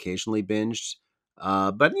that I've occasionally binged.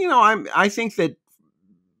 But you know, I think that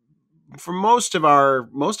for most of our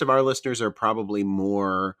listeners are probably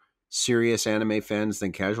more serious anime fans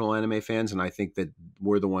than casual anime fans, and I think that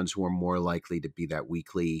we're the ones who are more likely to be that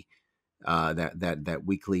weekly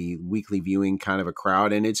weekly viewing kind of a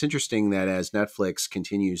crowd. And it's interesting that as Netflix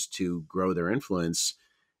continues to grow their influence,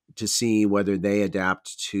 to see whether they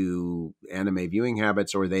adapt to anime viewing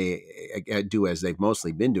habits or they do as they've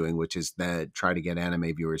mostly been doing, which is that try to get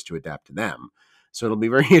anime viewers to adapt to them. So it'll be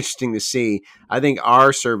very interesting to see. I think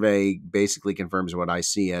our survey basically confirms what I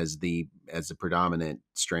see as the predominant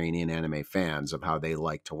strain in anime fans of how they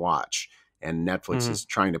like to watch, and Netflix is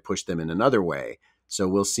trying to push them in another way. So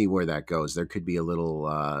we'll see where that goes. There could be a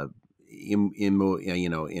little immovable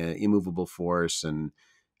force and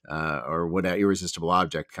or what irresistible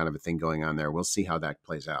object kind of a thing going on there. We'll see how that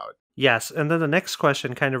plays out. Yes, and then the next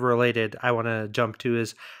question, kind of related, I want to jump to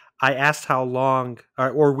is, I asked how long,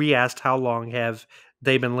 or we asked how long have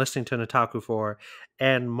they been listening to Notaku for,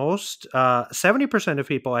 and 70% of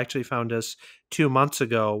people actually found us 2 months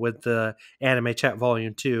ago with the Anime Chat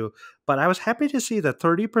Volume 2, but I was happy to see that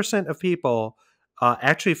 30% of people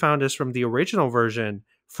actually found us from the original version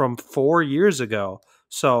from 4 years ago.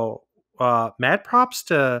 So mad props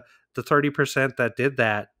to the 30% that did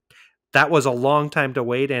that. That was a long time to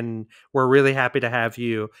wait, and we're really happy to have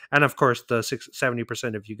you. And of course, the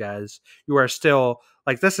 70% of you guys, you are still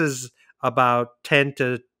like, this is about 10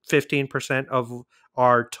 to 15% of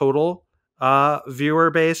our total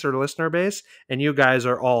viewer base or listener base, and you guys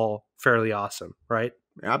are all fairly awesome, right?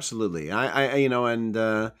 Absolutely. I you know, and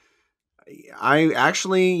I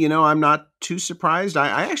actually, you know, I'm not too surprised.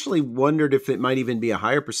 I actually wondered if it might even be a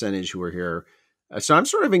higher percentage who are here. So I'm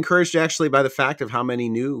sort of encouraged actually by the fact of how many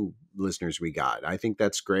new listeners we got. I think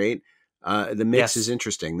that's great. The mix is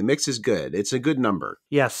interesting. The mix is good. It's a good number.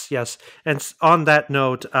 Yes, yes. And on that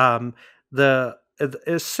note, the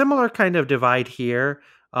a similar kind of divide here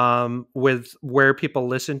with where people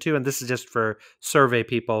listen to, and this is just for survey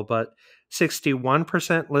people, but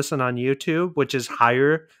 61% listen on YouTube, which is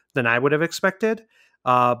higher than I would have expected,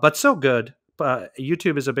 but still good. But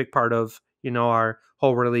YouTube is a big part of, you know, our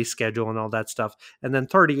whole release schedule and all that stuff. And then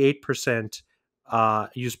 38%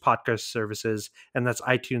 use podcast services, and that's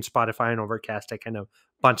iTunes, Spotify, and Overcast. I kind of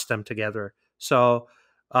bunched them together. So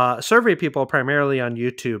survey people primarily on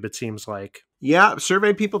YouTube, it seems like. Yeah,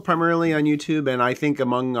 survey people primarily on YouTube, and I think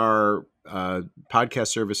among our podcast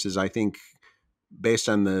services, I think based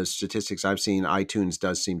on the statistics I've seen, iTunes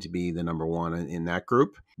does seem to be the number one in that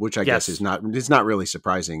group, which I guess is not really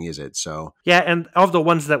surprising, is it? So yeah, and of the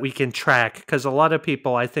ones that we can track, because a lot of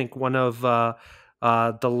people, I think one of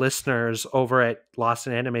the listeners over at Lost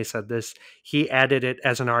in Anime said this. He added it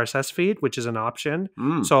as an RSS feed, which is an option.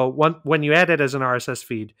 So when you add it as an RSS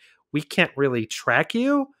feed, we can't really track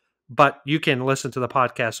you, but you can listen to the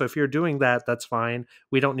podcast. So if you're doing that, that's fine.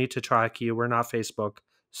 We don't need to track you. We're not Facebook.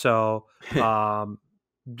 So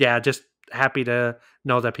yeah, just happy to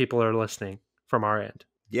know that people are listening from our end.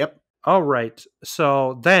 Yep. All right.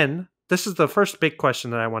 So then this is the first big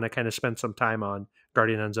question that I want to kind of spend some time on,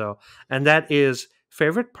 Guardian Enzo, and that is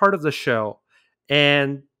favorite part of the show.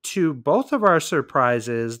 And to both of our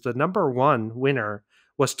surprises, the number one winner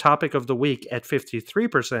was topic of the week at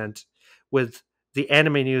 53%, with the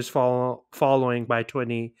anime news following by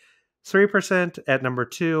 23% at number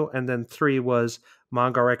 2, and then 3 was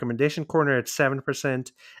manga recommendation corner at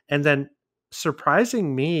 7%, and then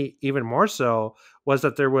surprising me even more so was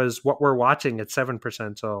that there was what we're watching at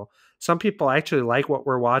 7%. So some people actually like what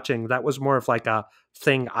we're watching. That was more of like a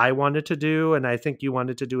thing I wanted to do, and I think you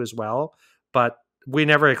wanted to do as well, but we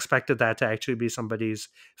never expected that to actually be somebody's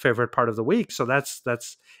favorite part of the week. So that's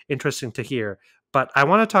interesting to hear. But I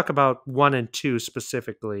want to talk about 1 and 2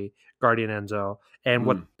 specifically, Guardian Enzo,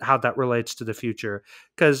 and how that relates to the future.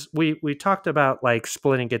 Because we talked about like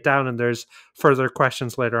splitting it down, and there's further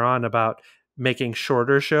questions later on about making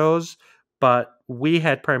shorter shows. but we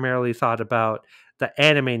had primarily thought about the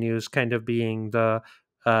anime news kind of being the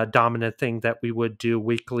dominant thing that we would do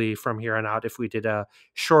weekly from here on out if we did a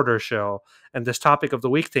shorter show. And this topic of the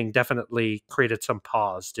week thing definitely created some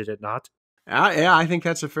pause, did it not? Yeah, I think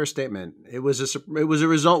that's a fair statement. It was a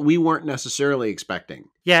result we weren't necessarily expecting.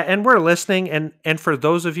 Yeah, and we're listening, and for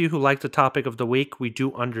those of you who like the topic of the week, we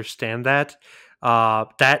do understand that.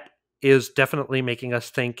 That is definitely making us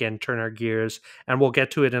think and turn our gears, and we'll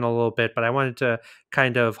get to it in a little bit. But I wanted to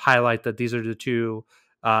kind of highlight that these are the two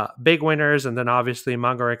big winners, and then obviously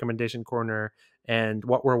Manga Recommendation Corner and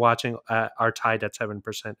what we're watching are tied at 7%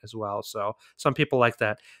 as well. So some people like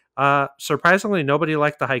that. Surprisingly, nobody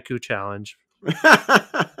liked the haiku challenge.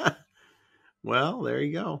 Well, there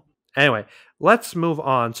you go. Anyway, let's move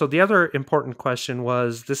on. So the other important question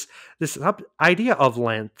was this idea of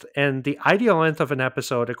length, and the ideal length of an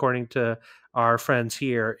episode, according to our friends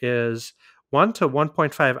here, is 1 to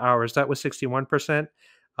 1.5 hours. That was 61%.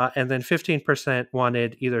 And then 15%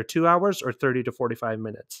 wanted either 2 hours or 30 to 45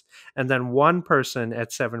 minutes. And then one person at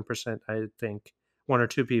 7%, I think, one or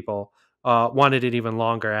two people, wanted it even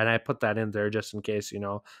longer. And I put that in there just in case,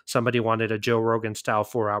 somebody wanted a Joe Rogan style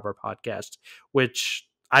 4-hour podcast, which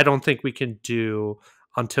I don't think we can do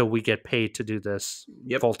until we get paid to do this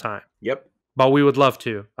full time. Yep. But we would love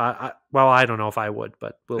to. Well, I don't know if I would,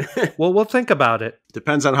 but we'll think about it.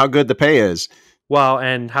 Depends on how good the pay is. Well,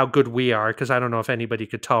 and how good we are, because I don't know if anybody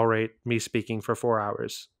could tolerate me speaking for 4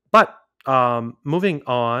 hours. But moving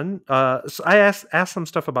on, so I asked some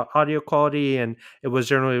stuff about audio quality, and it was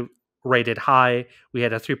generally rated high. We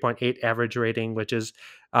had a 3.8 average rating, which is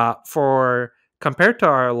for compared to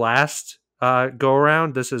our last go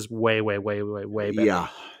around, this is way better.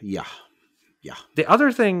 Yeah. The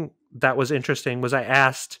other thing that was interesting was I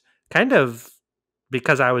asked, kind of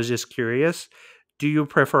because I was just curious, do you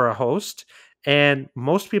prefer a host? And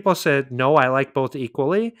most people said, no, I like both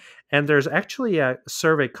equally. And there's actually a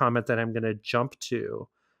survey comment that I'm going to jump to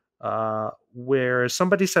where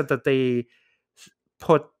somebody said that they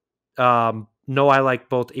put no, I like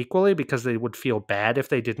both equally because they would feel bad if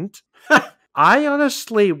they didn't. I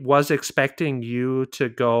honestly was expecting you to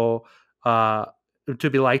go to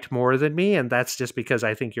be liked more than me, and that's just because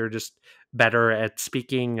I think you're just better at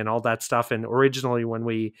speaking and all that stuff. And originally, when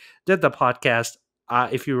we did the podcast,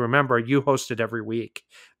 if you remember, you hosted every week.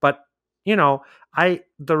 But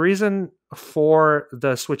the reason for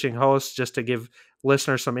the switching hosts, just to give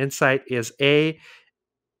listeners some insight, is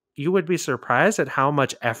you would be surprised at how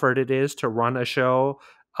much effort it is to run a show,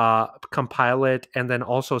 compile it, and then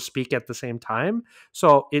also speak at the same time.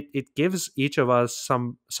 So it gives each of us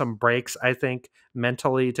some breaks, I think,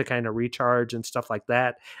 mentally to kind of recharge and stuff like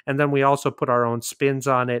that. And then we also put our own spins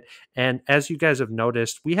on it. And as you guys have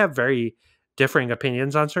noticed, we have very differing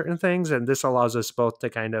opinions on certain things, and this allows us both to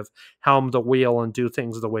kind of helm the wheel and do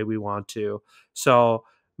things the way we want to. So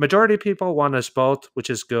majority of people want us both, which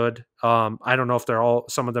is good. I don't know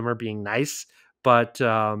if some of them are being nice, but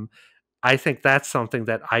I think that's something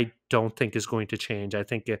that I don't think is going to change. I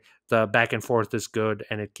think the back and forth is good,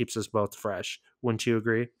 and it keeps us both fresh. Wouldn't you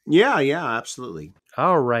agree? Yeah, absolutely.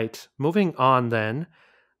 All right. Moving on then.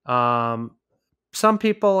 Some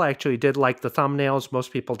people actually did like the thumbnails.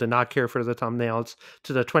 Most people did not care for the thumbnails.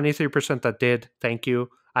 To the 23% that did, thank you.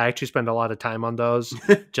 I actually spend a lot of time on those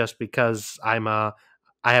just because I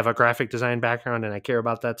have a graphic design background and I care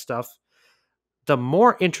about that stuff. The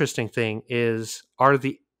more interesting thing is, are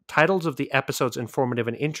the titles of the episodes informative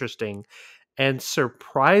and interesting? And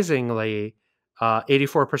surprisingly,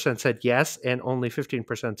 84% said yes, and only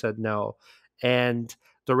 15% said no. And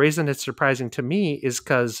the reason it's surprising to me is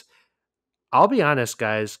because, I'll be honest,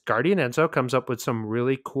 guys, Guardian Enzo comes up with some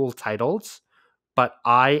really cool titles, but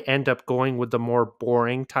I end up going with the more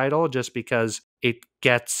boring title just because it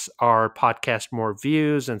gets our podcast more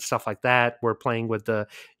views and stuff like that. We're playing with the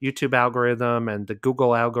YouTube algorithm and the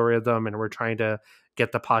Google algorithm, and we're trying to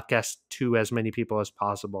get the podcast to as many people as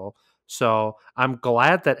possible. So I'm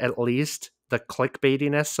glad that at least the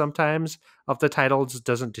clickbaitiness sometimes of the titles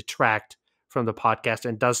doesn't detract from the podcast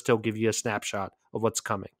and does still give you a snapshot of what's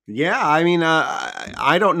coming. Yeah, I mean,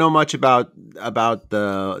 I don't know much about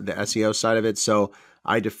the SEO side of it, so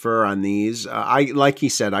I defer on these. I like he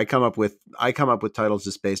said, I come up with titles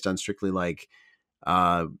just based on strictly like,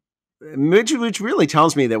 which really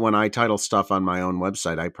tells me that when I title stuff on my own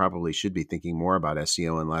website, I probably should be thinking more about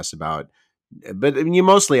SEO and less about. But I mean,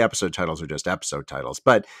 mostly episode titles are just episode titles,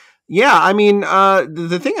 but. Yeah, I mean,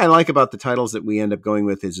 the thing I like about the titles that we end up going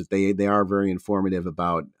with is that they are very informative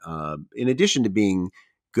about, in addition to being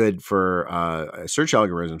good for search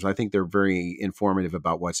algorithms, I think they're very informative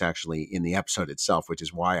about what's actually in the episode itself, which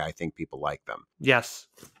is why I think people like them. Yes,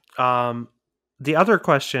 Um, the other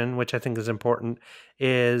question, which I think is important,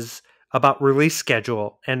 is about release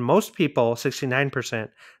schedule. And most people, 69%,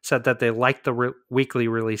 said that they like the weekly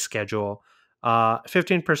release schedule.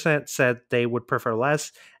 15% said they would prefer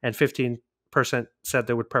less, and 15% said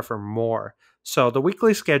they would prefer more. So the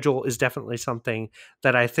weekly schedule is definitely something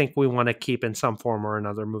that I think we want to keep in some form or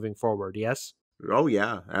another moving forward. Yes? Oh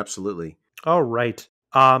yeah, absolutely. All right.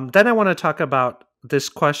 Then I want to talk about this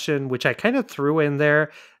question, which I kind of threw in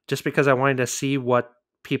there just because I wanted to see what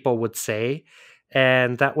people would say.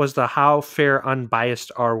 And that was the how fair,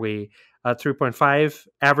 unbiased are we? 3.5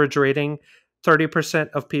 average rating. 30%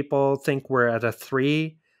 of people think we're at a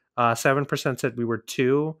 3. 7% said we were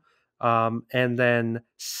 2. And then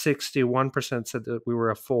 61% said that we were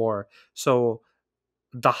a 4. So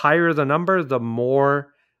the higher the number, the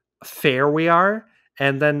more fair we are.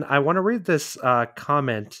 And then I want to read this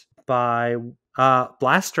comment by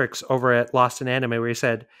Blastrix over at Lost in Anime, where he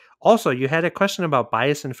said, also, you had a question about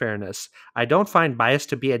bias and fairness. I don't find bias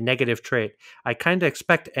to be a negative trait. I kind of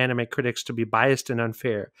expect anime critics to be biased and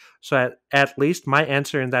unfair. So at least my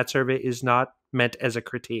answer in that survey is not meant as a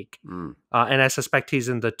critique. Mm. And I suspect he's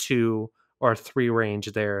in the 2 or 3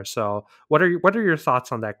 range there. So what are your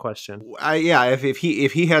thoughts on that question? Yeah, if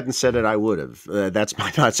he hadn't said it, I would have. That's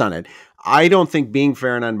my thoughts on it. I don't think being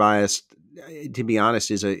fair and unbiased, to be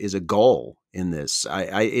honest, is a goal in this.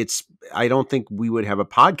 I don't think we would have a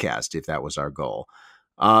podcast if that was our goal.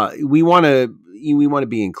 We want to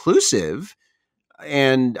be inclusive,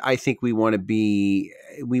 and I think we want to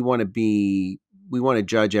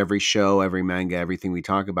judge every show, every manga, everything we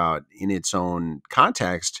talk about in its own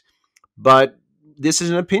context. But this is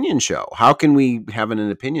an opinion show. How can we have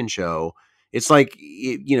an opinion show? It's like,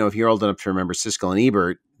 if you're old enough to remember Siskel and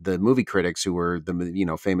Ebert, the movie critics who were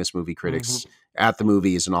the famous movie critics at the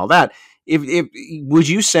movies and all that. If would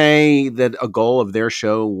you say that a goal of their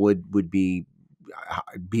show would be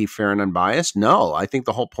fair and unbiased? No, I think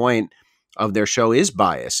the whole point of their show is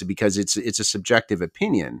bias because it's a subjective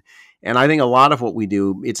opinion. And I think a lot of what we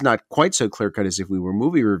do, it's not quite so clear cut as if we were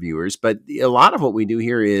movie reviewers, but a lot of what we do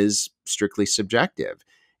here is strictly subjective.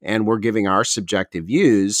 And we're giving our subjective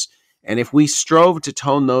views. And if we strove to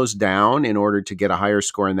tone those down in order to get a higher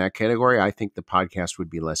score in that category, I think the podcast would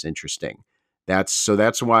be less interesting. That's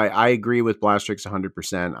why I agree with Blastrix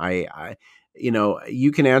 100%.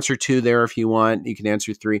 You can answer 2 there if you want. You can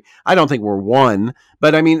answer 3. I don't think we're 1,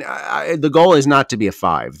 but I mean, the goal is not to be a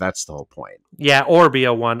 5. That's the whole point. Yeah, or be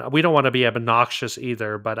a 1. We don't want to be obnoxious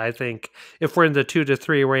either, but I think if we're in the 2 to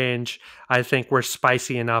 3 range, I think we're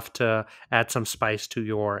spicy enough to add some spice to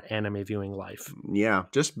your anime viewing life. Yeah,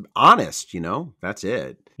 just honest, that's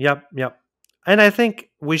it. Yep. And I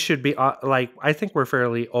think we should be I think we're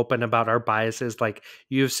fairly open about our biases. Like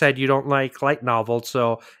you've said, you don't like light novels,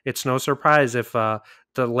 so it's no surprise if the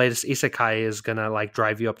latest isekai is gonna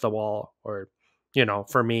drive you up the wall. Or,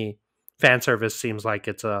 for me, fan service seems like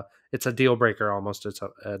it's a deal breaker almost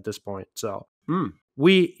at this point. So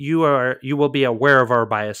you will be aware of our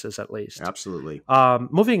biases at least. Absolutely.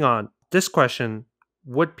 Moving on, this question: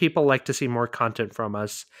 would people like to see more content from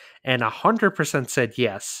us? And 100% said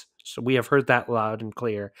yes. So we have heard that loud and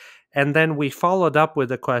clear. And then we followed up with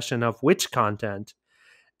the question of which content.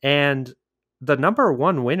 And the number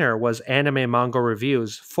 1 winner was anime manga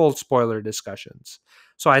reviews, full spoiler discussions.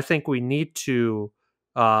 So I think we need to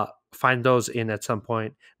find those in at some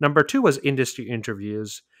point. Number 2 was industry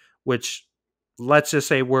interviews, which let's just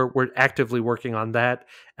say we're actively working on that.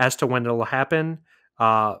 As to when it'll happen,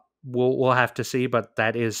 we'll have to see, but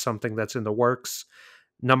that is something that's in the works.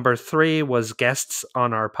 Number 3 was guests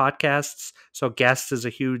on our podcasts. So guests is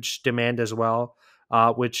a huge demand as well,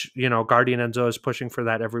 which, Guardian Enzo is pushing for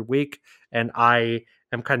that every week. And I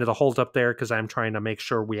am kind of the holdup there because I'm trying to make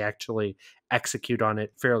sure we actually execute on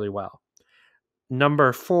it fairly well.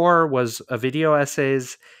 Number 4 was video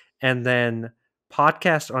essays, and then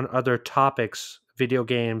podcast on other topics, video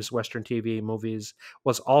games, Western TV, movies,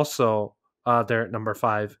 was also there at number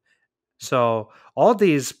 5. So all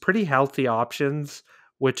these pretty healthy options,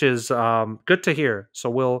 which is good to hear.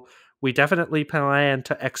 So we definitely plan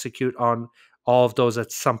to execute on all of those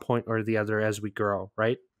at some point or the other as we grow,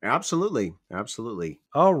 right? Absolutely.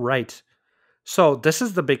 All right. So this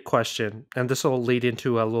is the big question, and this will lead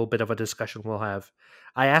into a little bit of a discussion we'll have.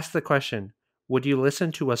 I asked the question: would you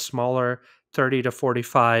listen to a smaller 30 to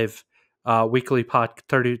 45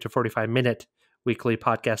 30 to 45 minute weekly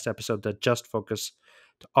podcast episode that just focus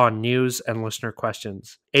on news and listener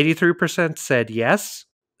questions? 83% said yes,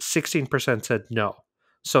 16% said no.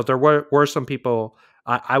 So there were some people.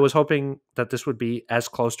 I was hoping that this would be as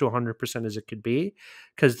close to 100% as it could be,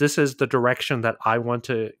 because this is the direction that I want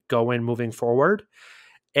to go in moving forward.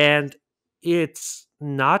 And it's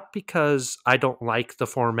not because I don't like the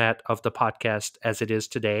format of the podcast as it is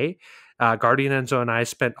today. Guardian Enzo and I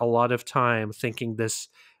spent a lot of time thinking this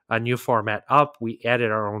a new format up. We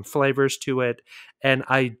added our own flavors to it. And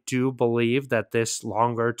I do believe that this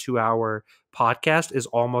longer 2-hour podcast is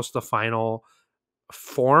almost the final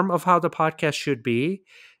form of how the podcast should be.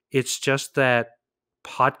 It's just that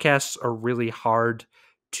podcasts are really hard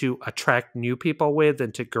to attract new people with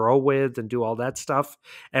and to grow with and do all that stuff.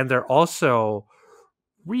 And they're also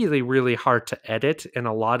really, really hard to edit. And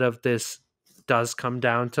a lot of this does come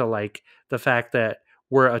down to like the fact that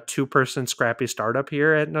we're a 2-person scrappy startup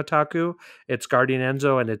here at Notaku. It's Guardian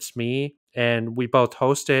Enzo and it's me. And we both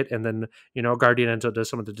host it. And then, Guardian Enzo does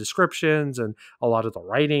some of the descriptions and a lot of the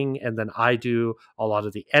writing. And then I do a lot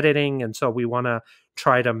of the editing. And so we want to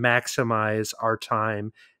try to maximize our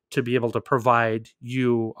time to be able to provide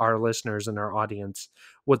you, our listeners, and our audience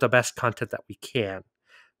with the best content that we can.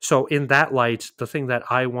 So in that light, the thing that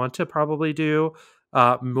I want to probably do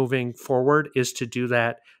moving forward is to do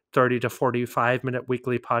that 30 to 45-minute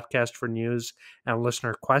weekly podcast for news and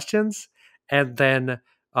listener questions. And then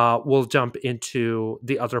we'll jump into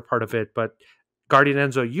the other part of it. But Guardian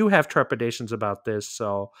Enzo, you have trepidations about this.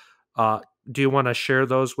 So do you want to share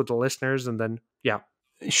those with the listeners? And then, yeah.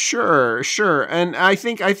 Sure. And I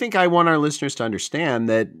think I want our listeners to understand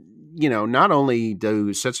that, not only do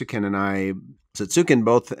Setsuken and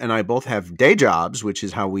I both have day jobs, which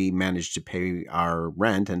is how we manage to pay our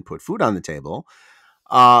rent and put food on the table.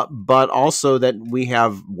 But also that we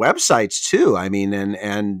have websites too. I mean,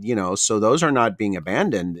 and so those are not being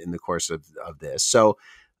abandoned in the course of this. So,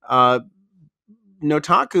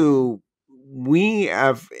 Notaku, we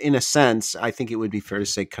have, in a sense, I think it would be fair to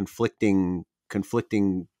say, conflicting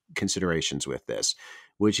considerations with this,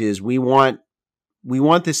 which is we want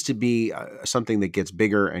this to be something that gets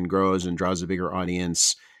bigger and grows and draws a bigger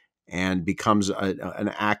audience and becomes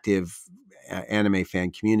an active anime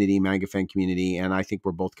fan community, manga fan community. And I think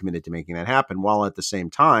we're both committed to making that happen, while at the same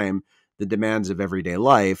time, the demands of everyday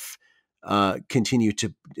life continue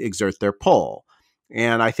to exert their pull.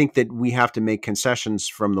 And I think that we have to make concessions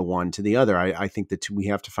from the one to the other. I think that we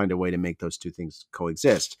have to find a way to make those two things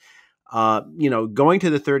coexist. Going to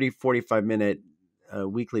the 30, 45-minute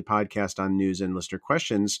weekly podcast on news and listener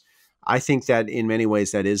questions, I think that in many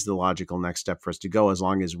ways that is the logical next step for us to go, as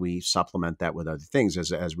long as we supplement that with other things,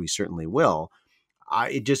 as we certainly will.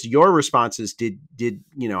 Your responses did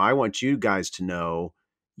I want you guys to know,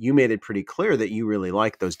 you made it pretty clear that you really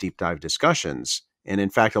like those deep dive discussions. And in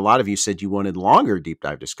fact, a lot of you said you wanted longer deep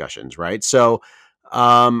dive discussions, right? So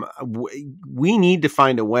we need to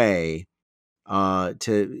find a way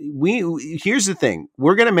here's the thing.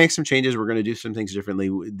 We're going to make some changes. We're going to do some things differently.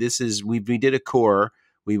 We did a cour.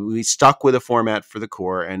 We stuck with a format for the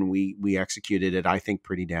cour, and we executed it, I think,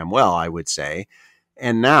 pretty damn well, I would say.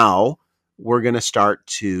 And now we're going to start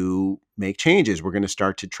to make changes. We're going to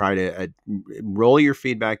start to try to roll your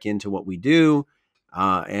feedback into what we do,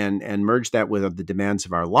 and merge that with the demands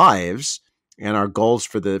of our lives and our goals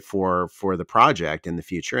for the project in the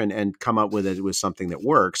future, and come up with something that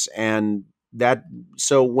works. And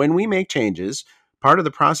so when we make changes, part of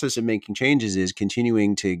the process of making changes is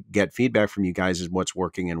continuing to get feedback from you guys as what's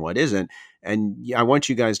working and what isn't. And I want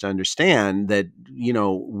you guys to understand that,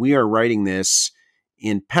 we are writing this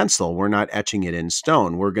in pencil. We're not etching it in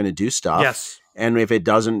stone. We're going to do stuff. Yes. And if it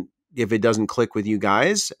doesn't click with you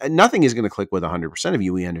guys, nothing is going to click with 100% of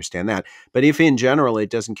you. We understand that. But if in general it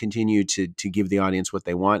doesn't continue to give the audience what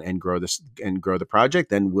they want and grow the project,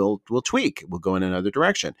 then we'll tweak. We'll go in another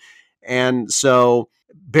direction. And so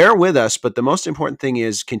bear with us, but the most important thing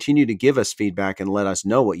is continue to give us feedback and let us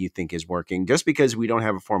know what you think is working. Just because we don't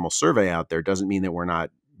have a formal survey out there doesn't mean that we're not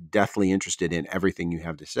deathly interested in everything you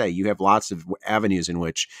have to say. You have lots of avenues in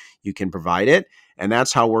which you can provide it. And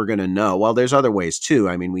that's how we're going to know. Well, there's other ways too.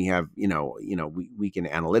 I mean, we have, we can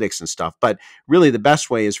analytics and stuff, but really the best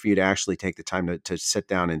way is for you to actually take the time to sit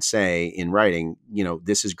down and say in writing,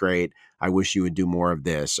 this is great. I wish you would do more of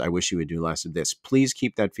this. I wish you would do less of this. Please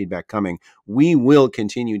keep that feedback coming. We will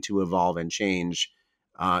continue to evolve and change,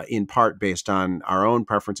 in part based on our own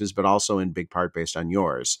preferences, but also in big part based on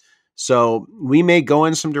yours. So we may go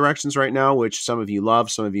in some directions right now, which some of you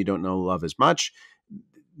love, some of you don't love as much.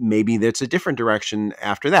 Maybe that's a different direction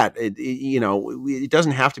after that. It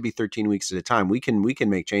doesn't have to be 13 weeks at a time. We can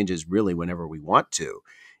make changes really whenever we want to.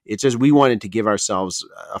 It's just we wanted to give ourselves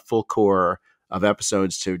a full core of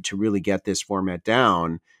episodes to really get this format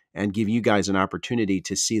down and give you guys an opportunity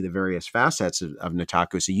to see the various facets of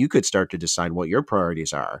Notaku, so you could start to decide what your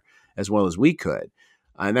priorities are as well as we could.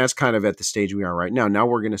 And that's kind of at the stage we are right now. Now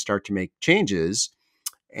we're going to start to make changes.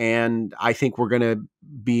 and I think we're going to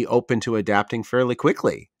be open to adapting fairly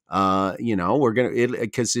quickly. We're going to,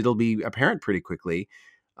 because it'll be apparent pretty quickly.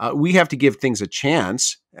 We have to give things a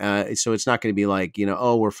chance. So it's not going to be like,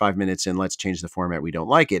 oh, we're 5 minutes in, let's change the format. We don't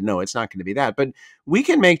like it. No, it's not going to be that. But we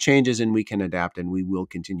can make changes and we can adapt, and we will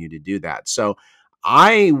continue to do that. So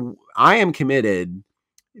I am committed,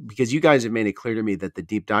 because you guys have made it clear to me that the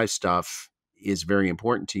deep dive stuff is very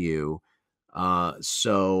important to you. I'm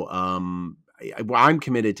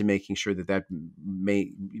committed to making sure that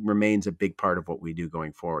remains a big part of what we do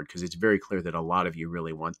going forward, because it's very clear that a lot of you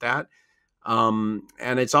really want that. And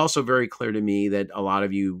it's also very clear to me that a lot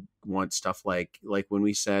of you want stuff like when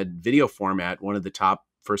we said video format, one of the top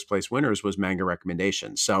first place winners was manga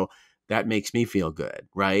recommendations. So that makes me feel good,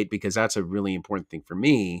 right? Because that's a really important thing for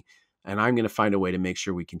me. And I'm going to find a way to make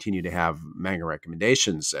sure we continue to have manga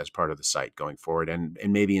recommendations as part of the site going forward, and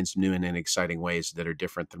maybe in some new and exciting ways that are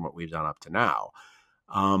different than what we've done up to now.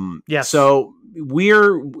 Yes. So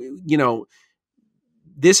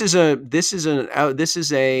this is a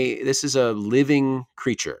living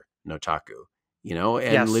creature, Notaku, and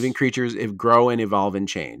Yes. living creatures grow and evolve and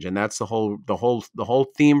change. And that's the whole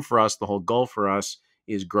theme for us. The whole goal for us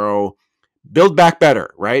is build back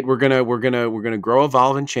better, right? We're going to grow,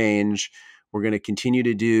 evolve, and change. We're going to continue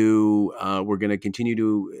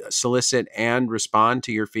to solicit and respond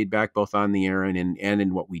to your feedback, both on the air and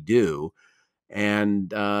in what we do. And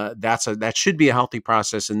that should be a healthy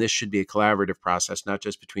process, and this should be a collaborative process, not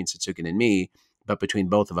just between Setsuken and me, but between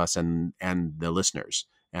both of us and the listeners.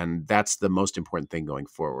 And that's the most important thing going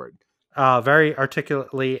forward. Very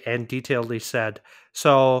articulately and detailedly said.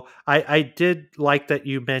 So I did like that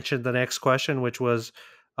you mentioned the next question, which was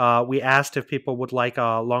we asked if people would like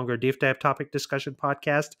a longer deep dive topic discussion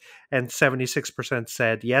podcast, and 76%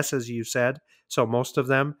 said yes, as you said. So most of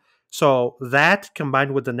them. So that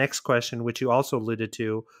combined with the next question, which you also alluded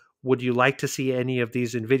to, would you like to see any of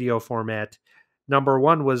these in video format? Number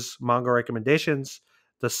one was manga recommendations.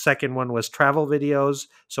 The second one was travel videos,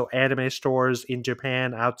 so anime stores in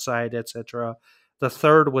Japan, outside, etc. The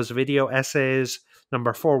third was video essays.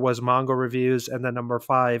 Number 4 was manga reviews. And then number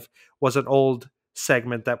 5 was an old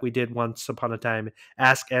segment that we did once upon a time,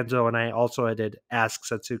 Ask Enzo, and I also did Ask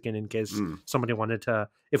Satsukin in case somebody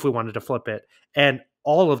if we wanted to flip it. And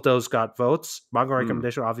all of those got votes. Manga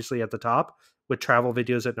recommendation obviously at the top, with travel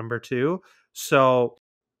videos at number 2. So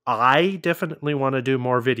I definitely want to do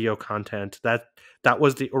more video content. That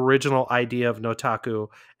was the original idea of Notaku.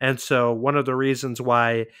 And so one of the reasons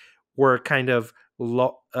why we're kind of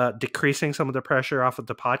decreasing some of the pressure off of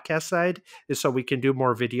the podcast side is so we can do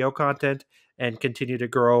more video content and continue to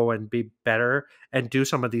grow and be better and do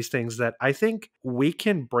some of these things that I think we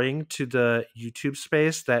can bring to the YouTube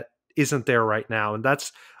space that isn't there right now. And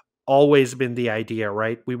that's always been the idea,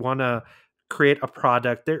 right? We want to create a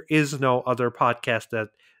product. There is no other podcast that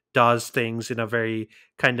does things in a very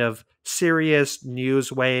kind of serious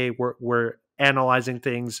news way. We're analyzing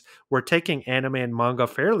things. We're taking anime and manga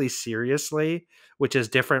fairly seriously, which is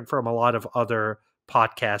different from a lot of other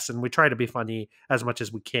podcasts. And we try to be funny as much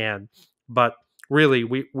as we can. But really,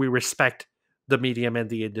 we respect the medium and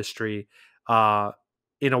the industry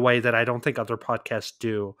in a way that I don't think other podcasts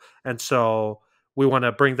do. And so we want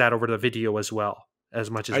to bring that over to video as well,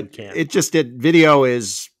 as much as we can. Video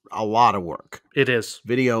is a lot of work. It is.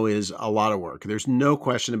 Video is a lot of work. There's no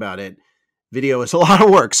question about it. Video is a lot of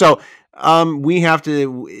work. So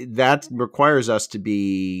that requires us to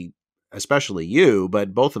be, especially you,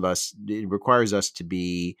 but both of us, it requires us to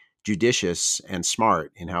be judicious and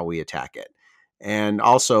smart in how we attack it. And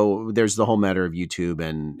also there's the whole matter of YouTube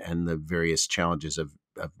and the various challenges of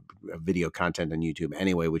video content on YouTube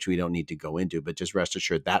anyway, which we don't need to go into, but just rest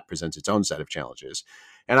assured that presents its own set of challenges.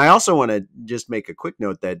 And I also want to just make a quick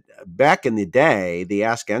note that back in the day, the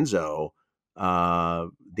Ask Enzo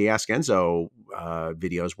videos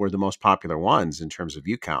were the most popular ones in terms of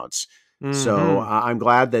view counts. Mm-hmm. So I'm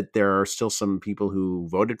glad that there are still some people who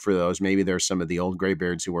voted for those. Maybe there's some of the old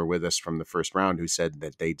graybeards who were with us from the first round who said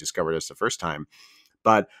that they discovered us the first time.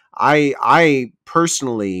 But I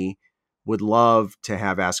personally would love to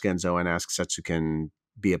have Ask Enzo and Ask Setsuken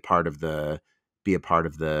be a part of the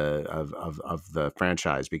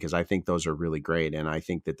franchise, because I think those are really great, and I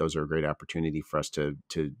think that those are a great opportunity for us to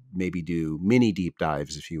maybe do mini deep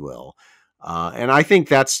dives, if you will. And I think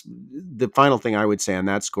that's the final thing I would say on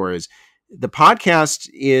that score is the podcast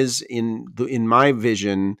is in my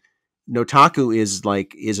vision. Notaku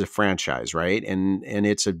is a franchise, right? And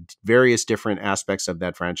it's a various different aspects of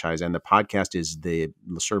that franchise. And the podcast is the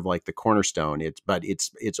sort of like the cornerstone.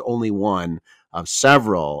 It's only one of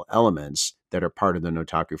several elements that are part of the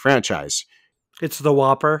Notaku franchise. It's the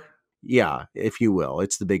Whopper. Yeah, if you will.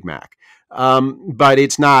 It's the Big Mac. But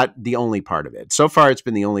it's not the only part of it. So far, it's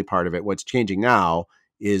been the only part of it. What's changing now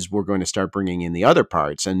is we're going to start bringing in the other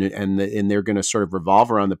parts, and they're going to sort of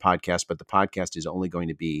revolve around the podcast. But the podcast is only going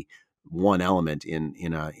to be one element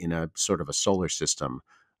in a sort of a solar system.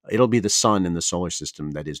 It'll be the sun in the solar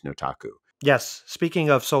system that is Notaku. Yes. Speaking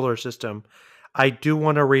of solar system, I do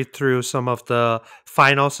want to read through some of the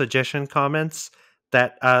final suggestion comments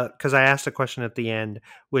that, because I asked a question at the end,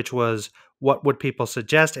 which was, what would people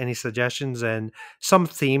suggest? Any suggestions? And some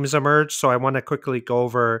themes emerged. So I want to quickly go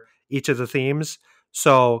over each of the themes.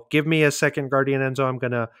 So give me a second, Guardian Enzo. I'm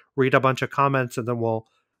going to read a bunch of comments and then we'll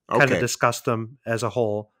kind of Okay. discuss them as a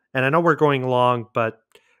whole. And I know we're going long, but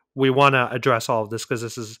we want to address all of this because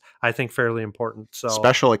this is, I think, fairly important. So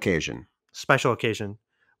Special occasion. special occasion,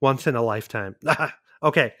 once in a lifetime.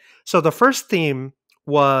 Okay, so the first theme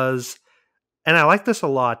was, and I like this a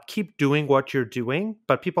lot, keep doing what you're doing,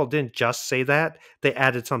 but people didn't just say that, they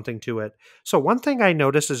added something to it. So one thing I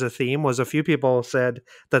noticed as a theme was a few people said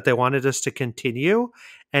that they wanted us to continue,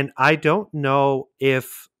 and I don't know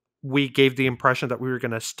if we gave the impression that we were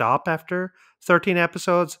going to stop after 13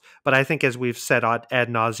 episodes, but I think as we've said ad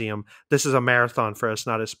nauseum, this is a marathon for us,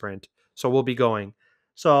 not a sprint. So we'll be going.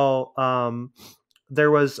 So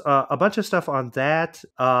there was a bunch of stuff on that.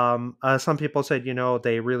 Some people said,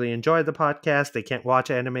 they really enjoyed the podcast. They can't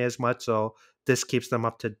watch anime as much, so this keeps them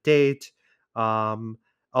up to date. A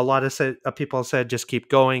lot of people said just keep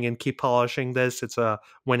going and keep polishing this. It's a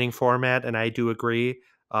winning format, and I do agree.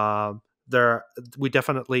 There, we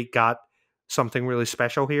definitely got something really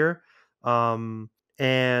special here.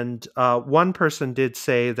 And one person did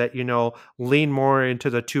say that, lean more into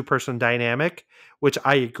the two-person dynamic, which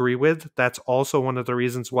I agree with. That's also one of the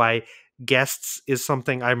reasons why guests is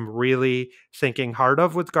something I'm really thinking hard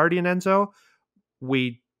of with Guardian Enzo.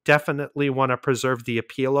 We definitely want to preserve the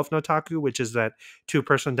appeal of Notaku, which is that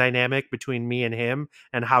two-person dynamic between me and him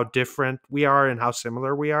and how different we are and how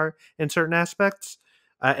similar we are in certain aspects.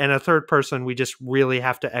 And a third person, we just really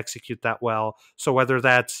have to execute that well. So whether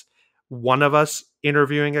that's one of us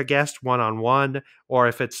interviewing a guest one-on-one, or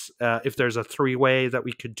if there's a three-way that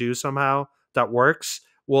we could do somehow that works,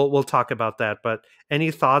 we'll talk about that. But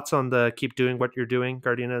any thoughts on the keep doing what you're doing,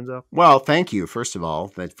 Guardian Enzo? Well, thank you, first of all,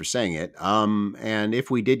 for saying it. And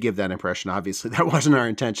if we did give that impression, obviously that wasn't our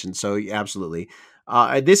intention. So absolutely.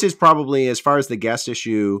 This is probably, as far as the guest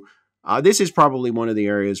issue, this is probably one of the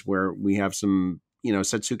areas where we have some,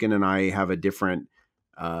 Setsuken and I have a different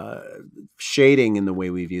uh, shading in the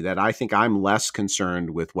way we view that. I think I'm less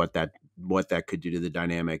concerned with what that could do to the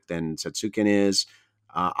dynamic than Setsuken is.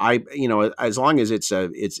 As long as it's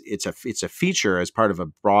a feature as part of a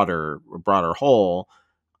broader whole,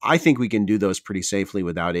 I think we can do those pretty safely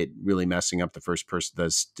without it really messing up the first person,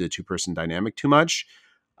 the two person dynamic too much.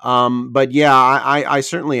 But yeah, I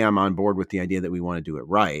certainly am on board with the idea that we want to do it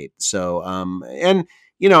right. So, and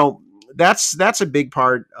that's a big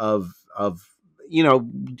part of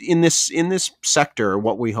in this sector,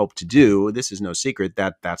 what we hope to do. This is no secret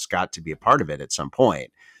that's got to be a part of it at some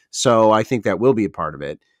point. So I think that will be a part of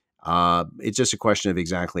it. It's just a question of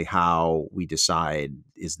exactly how we decide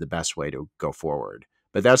is the best way to go forward.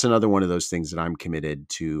 But that's another one of those things that I'm committed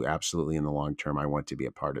to absolutely in the long term. I want to be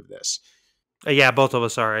a part of this. Yeah, both of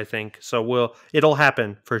us are, I think. So it'll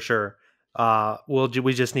happen for sure.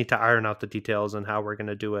 We just need to iron out the details and how we're going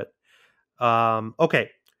to do it. Okay.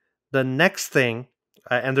 The next thing,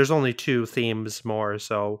 and there's only two themes more,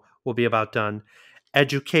 so we'll be about done.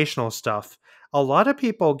 Educational stuff. A lot of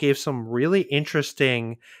people gave some really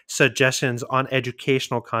interesting suggestions on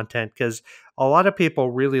educational content because a lot of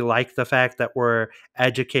people really like the fact that we're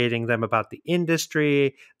educating them about the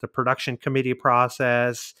industry, the production committee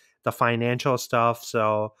process, the financial stuff.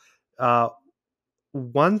 So,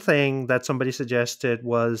 one thing that somebody suggested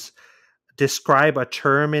was describe a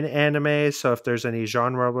term in anime. So if there's any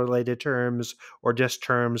genre related terms or just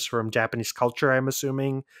terms from Japanese culture, I'm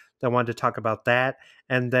assuming they wanted to talk about that.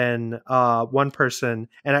 And then one person,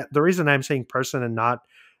 and the reason I'm saying person and not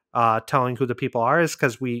telling who the people are is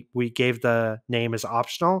because we gave the name as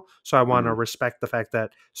optional. So I want to respect the fact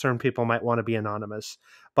that certain people might want to be anonymous.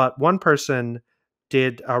 But one person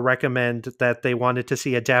did recommend that they wanted to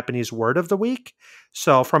see a Japanese word of the week.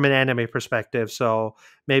 So from an anime perspective, so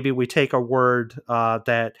maybe we take a word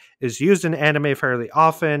that is used in anime fairly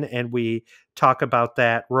often and we talk about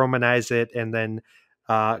that, romanize it, and then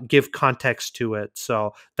give context to it.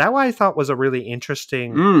 So that one I thought was a really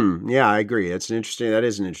interesting. Yeah, I agree. That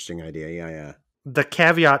is an interesting idea. Yeah, yeah. The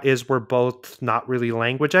caveat is we're both not really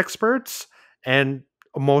language experts. And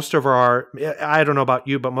most of I don't know about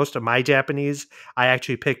you, but most of my Japanese I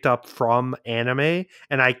actually picked up from anime,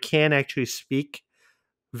 and I can actually speak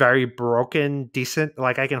very broken, decent.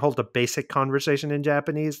 Like I can hold a basic conversation in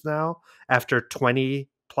Japanese now after 20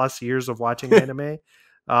 plus years of watching anime.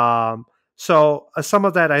 Um, so some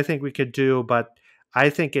of that I think we could do, but I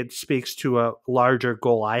think it speaks to a larger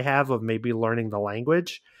goal I have of maybe learning the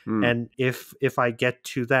language. Hmm. And if I get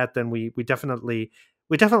to that, then we definitely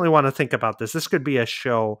want to think about this. This could be a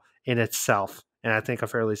show in itself, and I think a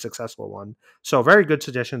fairly successful one. So very good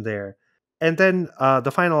suggestion there. And then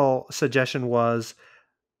the final suggestion was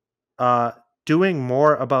uh, doing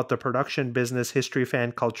more about the production business, history,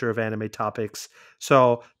 fan culture of anime topics.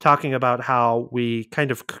 So, talking about how we kind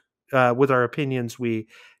of, with our opinions, we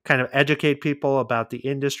kind of educate people about the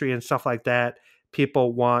industry and stuff like that.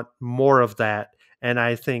 People want more of that. And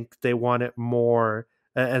I think they want it more.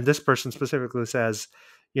 And this person specifically says,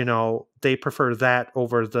 they prefer that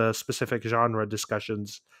over the specific genre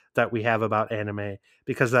discussions that we have about anime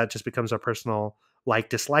because that just becomes a personal like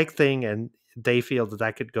dislike thing. And they feel that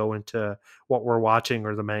that could go into what we're watching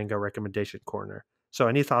or the manga recommendation corner. So,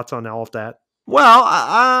 any thoughts on all of that? Well,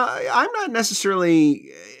 I'm not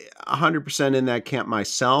necessarily 100% in that camp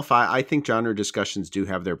myself. I think genre discussions do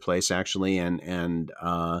have their place, actually, and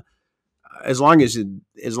as long as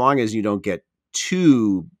you don't get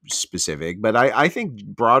too specific. But I think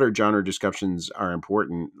broader genre discussions are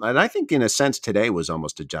important, and I think in a sense today was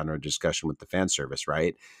almost a genre discussion with the fan service,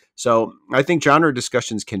 right? So I think genre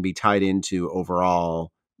discussions can be tied into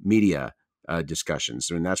overall media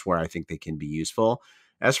discussions, and that's where I think they can be useful.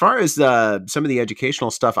 As far as some of the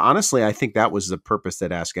educational stuff, honestly, I think that was the purpose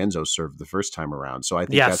that Ask Enzo served the first time around. So I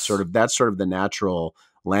think Yes. that's sort of the natural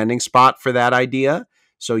landing spot for that idea.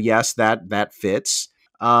 So yes, that fits.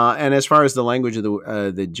 And as far as the language of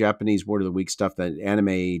the Japanese word of the week stuff, the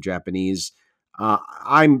anime Japanese,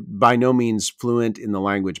 I'm by no means fluent in the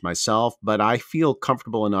language myself, but I feel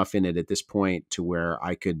comfortable enough in it at this point to where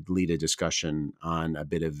I could lead a discussion on a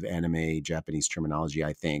bit of anime Japanese terminology,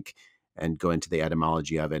 I think, and go into the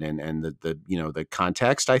etymology of it and the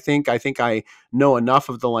context. I think I know enough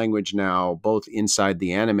of the language now, both inside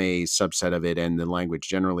the anime subset of it and the language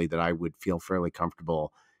generally, that I would feel fairly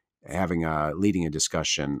comfortable having leading a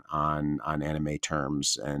discussion on anime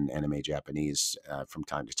terms and anime Japanese from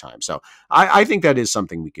time to time. So I think that is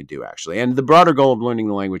something we could do, actually. And the broader goal of learning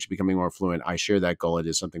the language, becoming more fluent, I share that goal. It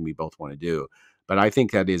is something we both want to do. But I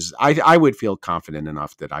think that is, I would feel confident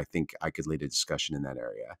enough that I think I could lead a discussion in that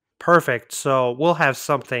area. Perfect. So we'll have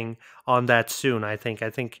something on that soon. I think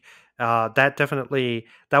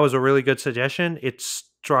that was a really good suggestion. It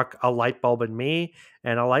struck a light bulb in me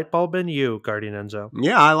and a light bulb in you, Guardian Enzo.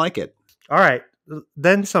 Yeah, I like it. All right.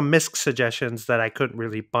 Then some misc suggestions that I couldn't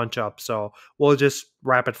really bunch up. So we'll just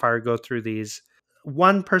rapid fire go through these.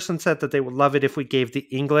 One person said that they would love it if we gave the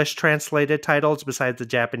English translated titles besides the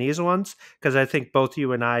Japanese ones, because I think both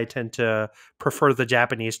you and I tend to prefer the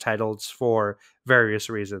Japanese titles for various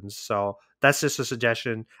reasons. So that's just a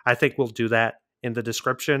suggestion. I think we'll do that in the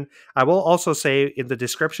description. I will also say in the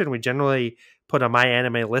description, we generally put a My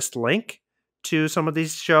Anime List link to some of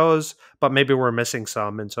these shows, but maybe we're missing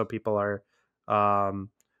some. And so people are,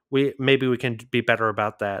 we can be better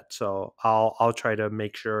about that. So I'll try to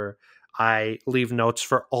make sure I leave notes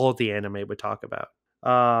for all the anime we talk about.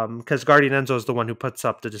 Because Guardian Enzo is the one who puts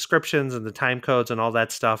up the descriptions and the time codes and all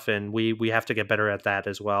that stuff, and we have to get better at that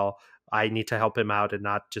as well. I need to help him out and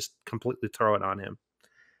not just completely throw it on him.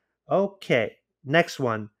 Okay, next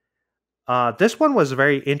one. This one was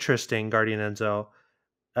very interesting, Guardian Enzo.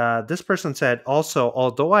 This person said, also,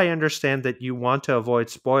 although I understand that you want to avoid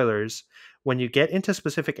spoilers, when you get into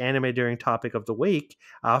specific anime during topic of the week,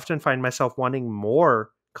 I often find myself wanting more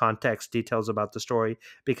context details about the story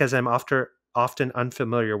because I'm often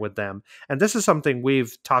unfamiliar with them. And this is something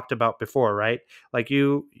we've talked about before, right? Like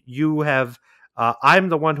you have, I'm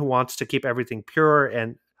the one who wants to keep everything pure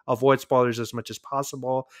and avoid spoilers as much as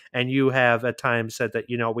possible. And you have at times said that,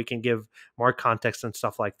 we can give more context and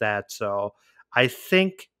stuff like that. So I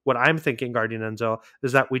think what I'm thinking, Guardian Enzo,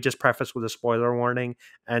 is that we just preface with a spoiler warning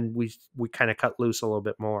and we kind of cut loose a little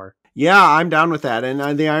bit more. Yeah, I'm down with that.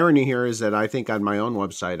 And the irony here is that I think on my own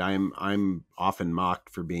website, I'm often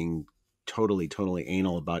mocked for being totally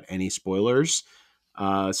anal about any spoilers.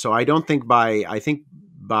 So I don't think I think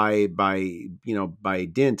by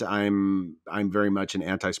dint, I'm very much an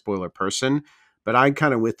anti-spoiler person. But I'm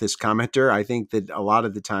kind of with this commenter. I think that a lot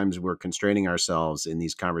of the times we're constraining ourselves in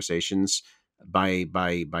these conversations by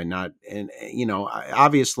not, and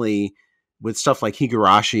obviously with stuff like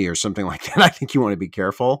Higurashi or something like that, I think you want to be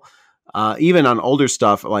careful. Even on older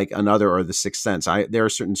stuff like Another or The Sixth Sense, there are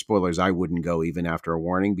certain spoilers I wouldn't go even after a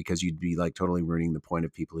warning, because you'd be like totally ruining the point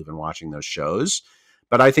of people even watching those shows.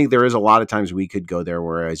 But I think there is a lot of times we could go there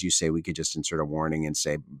where, as you say, we could just insert a warning and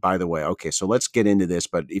say, by the way, okay, so let's get into this,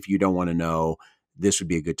 but if you don't want to know, this would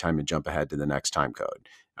be a good time to jump ahead to the next time code.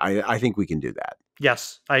 I think we can do that.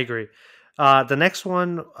 Yes, I agree. The next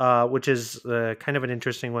one, which is kind of an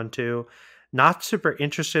interesting one too, not super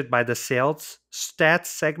interested by the sales stats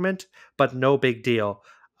segment, but no big deal.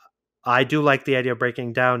 I do like the idea of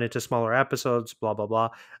breaking down into smaller episodes, blah, blah, blah.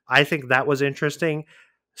 I think that was interesting.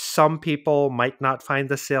 Some people might not find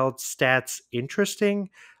the sales stats interesting.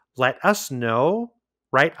 Let us know,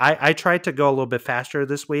 right? I tried to go a little bit faster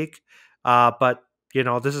this week, but,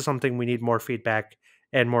 this is something we need more feedback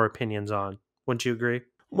and more opinions on. Wouldn't you agree?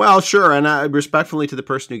 Well, sure. And respectfully to the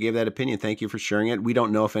person who gave that opinion, thank you for sharing it. We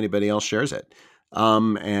don't know if anybody else shares it.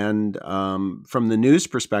 From the news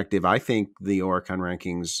perspective, I think the Oricon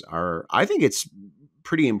rankings I think it's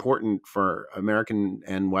pretty important for American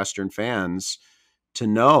and Western fans to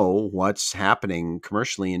know what's happening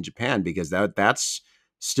commercially in Japan, because that's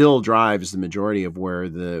still drives the majority of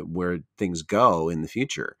where things go in the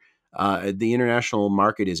future. The international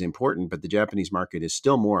market is important, but the Japanese market is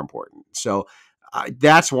still more important. So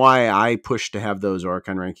that's why I pushed to have those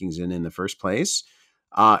Oricon rankings in the first place.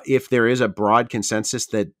 If there is a broad consensus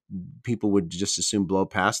that people would just assume blow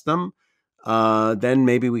past them, then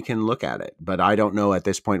maybe we can look at it. But I don't know at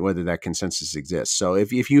this point whether that consensus exists. So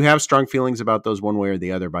if you have strong feelings about those one way or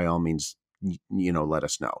the other, by all means, let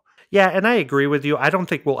us know. Yeah, and I agree with you. I don't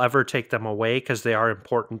think we'll ever take them away because they are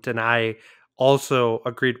important. And I also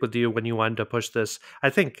agreed with you when you wanted to push this. I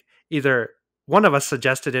think either one of us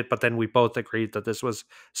suggested it, but then we both agreed that this was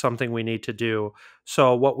something we need to do.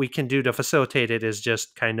 So what we can do to facilitate it is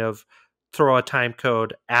just kind of throw a time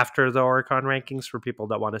code after the Oricon rankings for people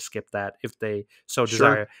that want to skip that if they so Sure.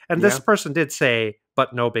 desire. And this Yeah. person did say,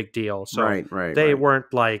 but no big deal. So Right. they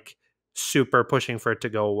weren't like super pushing for it to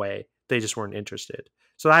go away. They just weren't interested.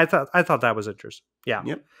 So I thought that was interesting. Yeah.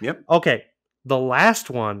 Yep. Okay. The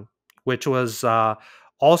last one, which was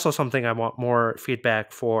also something I want more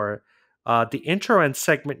feedback for, the intro and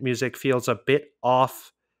segment music feels a bit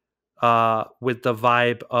off with the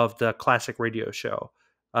vibe of the classic radio show.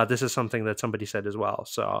 This is something that somebody said as well.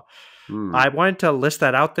 So I wanted to list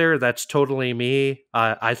that out there. That's totally me.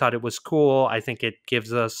 I thought it was cool. I think it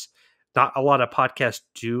gives us not a lot of podcasts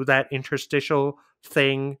do that interstitial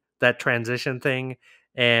thing, that transition thing.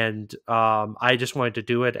 And I just wanted to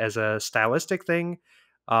do it as a stylistic thing.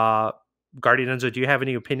 Guardian Enzo, do you have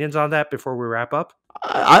any opinions on that before we wrap up?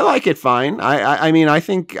 I like it fine. I mean, I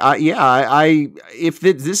think, if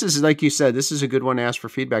this is, like you said, this is a good one to ask for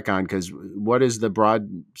feedback on, because what is the broad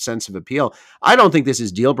sense of appeal? I don't think this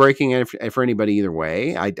is deal breaking for anybody either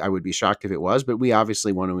way. I would be shocked if it was, but we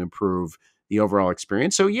obviously want to improve the overall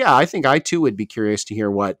experience. So yeah, I think I too would be curious to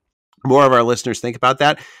hear what more of our listeners think about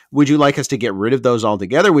that. Would you like us to get rid of those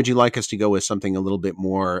altogether? Would you like us to go with something a little bit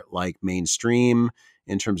more like mainstream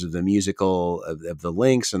in terms of the musical, of the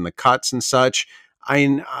links and the cuts and such?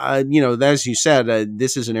 As you said,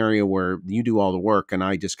 this is an area where you do all the work and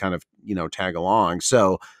I just kind of, tag along.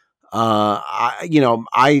 So,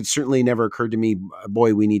 I certainly never occurred to me,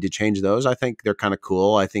 boy, we need to change those. I think they're kind of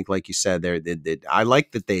cool. I think, like you said, I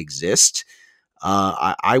like that they exist.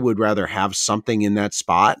 I would rather have something in that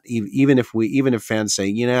spot, even if fans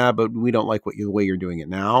say, but we don't like the way you're doing it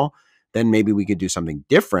now, then maybe we could do something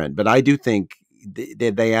different. But I do think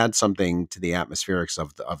they add something to the atmospherics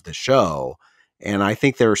of the show. And I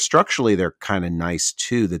think they're kind of nice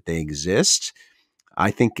too, that they exist. I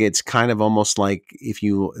think it's kind of almost like if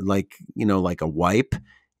you like a wipe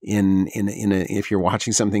if you're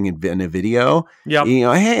watching something in a video, Yep.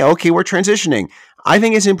 hey, okay, we're transitioning. I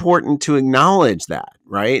think it's important to acknowledge that,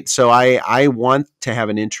 right? So I want to have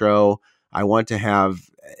an intro. I want to have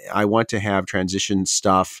transition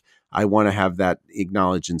stuff. I want to have that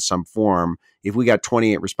acknowledged in some form. If we got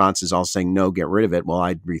 28 responses all saying no, get rid of it, well,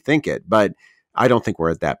 I'd rethink it. But I don't think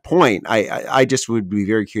we're at that point. I just would be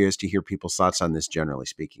very curious to hear people's thoughts on this, generally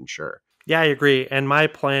speaking. Sure. Yeah, I agree. And my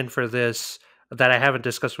plan for this that I haven't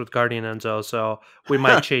discussed with Guardian Enzo, so we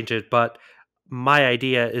might change it. But my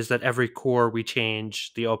idea is that every core we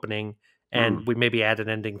change the opening and we maybe add an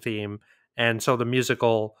ending theme. And so the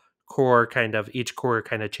musical core each core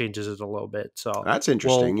kind of changes it a little bit. So That's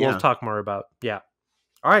interesting. we'll talk more about. Yeah.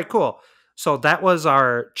 All right, cool. So that was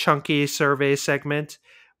our chunky survey segment.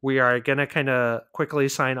 We are going to kind of quickly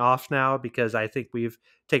sign off now because I think we've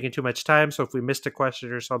taken too much time. So if we missed a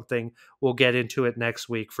question or something, we'll get into it next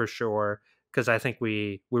week for sure. because I think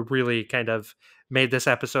we really kind of made this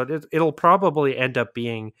episode. It'll probably end up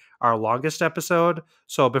being our longest episode.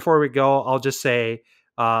 So before we go, I'll just say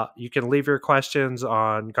you can leave your questions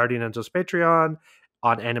on Guardian Enzo's Patreon,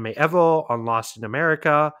 on Anime Evo, on Lost in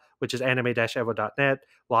America, which is anime-evo.net,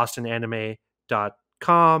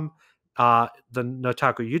 lostinanime.com, the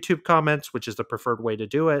Notaku YouTube comments, which is the preferred way to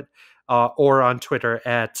do it, or on Twitter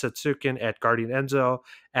at Setsuken, at Guardian Enzo,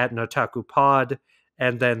 at Notaku Pod.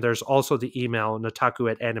 And then there's also the email,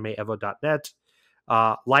 notaku@animeevo.net.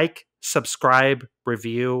 Like, subscribe,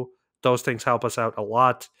 review. Those things help us out a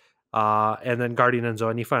lot. And then Guardian Enzo,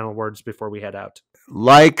 any final words before we head out?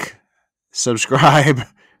 Like, subscribe,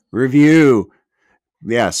 review.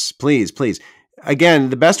 Yes, please, please. Again,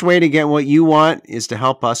 the best way to get what you want is to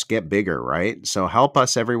help us get bigger, right? So help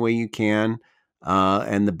us every way you can.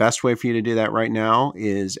 And the best way for you to do that right now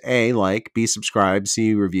is A, like, B, subscribe,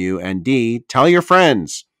 C, review, and D, tell your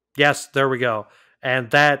friends. Yes, there we go. And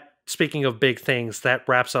that, speaking of big things, that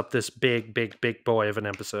wraps up this big, big, big boy of an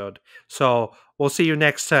episode. So we'll see you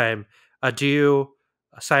next time. Adieu,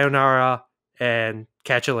 sayonara, and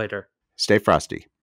catch you later. Stay frosty.